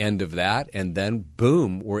came to the end of that, and then,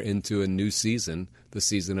 boom, we're into a new season, the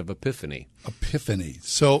season of Epiphany. Epiphany.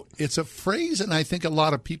 So it's a phrase, and I think a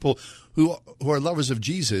lot of people who are lovers of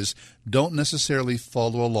Jesus don't necessarily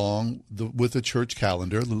follow along with the church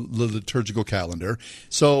calendar, the liturgical calendar.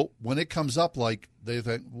 So when it comes up, like, they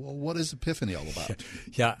think, well, what is Epiphany all about?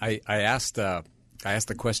 Yeah, I asked a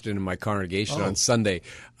question in my congregation on Sunday.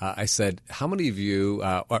 I said, how many of you,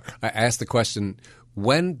 or I asked the question,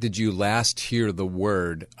 when did you last hear the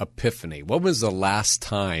word Epiphany? When was the last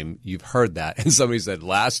time you've heard that? And somebody said,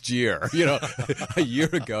 last year, a year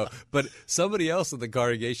ago. But somebody else in the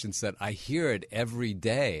congregation said, I hear it every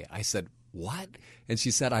day. I said, what? And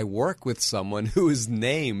she said, I work with someone who is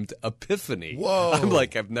named Epiphany. Whoa. I'm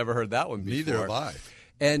like, I've never heard that one before. Neither have I.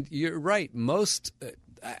 And you're right.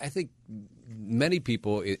 I think many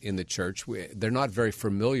people in the church, they're not very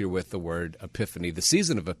familiar with the word Epiphany, the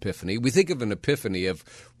season of Epiphany. We think of an epiphany of,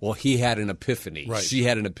 well, he had an epiphany, right. She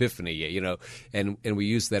had an epiphany, and we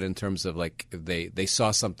use that in terms of like they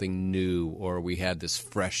saw something new, or we had this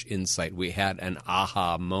fresh insight. We had an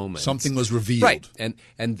aha moment. Something was revealed. Right,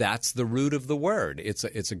 and that's the root of the word. It's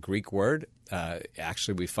a Greek word.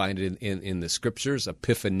 Actually, we find it in the scriptures,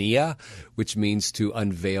 epiphania, which means to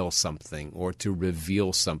unveil something or to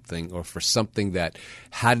reveal something or for something that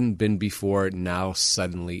hadn't been before now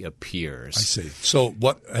suddenly appears. I see. So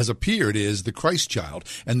what has appeared is the Christ child,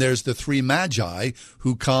 and there's the 3 magi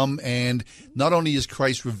who come, and not only is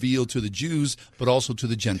Christ revealed to the Jews, but also to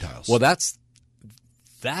the Gentiles. Well, that's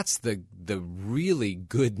the really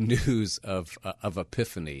good news of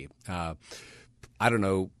Epiphany. I don't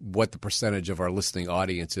know what the percentage of our listening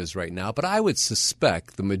audience is right now, but I would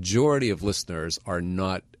suspect the majority of listeners are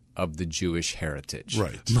not of the Jewish heritage.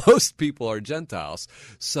 Right. Most people are Gentiles.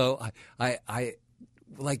 So I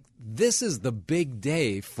like, this is the big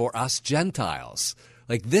day for us Gentiles.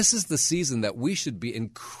 Like, this is the season that we should be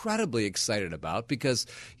incredibly excited about because,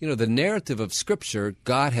 the narrative of Scripture,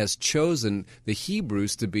 God has chosen the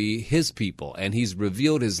Hebrews to be his people, and he's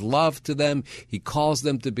revealed his love to them. He calls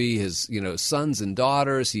them to be his, sons and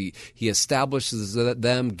daughters. He establishes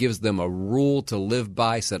them, gives them a rule to live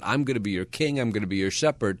by, said, I'm going to be your king, I'm going to be your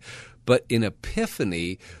shepherd. But in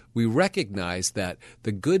Epiphany, we recognize that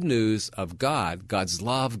the good news of God, God's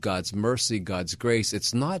love, God's mercy, God's grace,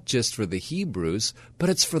 it's not just for the Hebrews, but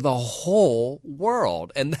it's for the whole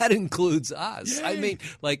world. And that includes us. Yay. I mean,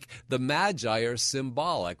 like, the Magi are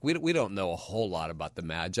symbolic. We don't know a whole lot about the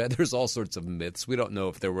Magi. There's all sorts of myths. We don't know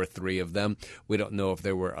if there were 3 of them. We don't know if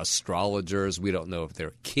there were astrologers. We don't know if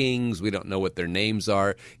they're kings. We don't know what their names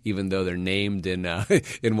are, even though they're named in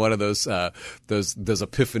one of those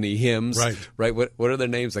Epiphany hymns. Right. What are their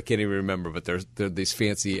names? I can't even remember, but they're these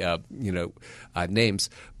fancy, names.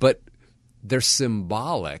 But they're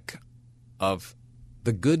symbolic of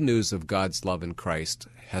the good news of God's love in Christ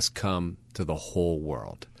has come to the whole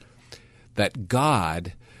world. That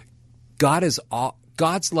God's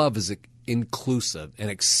love is inclusive and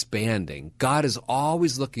expanding. God is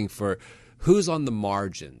always looking for who's on the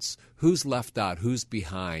margins, who's left out, who's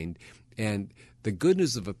behind, and the good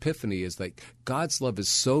news of Epiphany is that God's love is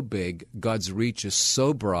so big, God's reach is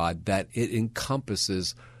so broad that it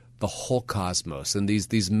encompasses the whole cosmos. And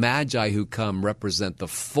these magi who come represent the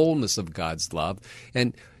fullness of God's love.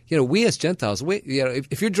 And, we as Gentiles,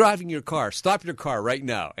 if you're driving your car, stop your car right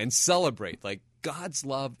now and celebrate. Like, God's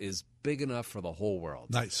love is big enough for the whole world.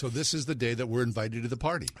 Nice. So this is the day that we're invited to the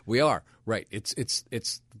party. We are, right. It's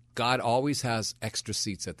God always has extra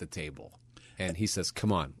seats at the table. And he says,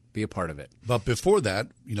 come on, be a part of it. But before that,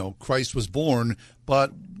 Christ was born,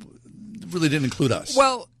 but really didn't include us.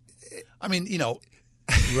 Well, I mean,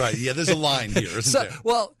 right. Yeah, there's a line here, isn't there?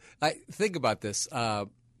 Well, think about this.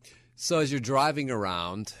 So as you're driving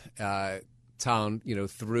around town,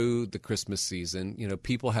 through the Christmas season,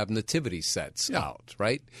 people have nativity sets out,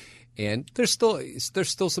 right? And there's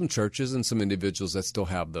still some churches and some individuals that still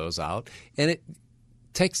have those out. And it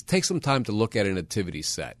takes some time to look at a nativity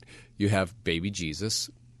set. You have baby Jesus,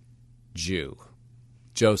 Jew.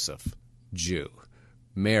 Joseph, Jew.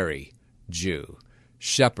 Mary, Jew.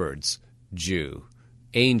 Shepherds, Jew.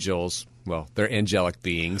 Angels, well, they're angelic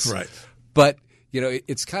beings. Right. But,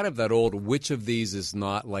 it's kind of that old, which of these is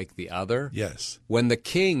not like the other? Yes. When the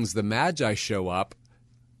kings, the Magi, show up,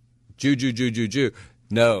 Jew.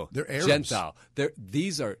 No, they're Arabs. Gentile.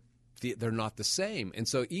 They're not the same. And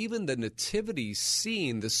so even the nativity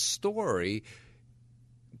scene, the story,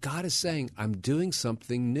 God is saying, I'm doing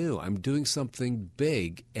something new. I'm doing something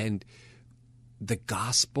big. And the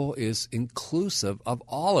gospel is inclusive of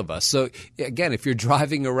all of us. So again, if you're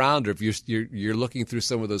driving around or if you're looking through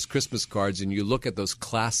some of those Christmas cards and you look at those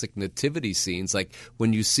classic nativity scenes, like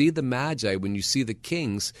when you see the Magi, when you see the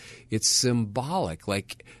kings, it's symbolic.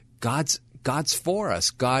 Like God's for us.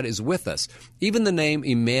 God is with us. Even the name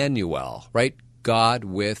Emmanuel, right? God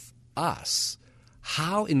with us.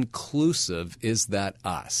 How inclusive is that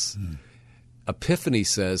us? Epiphany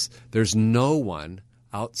says there's no one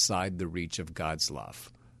outside the reach of God's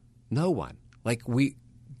love. No one. Like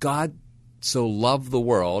God so loved the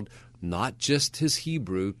world, not just his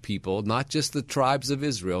Hebrew people, not just the tribes of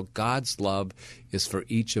Israel. God's love is for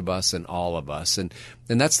each of us and all of us. And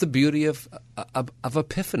that's the beauty of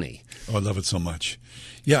Epiphany. Oh, I love it so much.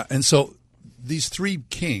 Yeah, and so these 3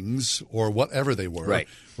 kings, or whatever they were,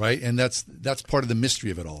 right? And that's part of the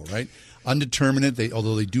mystery of it all, right? Undeterminate,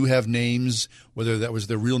 although they do have names, whether that was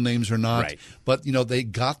their real names or not. Right. But, they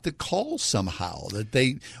got the call somehow, that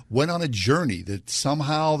they went on a journey, that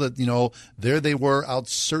somehow that, there they were out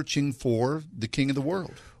searching for the king of the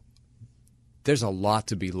world. There's a lot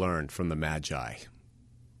to be learned from the Magi.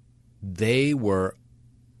 They were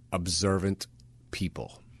observant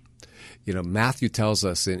people. Matthew tells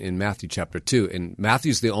us in Matthew chapter 2, and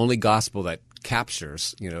Matthew's the only gospel that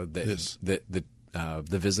captures, the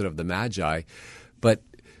visit of the Magi, but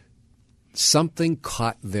something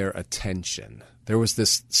caught their attention. There was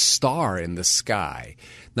this star in the sky.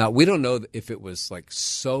 Now, we don't know if it was like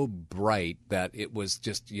so bright that it was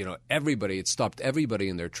just, it stopped everybody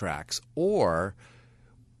in their tracks, or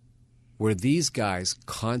were these guys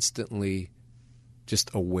constantly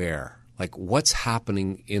just aware? like what's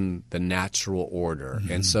happening in the natural order.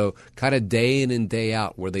 And so kind of day in and day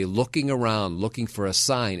out, were they looking around, looking for a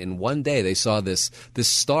sign? And one day they saw this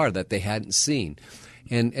star that they hadn't seen.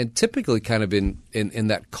 And typically kind of in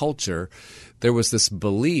that culture, there was this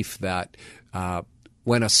belief that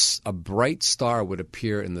when a bright star would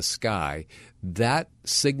appear in the sky, that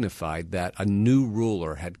signified that a new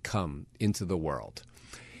ruler had come into the world.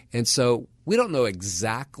 And so we don't know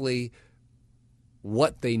exactly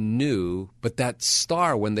what they knew, but that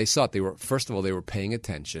star, when they saw it, first of all, they were paying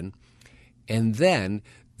attention, and then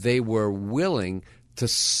they were willing to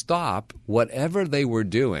stop whatever they were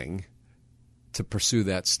doing to pursue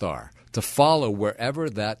that star, to follow wherever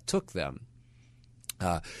that took them.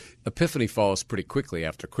 Epiphany follows pretty quickly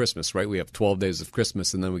after Christmas, right? We have 12 days of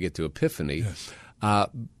Christmas, and then we get to Epiphany. Yes.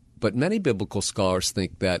 But many biblical scholars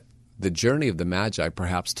think that the journey of the Magi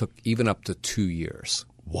perhaps took even up to 2 years.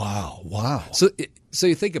 Wow. So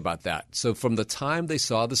you think about that. So from the time they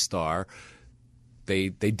saw the star, they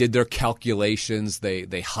did their calculations,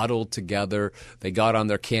 they huddled together, they got on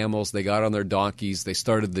their camels, they got on their donkeys, they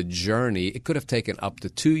started the journey. It could have taken up to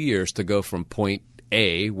 2 years to go from point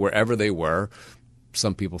A, wherever they were.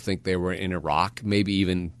 Some people think they were in Iraq, maybe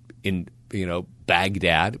even in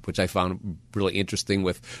Baghdad, which I found really interesting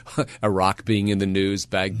with Iraq being in the news,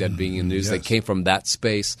 Baghdad being in the news. Yes. They came from that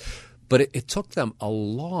space. But it took them a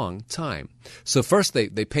long time. So first they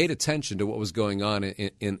paid attention to what was going on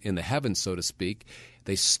in the heavens, so to speak.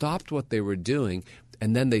 They stopped what they were doing,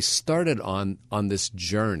 and then they started on this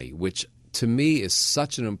journey, which to me is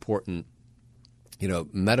such an important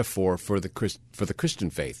metaphor for the Christian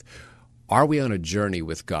faith. Are we on a journey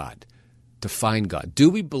with God to find God? Do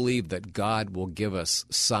we believe that God will give us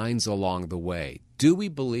signs along the way? Do we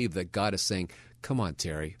believe that God is saying, come on,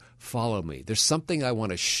 Terry, follow me. There's something I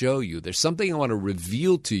want to show you. There's something I want to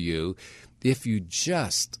reveal to you if you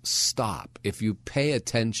just stop, if you pay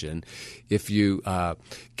attention, if you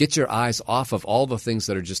get your eyes off of all the things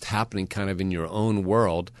that are just happening kind of in your own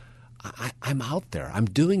world. I'm out there. I'm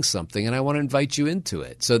doing something, and I want to invite you into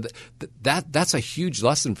it. So that's a huge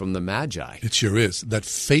lesson from the Magi. It sure is. That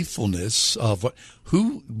faithfulness of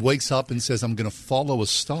who wakes up and says, I'm going to follow a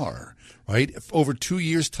star, right? Over 2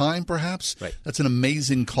 years' time, perhaps? Right. That's an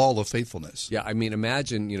amazing call of faithfulness. Yeah, I mean,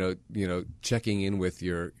 imagine, checking in with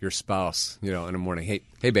your spouse, in the morning.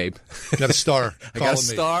 Hey, babe. Got a star. I got a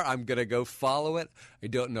star. I'm going to go follow it. I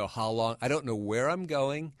don't know how long. I don't know where I'm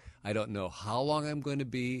going. I don't know how long I'm going to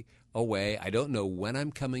be away. I don't know when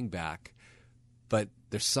I'm coming back, but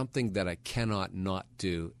there's something that I cannot not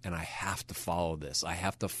do, and I have to follow this. I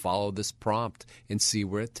have to follow this prompt and see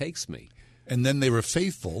where it takes me. And then they were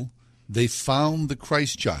faithful. They found the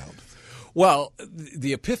Christ child. Well,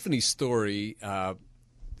 the Epiphany story,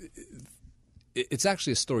 it's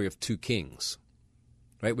actually a story of two kings,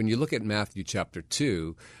 right? When you look at Matthew chapter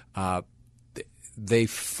 2, they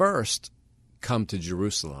first come to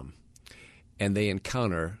Jerusalem, and they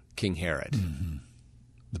encounter King Herod. Mm-hmm.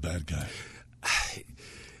 The bad guy.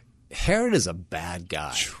 Herod is a bad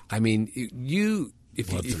guy. I mean,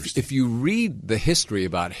 if you read the history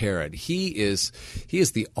about Herod, he is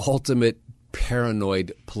the ultimate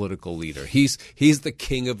paranoid political leader. He's the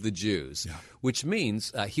king of the Jews, which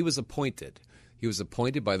means he was appointed. He was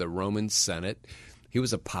appointed by the Roman Senate. He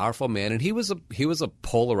was a powerful man, and he was a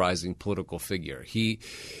polarizing political figure.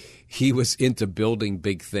 He was into building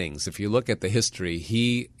big things. If you look at the history,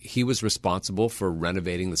 he was responsible for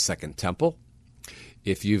renovating the Second Temple.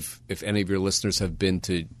 If any of your listeners have been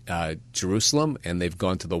to Jerusalem and they've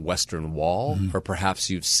gone to the Western Wall, or perhaps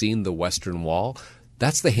you've seen the Western Wall,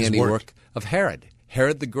 that's the handiwork of Herod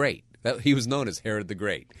the Great. He was known as Herod the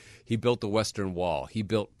Great. He built the Western Wall. He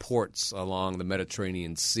built ports along the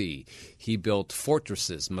Mediterranean Sea. He built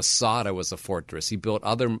fortresses. Masada was a fortress. He built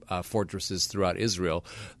other fortresses throughout Israel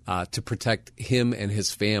to protect him and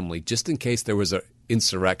his family, just in case there was an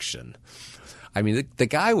insurrection. I mean, the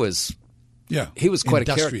guy was... Yeah, he was quite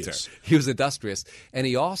a character. He was industrious, and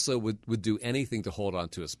he also would do anything to hold on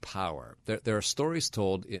to his power. There are stories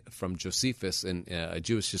told from Josephus, a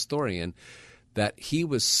Jewish historian, that he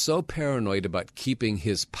was so paranoid about keeping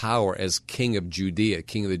his power as king of Judea,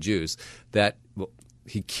 king of the Jews, that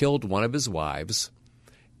he killed one of his wives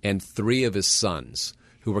and 3 of his sons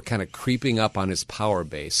who were kind of creeping up on his power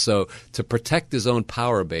base. So to protect his own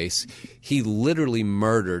power base, he literally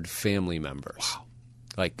murdered family members. Wow.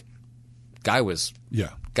 Like, guy was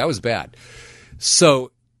bad.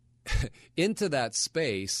 So into that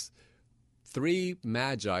space, 3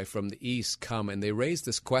 magi from the east come, and they raise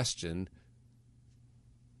this question: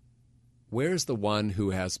 where's the one who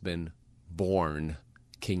has been born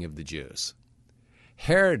King of the Jews?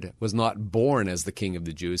 Herod was not born as the king of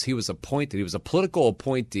the Jews. He was appointed. He was a political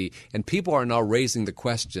appointee, and people are now raising the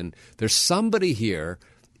question, there's somebody here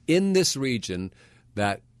in this region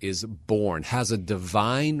that is born, has a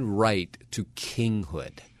divine right to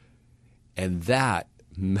kinghood. And that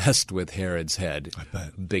messed with Herod's head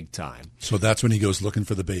big time. So that's when he goes looking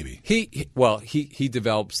for the baby. He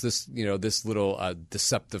develops this little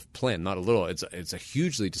deceptive plan. Not a little. It's a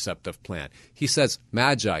hugely deceptive plan. He says,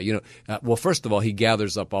 Magi. First of all, he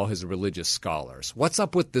gathers up all his religious scholars. What's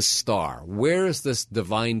up with this star? Where is this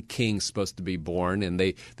divine king supposed to be born? And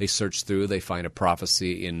they search through. They find a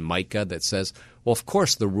prophecy in Micah that says, well, of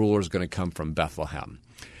course the ruler is going to come from Bethlehem.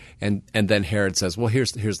 And then Herod says, well,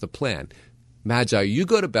 here's the plan. Magi, you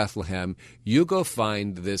go to Bethlehem, you go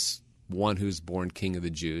find this one who's born king of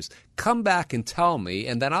the Jews. Come back and tell me,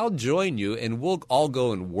 and then I'll join you, and we'll all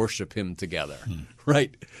go and worship him together.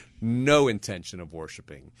 Right? No intention of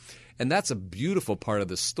worshiping. And that's a beautiful part of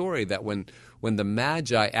the story, that when the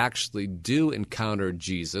Magi actually do encounter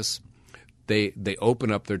Jesus, they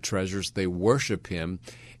open up their treasures, they worship him,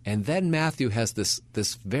 and then Matthew has this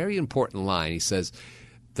very important line. He says,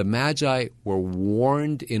 the Magi were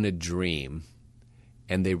warned in a dream,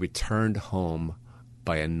 and they returned home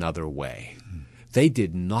by another way. They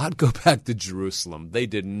did not go back to Jerusalem. They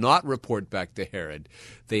did not report back to Herod.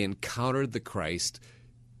 They encountered the Christ.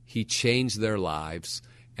 He changed their lives,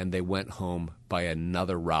 and they went home by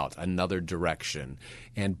another route, another direction.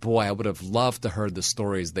 And boy, I would have loved to heard the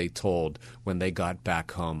stories they told when they got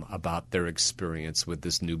back home about their experience with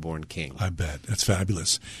this newborn king. I bet. That's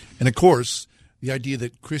fabulous. And of course, the idea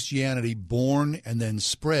that Christianity born and then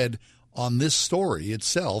spread on this story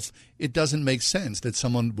itself, it doesn't make sense that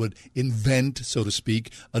someone would invent, so to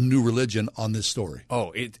speak, a new religion on this story.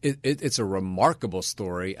 Oh, it's a remarkable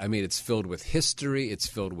story. I mean, it's filled with history. It's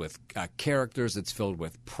filled with characters. It's filled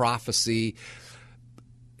with prophecy.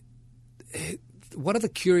 One of the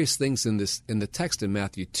curious things in the text in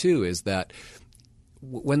Matthew 2 is that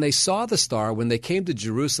when they saw the star, when they came to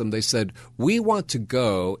Jerusalem, they said, we want to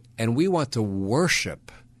go and we want to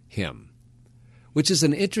worship him, which is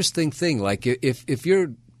an interesting thing. Like if you're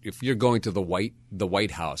going to the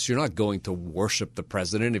White House, you're not going to worship the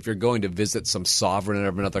president. If you're going to visit some sovereign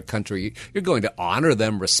of another country, you're going to honor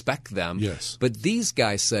them, respect them. Yes. But these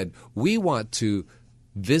guys said, we want to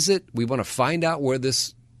visit, we want to find out where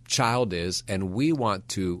this child is, and we want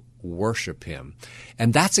to worship him.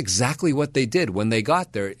 And that's exactly what they did. When they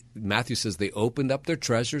got there, Matthew says they opened up their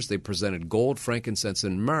treasures, they presented gold, frankincense,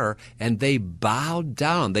 and myrrh, and they bowed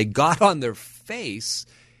down. They got on their face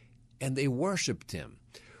and they worshiped him,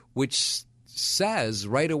 which says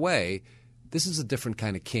right away, this is a different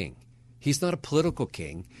kind of king. He's not a political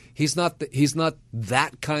king. He's not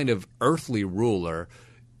that kind of earthly ruler.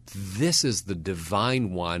 This is the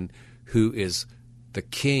divine one who is the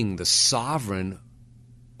king, the sovereign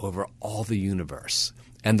over all the universe.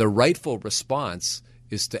 And the rightful response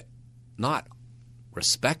is to not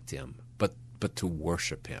respect him, but to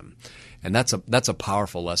worship him. And that's a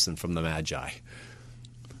powerful lesson from the Magi.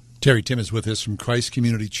 Terry Tim is with us from Christ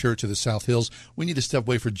Community Church of the South Hills. We need to step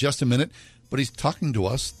away for just a minute, but he's talking to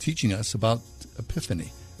us, teaching us about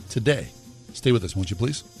Epiphany today. Stay with us, won't you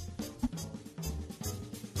please?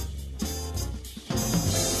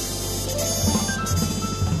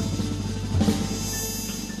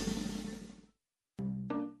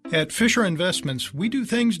 At Fisher Investments, we do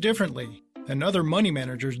things differently, and other money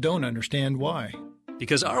managers don't understand why.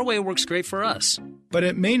 Because our way works great for us. But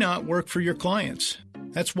it may not work for your clients.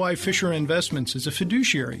 That's why Fisher Investments is a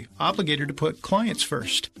fiduciary, obligated to put clients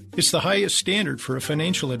first. It's the highest standard for a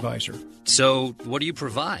financial advisor. So, what do you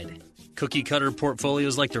provide? Cookie-cutter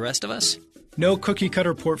portfolios like the rest of us? No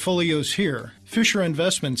cookie-cutter portfolios here. Fisher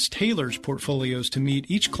Investments tailors portfolios to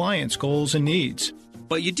meet each client's goals and needs.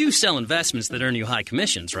 But you do sell investments that earn you high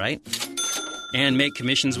commissions, right? And make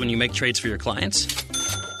commissions when you make trades for your clients?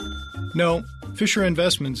 No, Fisher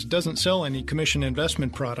Investments doesn't sell any commission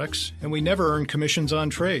investment products, and we never earn commissions on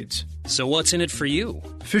trades. So what's in it for you?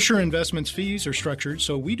 Fisher Investments fees are structured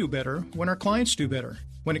so we do better when our clients do better.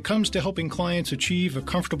 When it comes to helping clients achieve a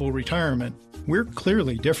comfortable retirement, we're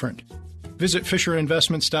clearly different. Visit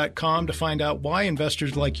FisherInvestments.com to find out why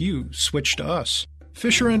investors like you switch to us.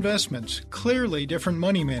 Fisher Investments, clearly different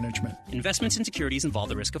money management. Investments in securities involve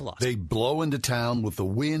the risk of loss. They blow into town with the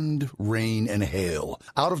wind, rain, and hail.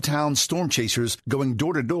 Out-of-town storm chasers going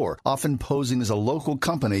door to door, often posing as a local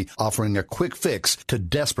company offering a quick fix to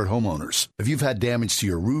desperate homeowners. If you've had damage to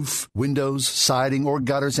your roof, windows, siding, or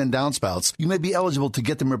gutters and downspouts, you may be eligible to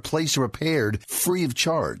get them replaced or repaired free of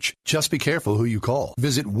charge. Just be careful who you call.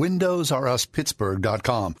 Visit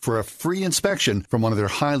WindowsRUsPittsburgh.com for a free inspection from one of their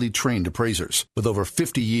highly trained appraisers. With over over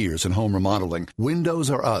 50 years in home remodeling,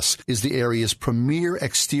 Windows R Us is the area's premier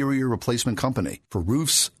exterior replacement company for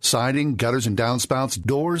roofs, siding, gutters and downspouts,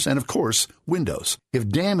 doors, and of course, windows. If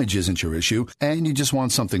damage isn't your issue and you just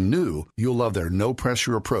want something new, you'll love their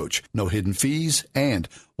no-pressure approach, no hidden fees, and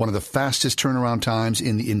one of the fastest turnaround times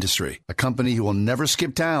in the industry. A company who will never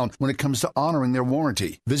skip town when it comes to honoring their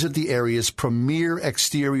warranty. Visit the area's premier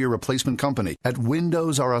exterior replacement company at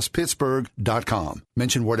WindowsRUsPittsburgh.com.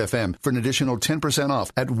 Mention Word FM for an additional 10%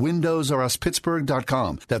 off at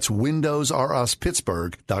WindowsRUsPittsburgh.com. That's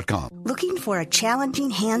WindowsRUsPittsburgh.com. Looking for a challenging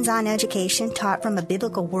hands-on education taught from a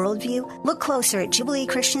biblical worldview? Look closer at Jubilee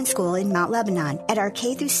Christian School in Mount Lebanon at our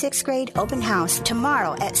K through 6th grade open house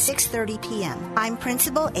tomorrow at 6:30 p.m. I'm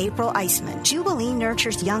Principal April Eisman. Jubilee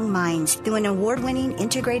nurtures young minds through an award-winning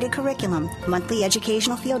integrated curriculum, monthly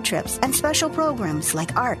educational field trips, and special programs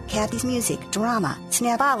like art, Kathy's music, drama,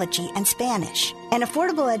 Snapology, and Spanish. An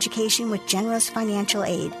affordable education with generous financial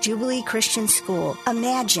aid. Jubilee Christian School.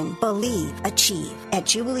 Imagine, believe, achieve at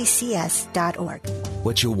jubileecs.org.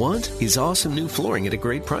 What you want is awesome new flooring at a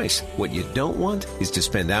great price. What you don't want is to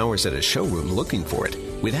spend hours at a showroom looking for it.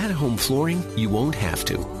 With at-home flooring, you won't have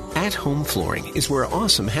to. At-home flooring is where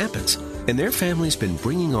awesome happens. And their family's been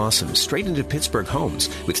bringing awesome straight into Pittsburgh homes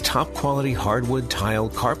with top-quality hardwood, tile,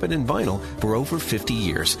 carpet, and vinyl for over 50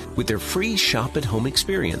 years with their free shop-at-home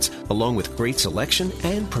experience, along with great selection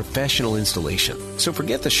and professional installation. So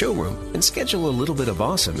forget the showroom and schedule a little bit of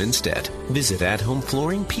awesome instead. Visit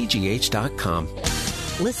athomeflooringpgh.com.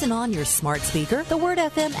 Listen on your smart speaker, the Word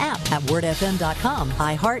FM app at wordfm.com,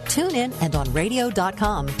 iHeart, TuneIn, and on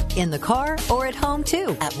radio.com. In the car or at home,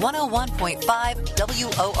 too, at 101.5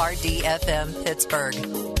 WORD FM, Pittsburgh.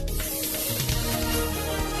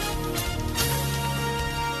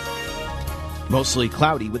 Mostly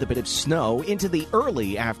cloudy with a bit of snow into the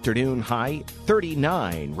early afternoon, high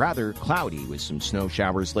 39. Rather cloudy with some snow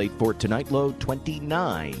showers late for tonight, low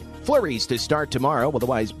 29. Flurries to start tomorrow,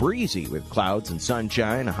 otherwise breezy with clouds and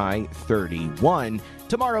sunshine, high 31.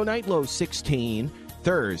 Tomorrow night, low 16.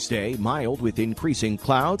 Thursday, mild with increasing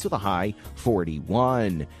clouds with a high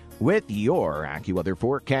 41. With your AccuWeather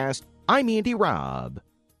forecast, I'm Andy Robb.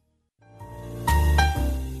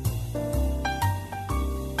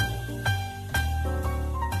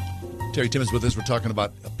 Terry Timmons with us. We're talking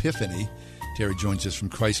about Epiphany. Terry joins us from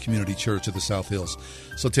Christ Community Church of the South Hills.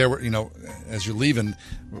 So, Terry, as you're leaving,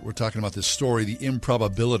 we're talking about this story, the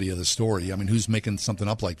improbability of the story. I mean, who's making something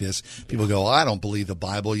up like this? People go, I don't believe the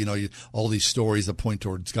Bible. All these stories that point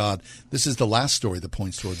towards God. This is the last story that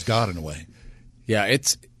points towards God in a way. Yeah,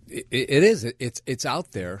 it is. It's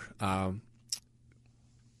out there. But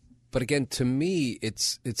again, to me,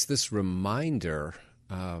 it's this reminder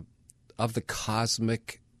of the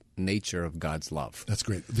cosmic nature of God's love. That's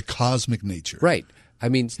great. The cosmic nature. Right. I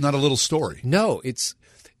mean, it's not a little story. No,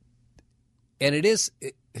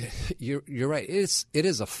 you're right. It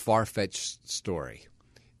is a far-fetched story.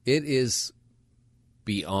 It is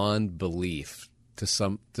beyond belief to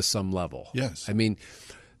some level. Yes. I mean,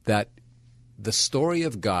 that the story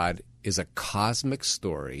of God is a cosmic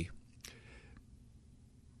story,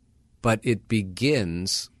 but it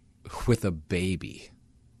begins with a baby.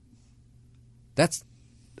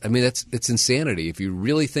 It's insanity if you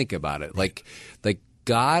really think about it. Like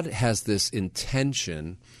God has this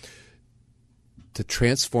intention to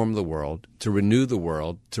transform the world, to renew the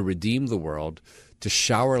world, to redeem the world, to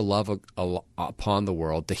shower love upon the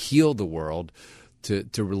world, to heal the world, to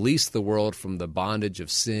release the world from the bondage of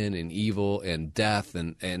sin and evil and death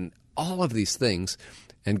and all of these things.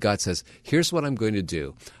 And God says, here's what I'm going to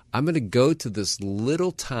do. I'm going to go to this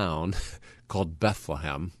little town called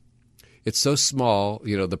Bethlehem. It's so small,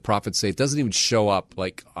 the prophets say it doesn't even show up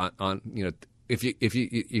like on if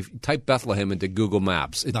you type Bethlehem into Google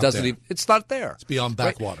Maps, it doesn't even, it's not there. It's beyond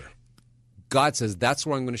backwater. Right? God says that's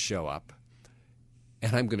where I'm going to show up.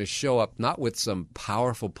 And I'm going to show up not with some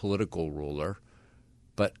powerful political ruler,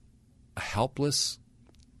 but a helpless,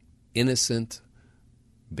 innocent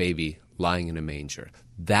baby lying in a manger.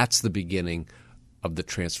 That's the beginning of the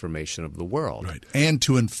transformation of the world. Right. And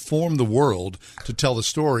to inform the world, to tell the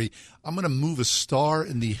story, I'm going to move a star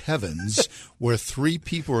in the heavens where 3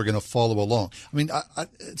 people are going to follow along. I mean,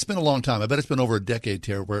 it's been a long time. I bet it's been over a decade,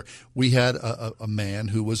 Terry, where we had a man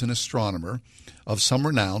who was an astronomer of some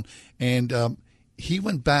renown, and he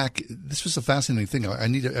went back. This was a fascinating thing.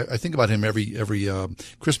 I think about him every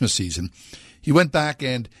Christmas season. He went back,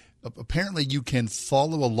 and apparently you can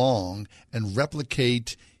follow along and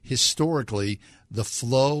replicate historically the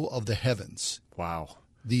flow of the heavens. Wow.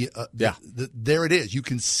 there it is. You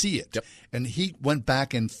can see it. Yep. And he went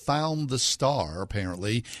back and found the star,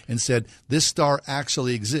 apparently, and said, this star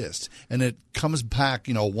actually exists. And it comes back,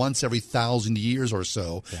 once every 1,000 years or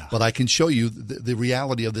so. Yeah. But I can show you the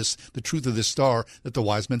reality of this, the truth of this star that the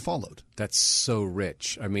wise men followed. That's so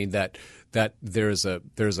rich. I mean, that there's a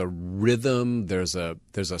rhythm, there's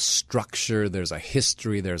a structure, there's a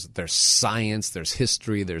history, there's science, there's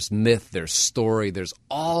history, there's myth, there's story, there's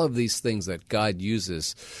all of these things that God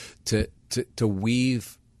uses to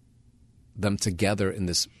weave them together in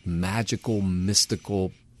this magical,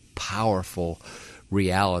 mystical, powerful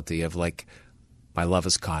reality of like, my love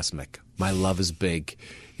is cosmic, my love is big.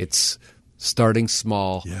 It's starting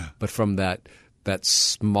small, but from that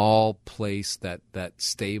small place, that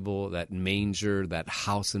stable, that manger, that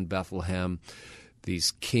house in Bethlehem,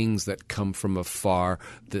 these kings that come from afar,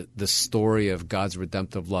 the story of God's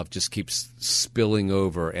redemptive love just keeps spilling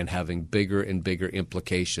over and having bigger and bigger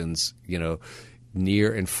implications,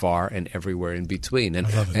 near and far and everywhere in between. And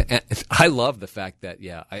I love the fact that,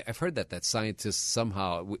 I've heard that scientists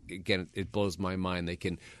somehow, again, it blows my mind,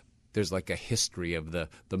 there's like a history of the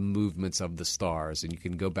movements of the stars, and you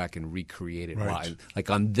can go back and recreate it. Right. Like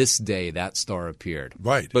on this day, that star appeared.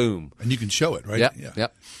 Right. Boom. And you can show it, right?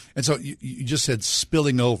 Yep. And so you just said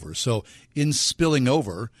spilling over. So in spilling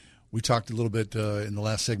over, we talked a little bit in the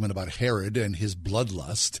last segment about Herod and his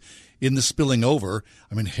bloodlust. In the spilling over,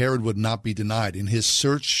 Herod would not be denied. In his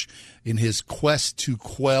search, in his quest to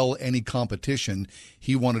quell any competition,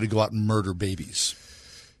 he wanted to go out and murder babies.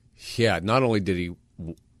 Yeah, not only did he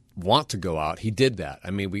want to go out, he did that.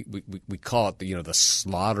 We call it the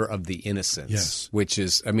slaughter of the innocents. Yes. Which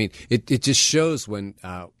is, it just shows when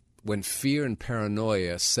fear and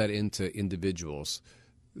paranoia set into individuals,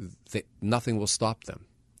 nothing will stop them.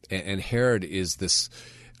 And Herod is this,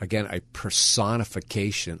 again, a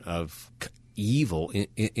personification of evil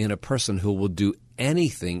in a person who will do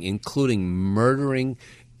anything, including murdering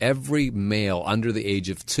every male under the age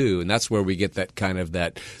of 2, and that's where we get that kind of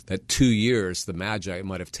that 2 years the Magi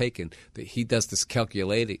might have taken. That he does this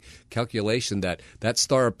calculation that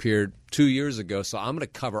star appeared 2 years ago, so I'm going to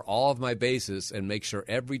cover all of my bases and make sure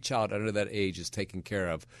every child under that age is taken care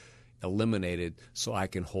of, eliminated, so I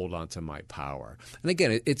can hold on to my power. And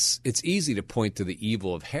again, it's easy to point to the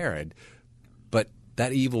evil of Herod, but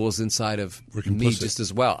that evil is inside of me just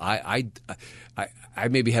as well. I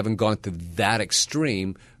maybe haven't gone to that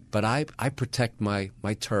extreme, but I protect my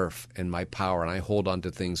turf and my power, and I hold on to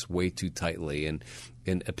things way too tightly. And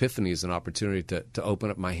Epiphany is an opportunity to open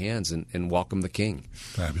up my hands and welcome the King.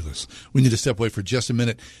 Fabulous. We need to step away for just a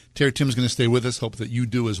minute. Terry Tim's going to stay with us. Hope that you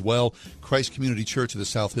do as well. Christ Community Church of the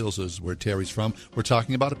South Hills is where Terry's from. We're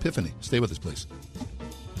talking about Epiphany. Stay with us, please.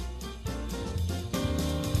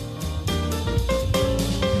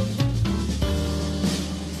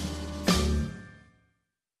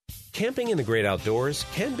 Camping in the great outdoors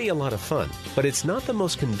can be a lot of fun, but it's not the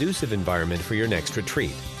most conducive environment for your next retreat.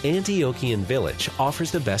 Antiochian Village offers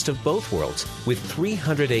the best of both worlds, with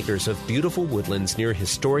 300 acres of beautiful woodlands near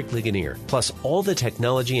historic Ligonier, plus all the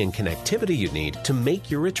technology and connectivity you need to make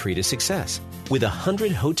your retreat a success. With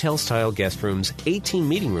 100 hotel-style guest rooms, 18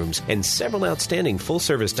 meeting rooms, and several outstanding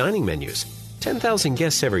full-service dining menus, 10,000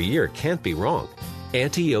 guests every year can't be wrong.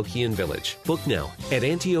 Antiochian Village. Book now at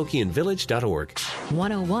antiochianvillage.org.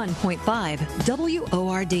 101.5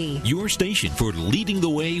 WORD. Your station for leading the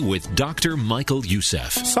way with Dr. Michael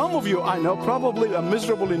Youssef. Some of you I know probably are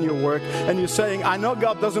miserable in your work, and you're saying, I know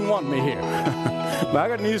God doesn't want me here. But I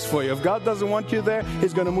got news for you. If God doesn't want you there,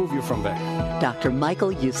 He's going to move you from there. Dr.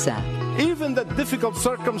 Michael Youssef. Even the difficult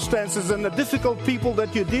circumstances and the difficult people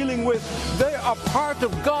that you're dealing with, they are part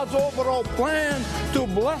of God's overall plan to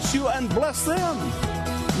bless you and bless them.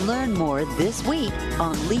 Learn more this week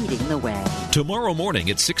on Leading the Way. Tomorrow morning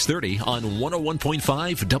at 6:30 on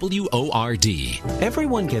 101.5 WORD.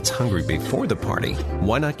 Everyone gets hungry before the party.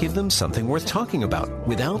 Why not give them something worth talking about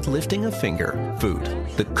without lifting a finger? Food.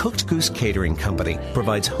 The Cooked Goose Catering Company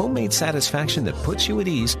provides homemade satisfaction that puts you at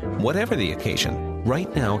ease, whatever the occasion.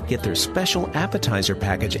 Right now, get their special appetizer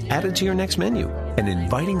package added to your next menu. An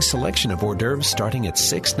inviting selection of hors d'oeuvres starting at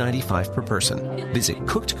 $6.95 per person. Visit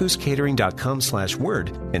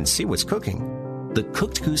cookedgoosecatering.com/word and see what's cooking. The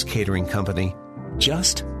Cooked Goose Catering Company.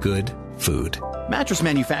 Just good food. Mattress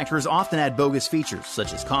manufacturers often add bogus features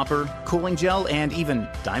such as copper, cooling gel, and even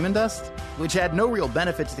diamond dust, which add no real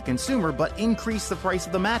benefit to the consumer but increase the price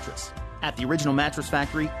of the mattress. At the Original Mattress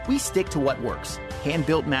Factory, we stick to what works.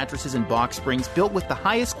 Hand-built mattresses and box springs built with the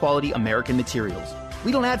highest quality American materials.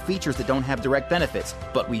 We don't add features that don't have direct benefits,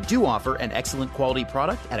 but we do offer an excellent quality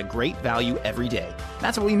product at a great value every day.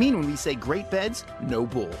 That's what we mean when we say great beds, no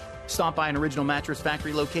bull. Stop by an Original Mattress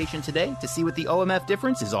Factory location today to see what the OMF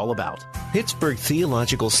difference is all about. Pittsburgh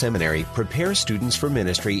Theological Seminary prepares students for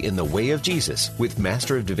ministry in the way of Jesus with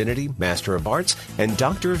Master of Divinity, Master of Arts, and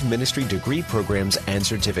Doctor of Ministry degree programs and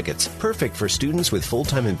certificates. Perfect for students with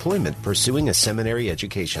full-time employment pursuing a seminary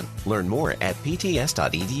education. Learn more at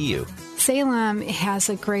pts.edu. Salem has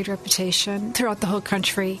a great reputation throughout the whole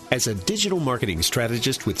country. As a digital marketing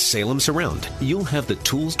strategist with Salem Surround, you'll have the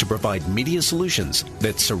tools to provide media solutions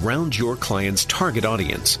that surround your client's target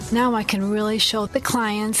audience. Now I can really show the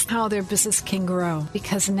clients how their business can grow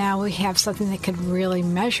because now we have something that can really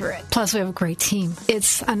measure it. Plus, we have a great team.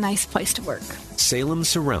 It's a nice place to work. Salem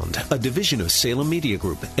Surround, a division of Salem Media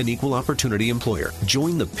Group, an equal opportunity employer.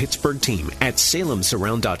 Join the Pittsburgh team at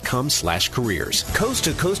salemsurround.com/careers. Coast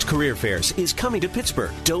to Coast Career Fairs is coming to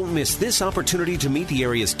Pittsburgh. Don't miss this opportunity to meet the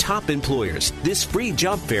area's top employers. This free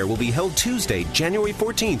job fair will be held Tuesday, January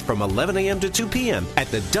 14th from 11 a.m. to 2 p.m. at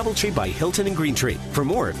the Doubletree by Hilton in Greentree. For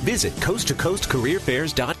more, visit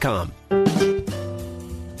coasttocoastcareerfairs.com.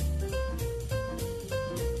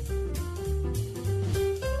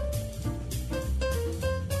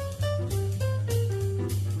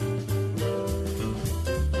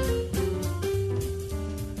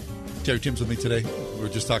 Terry Tim's with me today. We were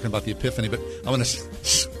just talking about the Epiphany, but I'm going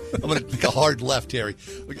to take a hard left, Terry.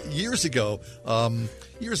 Years ago, I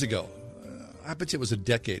bet you it was a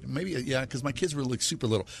decade, maybe, yeah, because my kids were like super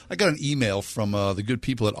little. I got an email from the good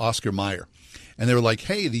people at Oscar Mayer, and they were like,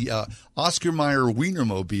 "Hey, the Oscar Mayer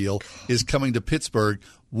Wienermobile is coming to Pittsburgh.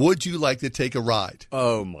 Would you like to take a ride?"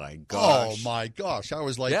 Oh my gosh! Oh my gosh! I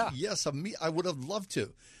was like, "Yes, I would have loved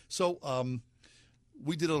to." So.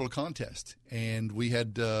 We did a little contest, and we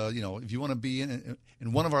had, if you want to be in,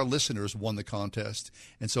 and one of our listeners won the contest.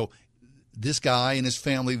 And so this guy and his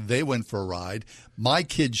family, they went for a ride. My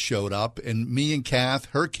kids showed up, and me and Kath,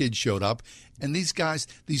 her kids showed up. And these guys,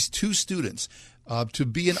 these two students, to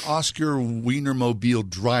be an Oscar Wienermobile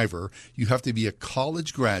driver, you have to be a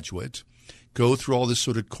college graduate, go through all this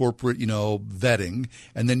sort of corporate, vetting,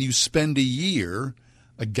 and then you spend a year –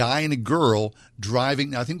 a guy and a girl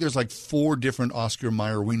driving. Now, I think there's like 4 different Oscar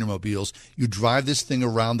Mayer Wienermobiles. You drive this thing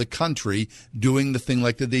around the country doing the thing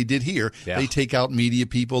like that they did here. Yeah. They take out media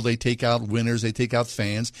people. They take out winners. They take out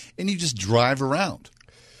fans. And you just drive around.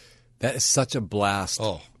 That is such a blast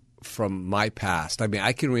from my past. I mean,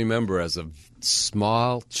 I can remember as a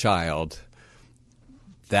small child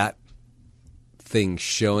that thing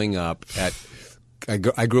showing up at – I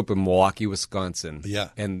grew up in Milwaukee, Wisconsin. Yeah.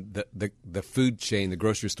 And the food chain, the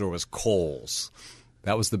grocery store was Kohl's.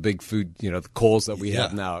 That was the big food, the Kohl's that we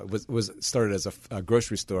have now. It was started as a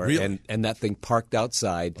grocery store. Really? And that thing parked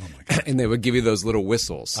outside. Oh my God. And they would give you those little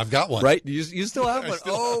whistles. I've got one. Right? You still have one?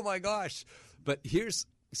 Oh my gosh. But here's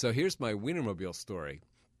my Wienermobile story.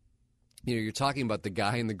 You're talking about the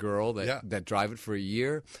guy and the girl that drive it for a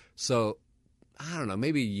year. So, I don't know,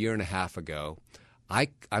 maybe a year and a half ago,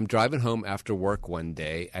 I'm driving home after work one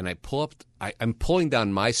day, and I pull up. I'm pulling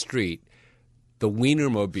down my street. The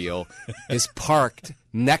Wienermobile is parked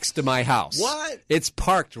next to my house. What? It's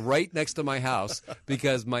parked right next to my house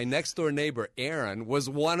because my next-door neighbor, Erin, was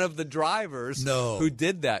one of the drivers who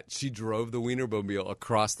did that. She drove the Wienermobile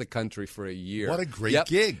across the country for a year. What a great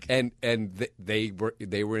gig. And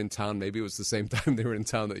they were in town. Maybe it was the same time they were in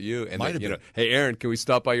town that you. And Might have been. Hey, Erin, can we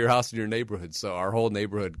stop by your house in your neighborhood? So our whole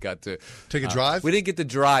neighborhood got to take a drive? We didn't get to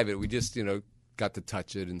drive it. We just, got to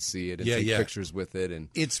touch it and see it and take pictures with it. And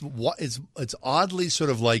it's oddly sort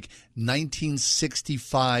of like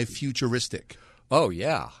 1965 futuristic. Oh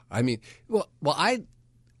yeah, I mean, well, I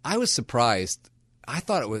was surprised. I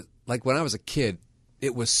thought it was like when I was a kid,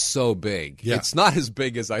 it was so big. Yeah. It's not as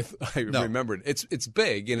big as I remembered. It's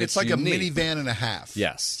big and it's like unique. A minivan and a half.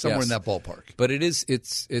 Yes, somewhere in that ballpark. But it is.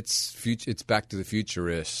 It's Back to the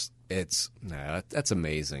Future-ish. That's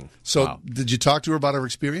amazing. So, Did you talk to her about her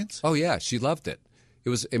experience? Oh yeah, she loved it. It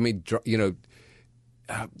was. I mean,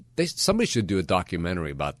 somebody should do a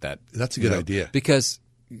documentary about that. That's a good idea because,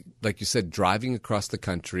 like you said, driving across the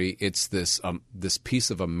country, it's this piece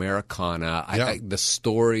of Americana. The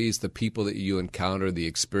stories, the people that you encounter, the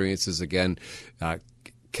experiences. Again.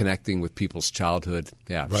 Connecting with people's childhood.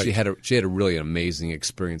 Yeah, right. She had a really amazing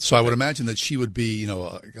experience. So I would imagine that she would be,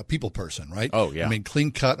 a people person, right? Oh, yeah. I mean,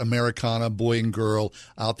 clean-cut Americana, boy and girl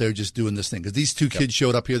out there just doing this thing. Because these two kids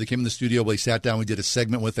showed up here. They came in the studio. We sat down. We did a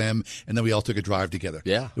segment with them, and then we all took a drive together.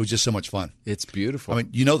 Yeah. It was just so much fun. It's beautiful. I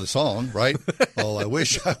mean, you know the song, right? Oh, I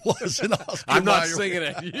wish I was an Oscar I'm not singing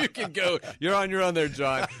it. You can go. You're on your own there,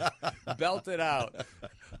 John. Belt it out.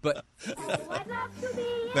 But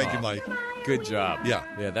thank you, Mike. Good job.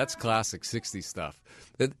 Yeah, that's classic '60s stuff.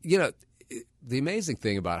 the amazing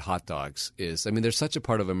thing about hot dogs is, I mean, they're such a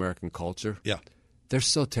part of American culture. Yeah. They're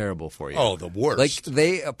so terrible for you. Oh, the worst. Like,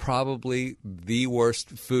 they are probably the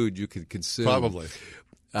worst food you could consume. Probably.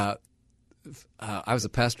 I was a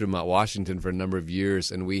pastor in Mount Washington for a number of years,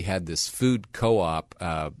 and we had this food co-op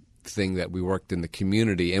thing that we worked in the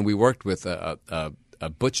community, and we worked with a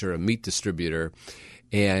butcher, a meat distributor,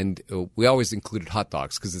 and we always included hot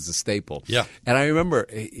dogs because it's a staple. Yeah. And I remember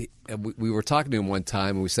we were talking to him one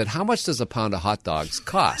time, and we said, how much does a pound of hot dogs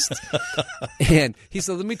cost? And he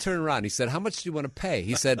said, let me turn around. He said, how much do you want to pay?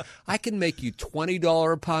 He said, I can make you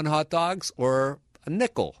 $20 a pound hot dogs or a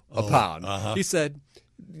nickel a pound. Uh-huh. He said,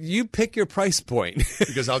 you pick your price point.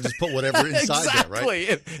 Because I'll just put whatever inside there, right?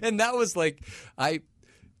 Exactly. And that was like, I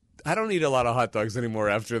don't eat a lot of hot dogs anymore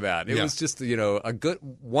after that. It was just, a good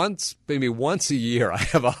maybe once a year I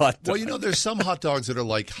have a hot dog. Well, there's some hot dogs that are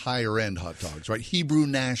like higher end hot dogs, right? Hebrew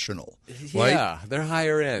National, right? Yeah, they're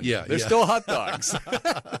higher end. Yeah, they're still hot dogs.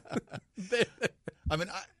 I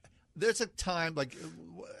mean, there's a time like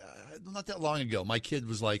not that long ago, my kid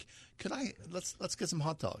was like, let's get some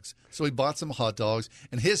hot dogs. So he bought some hot dogs,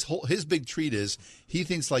 and his big treat is he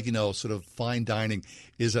thinks like, sort of fine dining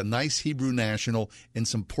is a nice Hebrew National and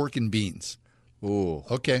some pork and beans. Ooh.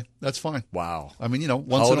 Okay, that's fine. Wow. I mean,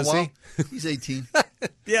 once in a while. He's 18.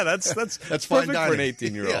 Yeah, that's fine perfect for an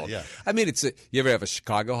 18-year-old. Yeah. I mean, you ever have a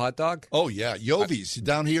Chicago hot dog? Oh, yeah. Yovi's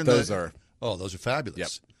down here. Those are fabulous. Yep.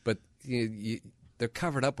 But they're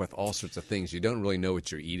covered up with all sorts of things. You don't really know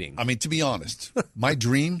what you're eating. I mean, to be honest, my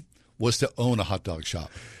dream was to own a hot dog shop.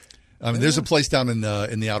 I mean, there's a place down in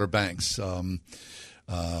the Outer Banks,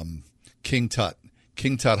 King Tut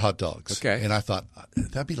hot dogs. Okay. And I thought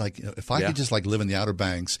that'd be like if I could just like live in the Outer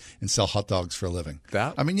Banks and sell hot dogs for a living.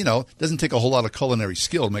 I mean, it doesn't take a whole lot of culinary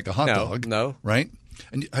skill to make a hot dog. No. Right?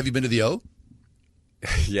 And have you been to the O?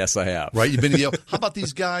 Yes, I have. Right? You've been to the O. How about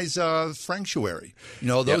these guys, Franctuary?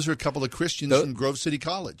 Those are a couple of Christians from Grove City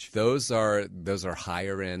College. Those are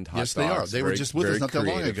higher end hot dogs. Yes, they are. They were just with us not that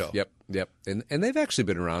long ago. Yep. And they've actually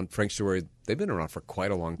been around. Franctuary, they've been around for quite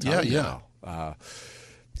a long time now.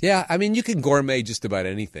 Yeah, I mean, you can gourmet just about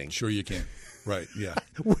anything. Sure you can. Right, yeah.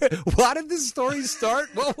 How did this story start?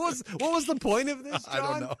 What was the point of this, John? I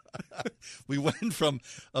don't know. We went from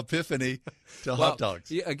epiphany to hot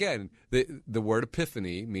dogs. Again, the word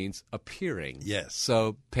epiphany means appearing. Yes.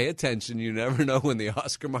 So pay attention. You never know when the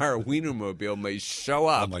Oscar Mayer Wienermobile may show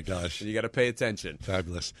up. Oh, my gosh. And you got to pay attention.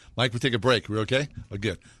 Fabulous. Mike, we'll take a break. We're okay? Oh,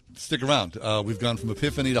 good. Stick around. We've gone from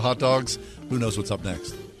epiphany to hot dogs. Who knows what's up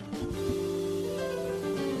next?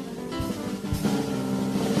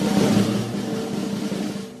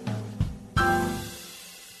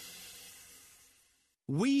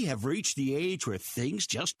 We have reached the age where things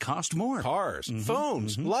just cost more. Cars,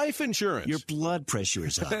 phones, life insurance. Your blood pressure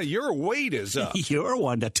is up. Your weight is up. You're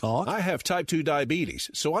one to talk. I have type 2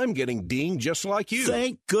 diabetes, so I'm getting dinged just like you.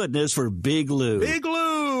 Thank goodness for Big Lou. Big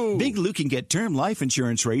Lou! Big Lou can get term life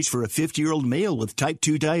insurance rates for a 50-year-old male with type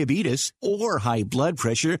 2 diabetes or high blood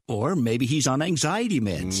pressure, or maybe he's on anxiety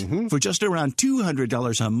meds. For just around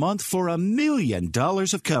 $200 a month for $1 million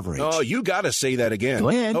of coverage. Oh, you got to say that again. Go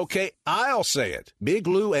ahead. Okay, I'll say it. Big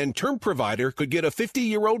Lou and Term Provider could get a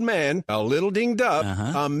 50-year-old man, a little dinged up,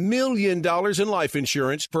 $1 million in life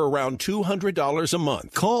insurance for around $200 a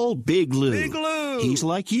month. Call Big Lou. Big Lou. He's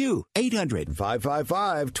like you.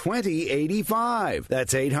 800-555-2085.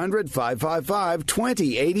 That's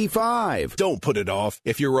 800-555-2085. Don't put it off.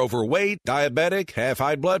 If you're overweight, diabetic, have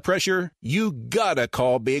high blood pressure, you gotta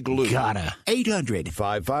call Big Lou. Gotta.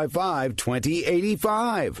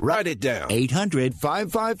 800-555-2085. Write it down.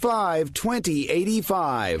 800-555-2085.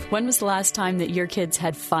 When was the last time that your kids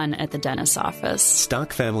had fun at the dentist's office?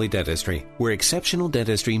 Stock Family Dentistry, where exceptional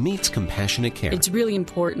dentistry meets compassionate care. It's really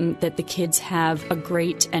important that the kids have a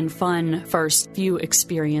great and fun first few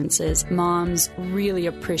experiences. Moms really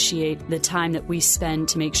appreciate the time that we spend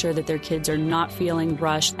to make sure that their kids are not feeling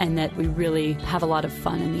rushed and that we really have a lot of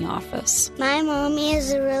fun in the office. My mommy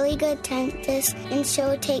is a really good dentist, and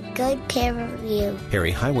she'll take good care of you.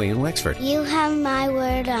 Harry Highway in Wexford. You have my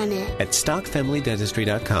word on it. At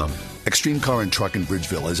StockFamilyDentistry.com. Extreme Car and Truck in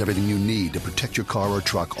Bridgeville has everything you need to protect your car or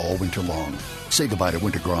truck all winter long. Say goodbye to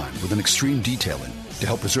winter grime with an extreme detailing to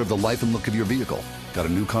help preserve the life and look of your vehicle. Got a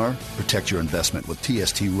new car? Protect your investment with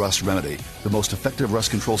TST Rust Remedy, the most effective rust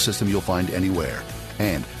control system you'll find anywhere.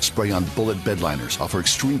 And spray-on bullet bed liners offer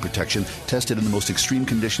extreme protection tested in the most extreme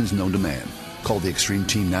conditions known to man. Call the Extreme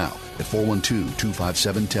Team now at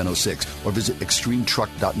 412-257-1006 or visit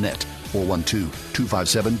extremetruck.net.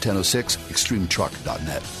 412-257-1006,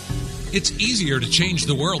 extremetruck.net. It's easier to change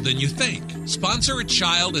the world than you think. Sponsor a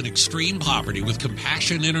child in extreme poverty with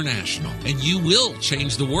Compassion International, and you will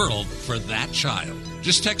change the world for that child.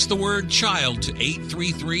 Just text the word CHILD to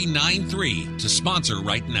 83393 to sponsor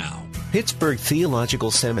right now. Pittsburgh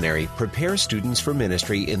Theological Seminary prepares students for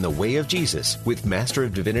ministry in the way of Jesus with Master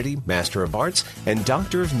of Divinity, Master of Arts, and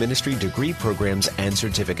Doctor of Ministry degree programs and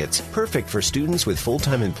certificates. Perfect for students with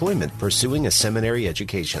full-time employment pursuing a seminary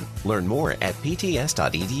education. Learn more at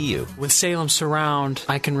pts.edu. With Salem Surround,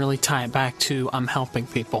 I can really tie it back to I'm helping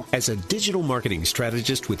people. As a digital marketing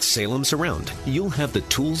strategist with Salem Surround, you'll have the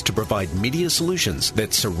tools to provide media solutions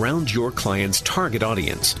that surround your client's target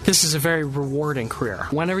audience. This is a very rewarding career.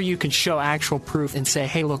 Whenever you can show actual proof and say,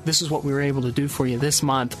 hey, look, this is what we were able to do for you this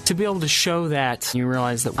month. To be able to show that, you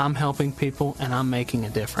realize that I'm helping people and I'm making a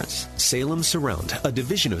difference. Salem Surround, a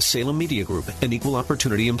division of Salem Media Group, an equal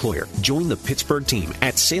opportunity employer. Join the Pittsburgh team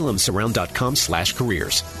at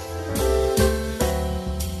salemsurround.com/careers.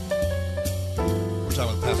 We're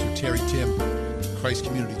talking with Pastor Terry Tim, Christ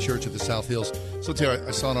Community Church of the South Hills. So, Terry,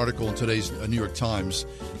 I saw an article in today's New York Times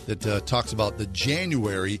that talks about that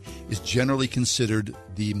January is generally considered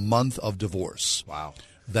the month of divorce. Wow.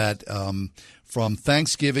 That from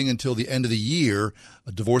Thanksgiving until the end of the year,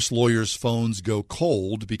 divorce lawyers' phones go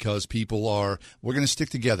cold because people are, we're going to stick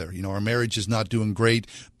together. You know, our marriage is not doing great,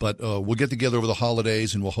 but we'll get together over the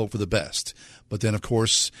holidays and we'll hope for the best. But then, of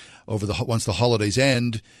course, once the holidays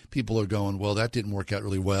end, people are going, well, that didn't work out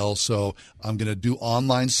really well, so I'm going to do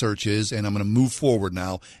online searches and I'm going to move forward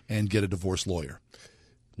now and get a divorce lawyer.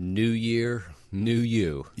 New year, new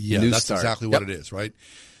you. Yeah, new that's start. exactly what it is, right?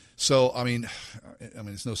 So, I mean,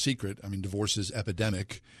 it's no secret. I mean, divorce is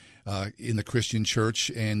epidemic in the Christian church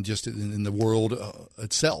and just in the world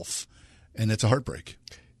itself, and it's a heartbreak.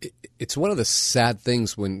 It's one of the sad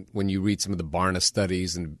things when you read some of the Barna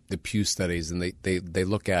studies and the Pew studies, and they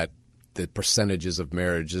look at the percentages of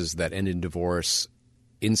marriages that end in divorce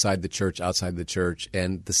inside the church, outside the church,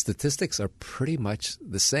 and the statistics are pretty much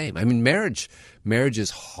the same. I mean, marriage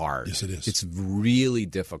is hard. Yes, it is. It's really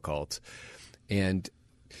difficult. And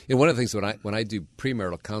you know, one of the things when I do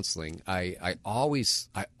premarital counseling, I always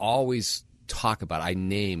talk about,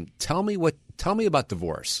 tell me about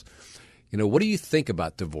divorce. You know, what do you think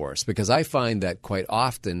about divorce? Because I find that quite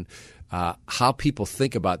often how people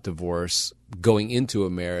think about divorce going into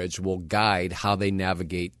a marriage will guide how they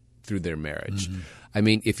navigate through their marriage. Mm-hmm. I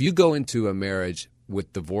mean, if you go into a marriage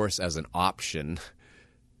with divorce as an option,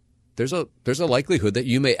 there's a likelihood that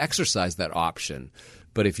you may exercise that option.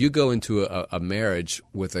 But if you go into a marriage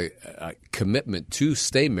with a commitment to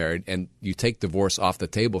stay married and you take divorce off the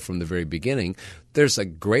table from the very beginning, there's a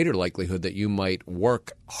greater likelihood that you might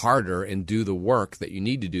work harder and do the work that you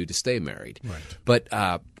need to do to stay married. Right. But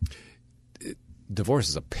divorce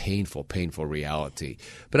is a painful, painful reality.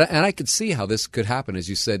 But I could see how this could happen, as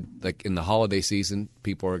you said, like in the holiday season,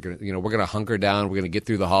 people are going to, we're going to hunker down, we're going to get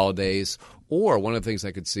through the holidays. Or one of the things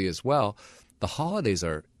I could see as well, the holidays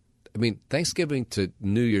are, Thanksgiving to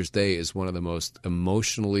New Year's Day is one of the most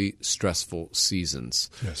emotionally stressful seasons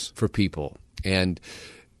for people. And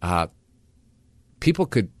people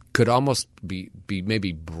could almost be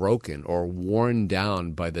maybe broken or worn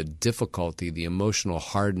down by the difficulty, the emotional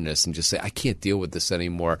hardness, and just say, I can't deal with this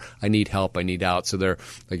anymore. I need help. I need out. So they're,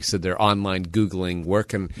 like you said, they're online Googling, where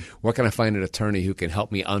can I find an attorney who can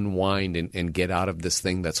help me unwind and get out of this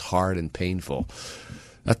thing that's hard and painful.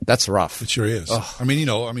 That's rough. It sure is. Ugh. I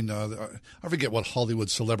forget what Hollywood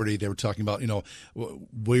celebrity they were talking about.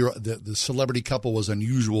 Where the celebrity couple was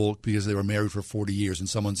unusual because they were married for 40 years, and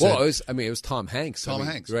someone said, "Well, it was Tom Hanks."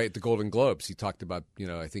 Hanks, right? At the Golden Globes, he talked about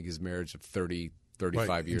I think his marriage of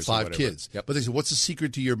 35 years, and 5 or kids. Yep. But they said, "What's the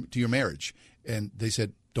secret to your marriage?" And they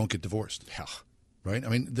said, "Don't get divorced." Yeah. Right. I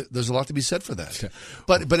mean, there's a lot to be said for that.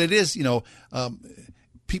 But it is,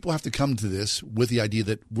 people have to come to this with the idea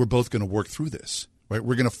that we're both going to work through this. Right,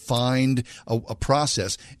 we're going to find a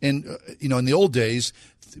process, and in the old days,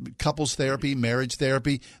 couples therapy, marriage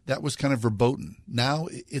therapy, that was kind of verboten. Now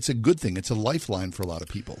it's a good thing; it's a lifeline for a lot of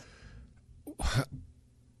people.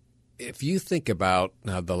 If you think about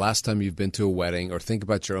the last time you've been to a wedding, or think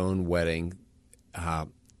about your own wedding,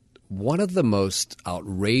 one of the most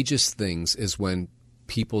outrageous things is when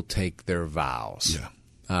people take their vows. Yeah.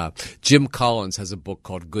 Jim Collins has a book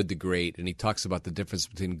called Good to Great, and he talks about the difference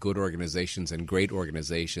between good organizations and great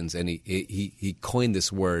organizations, and he coined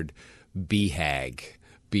this word BHAG.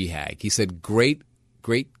 BHAG. He said great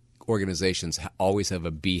organizations always have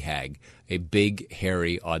a BHAG, a big,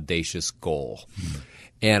 hairy, audacious goal. Mm-hmm.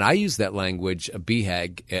 And I use that language, a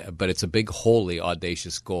BHAG, but it's a big, holy,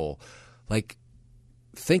 audacious goal. Like,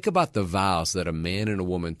 think about the vows that a man and a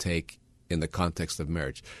woman take in the context of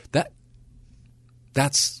marriage.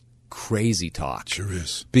 That's crazy talk. Sure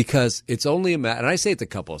is. Because it's only a matter, and I say it to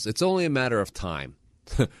couples, it's only a matter of time.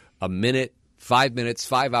 A minute, 5 minutes,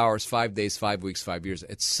 5 hours, 5 days, 5 weeks, 5 years.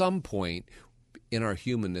 At some point in our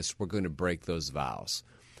humanness, we're going to break those vows.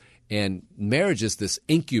 And marriage is this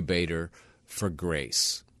incubator for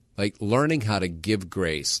grace. Like learning how to give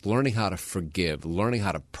grace, learning how to forgive, learning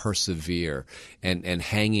how to persevere, and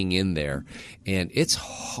hanging in there. And it's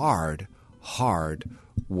hard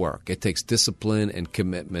work. It takes discipline and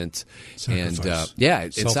commitment. Sacrifice.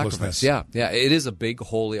 And it's sacrifice. Yeah. It is a big,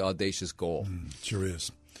 holy, audacious goal. Sure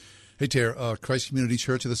is. Hey, Tara, Christ Community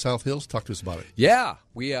Church of the South Hills, talk to us about it. Yeah,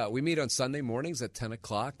 we meet on Sunday mornings at 10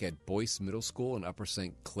 o'clock at Boyce Middle School in Upper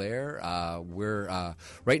St. Clair.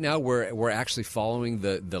 Right now we're actually following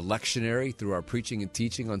the lectionary through our preaching and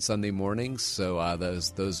teaching on Sunday mornings. So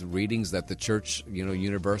those readings that the church,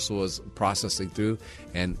 Universal is processing through,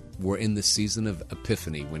 and we're in the season of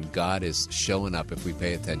Epiphany when God is showing up if we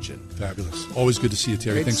pay attention. Fabulous. Always good to see you,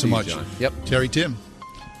 Terry. Great Thanks to so see you, much. John. Yep. Terry, Tim,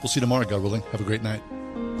 we'll see you tomorrow, God willing. Have a great night.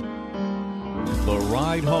 The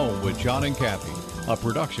Ride Home with John and Kathy, a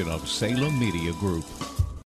production of Salem Media Group.